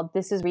called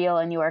 "This is Real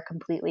and You Are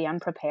Completely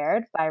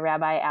Unprepared" by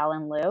Rabbi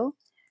Alan Lew.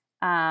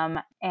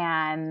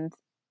 And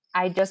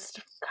I just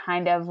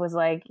kind of was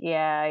like,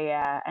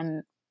 yeah,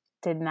 and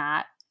did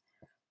not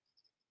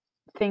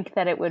think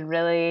that it would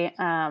really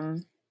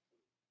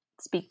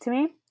speak to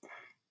me.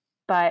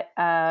 But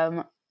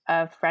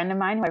a friend of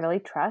mine who I really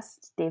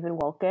trust, David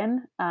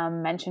Wolkin,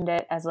 mentioned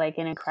it as like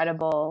an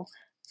incredible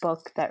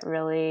book that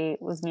really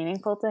was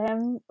meaningful to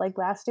him like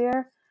last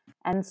year.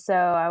 And so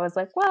I was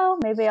like, well,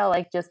 maybe I'll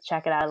like just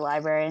check it out at the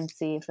library and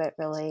see if it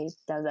really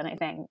does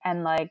anything.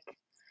 And like,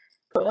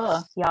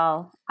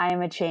 y'all, I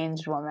am a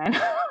changed woman.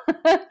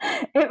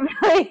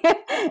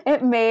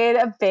 It made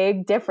a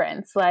big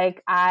difference.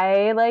 Like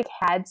I like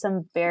had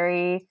some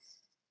very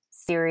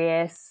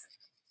serious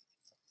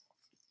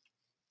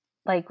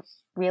like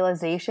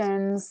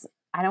realizations.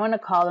 I don't want to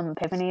call them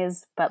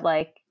epiphanies, but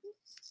like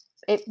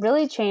it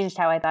really changed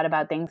how I thought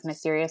about things in a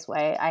serious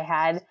way. I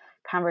had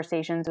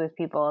conversations with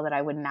people that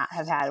I would not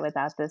have had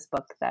without this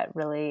book that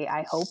really,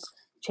 I hope,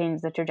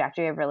 changed the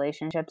trajectory of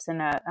relationships in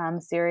a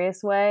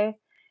serious way.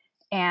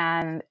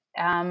 And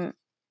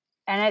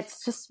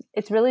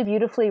it's really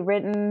beautifully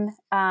written.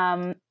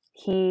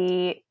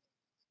 He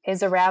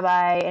is a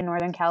rabbi in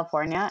Northern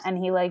California, and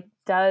he like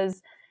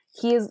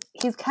he's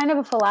kind of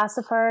a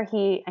philosopher.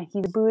 He's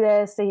a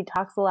Buddhist, so he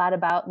talks a lot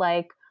about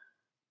like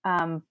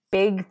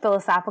big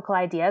philosophical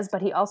ideas,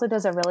 but he also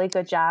does a really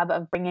good job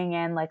of bringing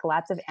in like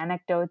lots of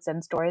anecdotes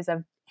and stories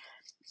of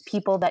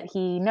people that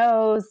he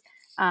knows,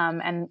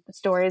 and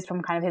stories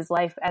from kind of his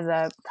life as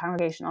a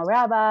congregational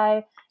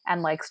rabbi,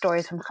 and like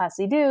stories from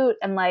Chassidut,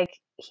 and like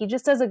he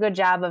just does a good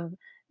job of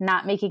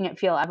not making it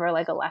feel ever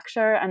like a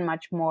lecture, and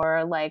much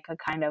more like a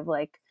kind of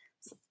like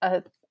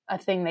a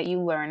thing that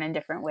you learn in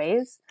different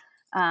ways.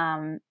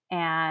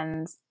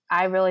 And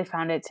I really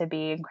found it to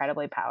be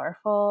incredibly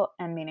powerful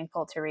and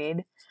meaningful to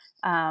read.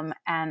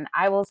 And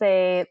I will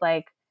say,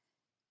 like,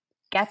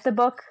 get the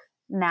book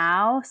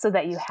now so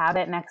that you have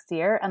it next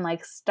year, and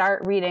like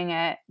start reading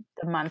it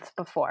the month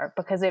before,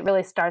 because it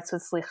really starts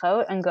with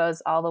Slichot and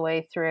goes all the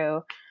way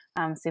through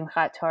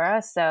Simchat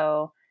Torah.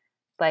 So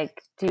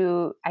like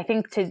I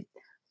think to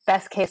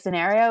best case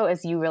scenario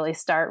is you really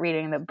start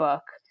reading the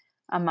book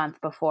a month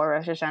before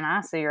Rosh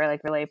Hashanah, so you're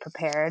like really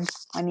prepared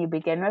when you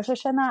begin Rosh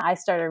Hashanah. I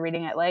started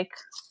reading it like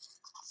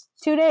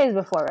 2 days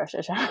before Rosh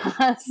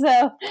Hashanah.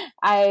 So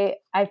I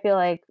feel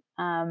like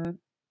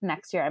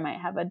next year I might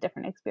have a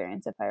different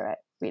experience if I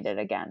read it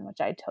again,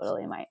 which I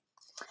totally might.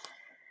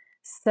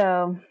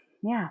 So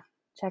yeah,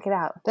 check it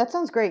out. That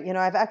sounds great. You know,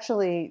 I've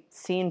actually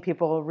seen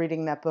people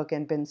reading that book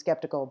and been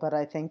skeptical, but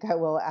I think I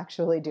will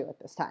actually do it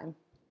this time.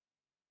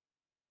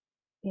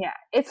 Yeah,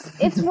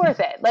 it's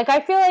worth it. Like I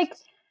feel like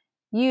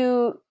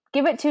you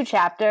give it 2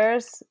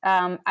 chapters.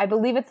 I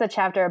believe it's the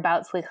chapter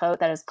about Slichot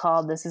that is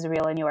called "This is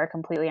Real and You Are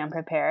Completely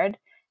Unprepared."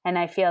 And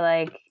I feel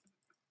like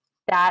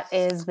that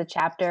is the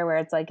chapter where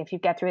it's like, if you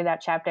get through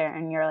that chapter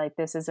and you're like,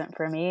 this isn't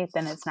for me,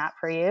 then it's not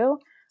for you.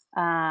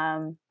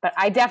 But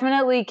I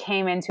definitely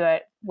came into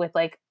it with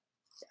like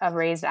a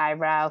raised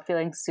eyebrow,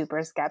 feeling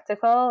super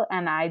skeptical.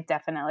 And I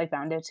definitely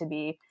found it to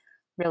be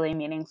really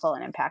meaningful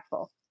and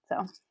impactful.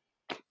 So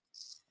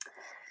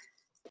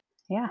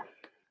yeah.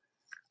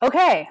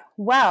 Okay,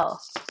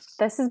 well,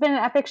 this has been an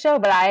epic show,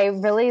 but I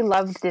really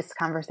loved this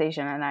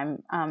conversation,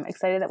 and I'm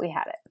excited that we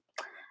had it.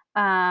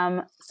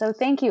 So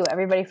thank you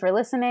everybody for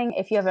listening.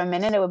 If you have a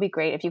minute, it would be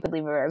great if you could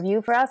leave a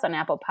review for us on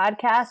Apple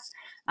Podcasts.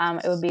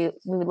 We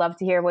would love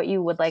to hear what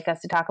you would like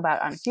us to talk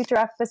about on future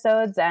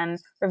episodes, and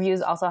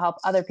reviews also help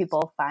other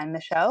people find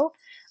the show.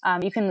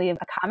 You can leave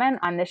a comment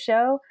on this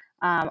show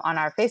on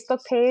our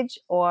Facebook page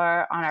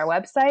or on our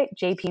website,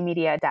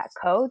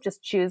 jpmedia.co.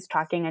 Just choose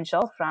Talking and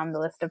Chill from the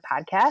list of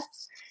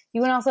podcasts.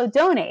 You can also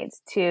donate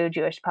to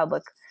Jewish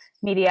Public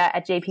Media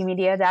at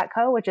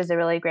jpmedia.co, which is a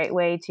really great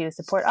way to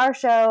support our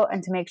show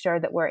and to make sure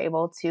that we're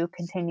able to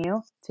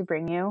continue to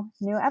bring you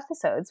new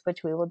episodes,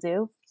 which we will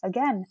do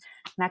again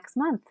next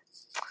month.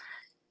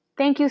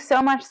 Thank you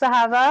so much,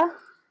 Zahava.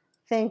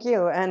 Thank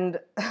you. And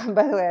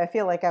by the way, I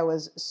feel like I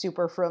was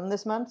super frum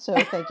this month, so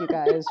thank you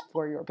guys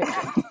for your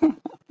patience.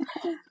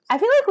 I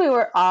feel like we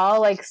were all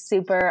like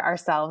super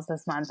ourselves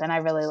this month, and I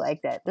really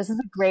liked it. This is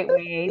a great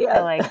way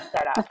to like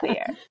start off the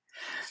year.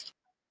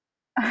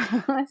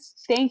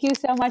 Thank you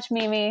so much,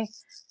 Mimi.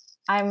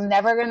 I'm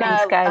never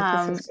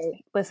gonna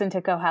listen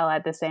to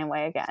Kohelet the same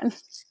way again.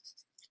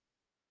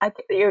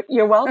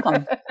 You're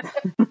welcome.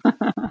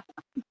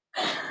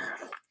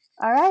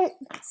 All right.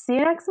 See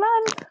you next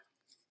month.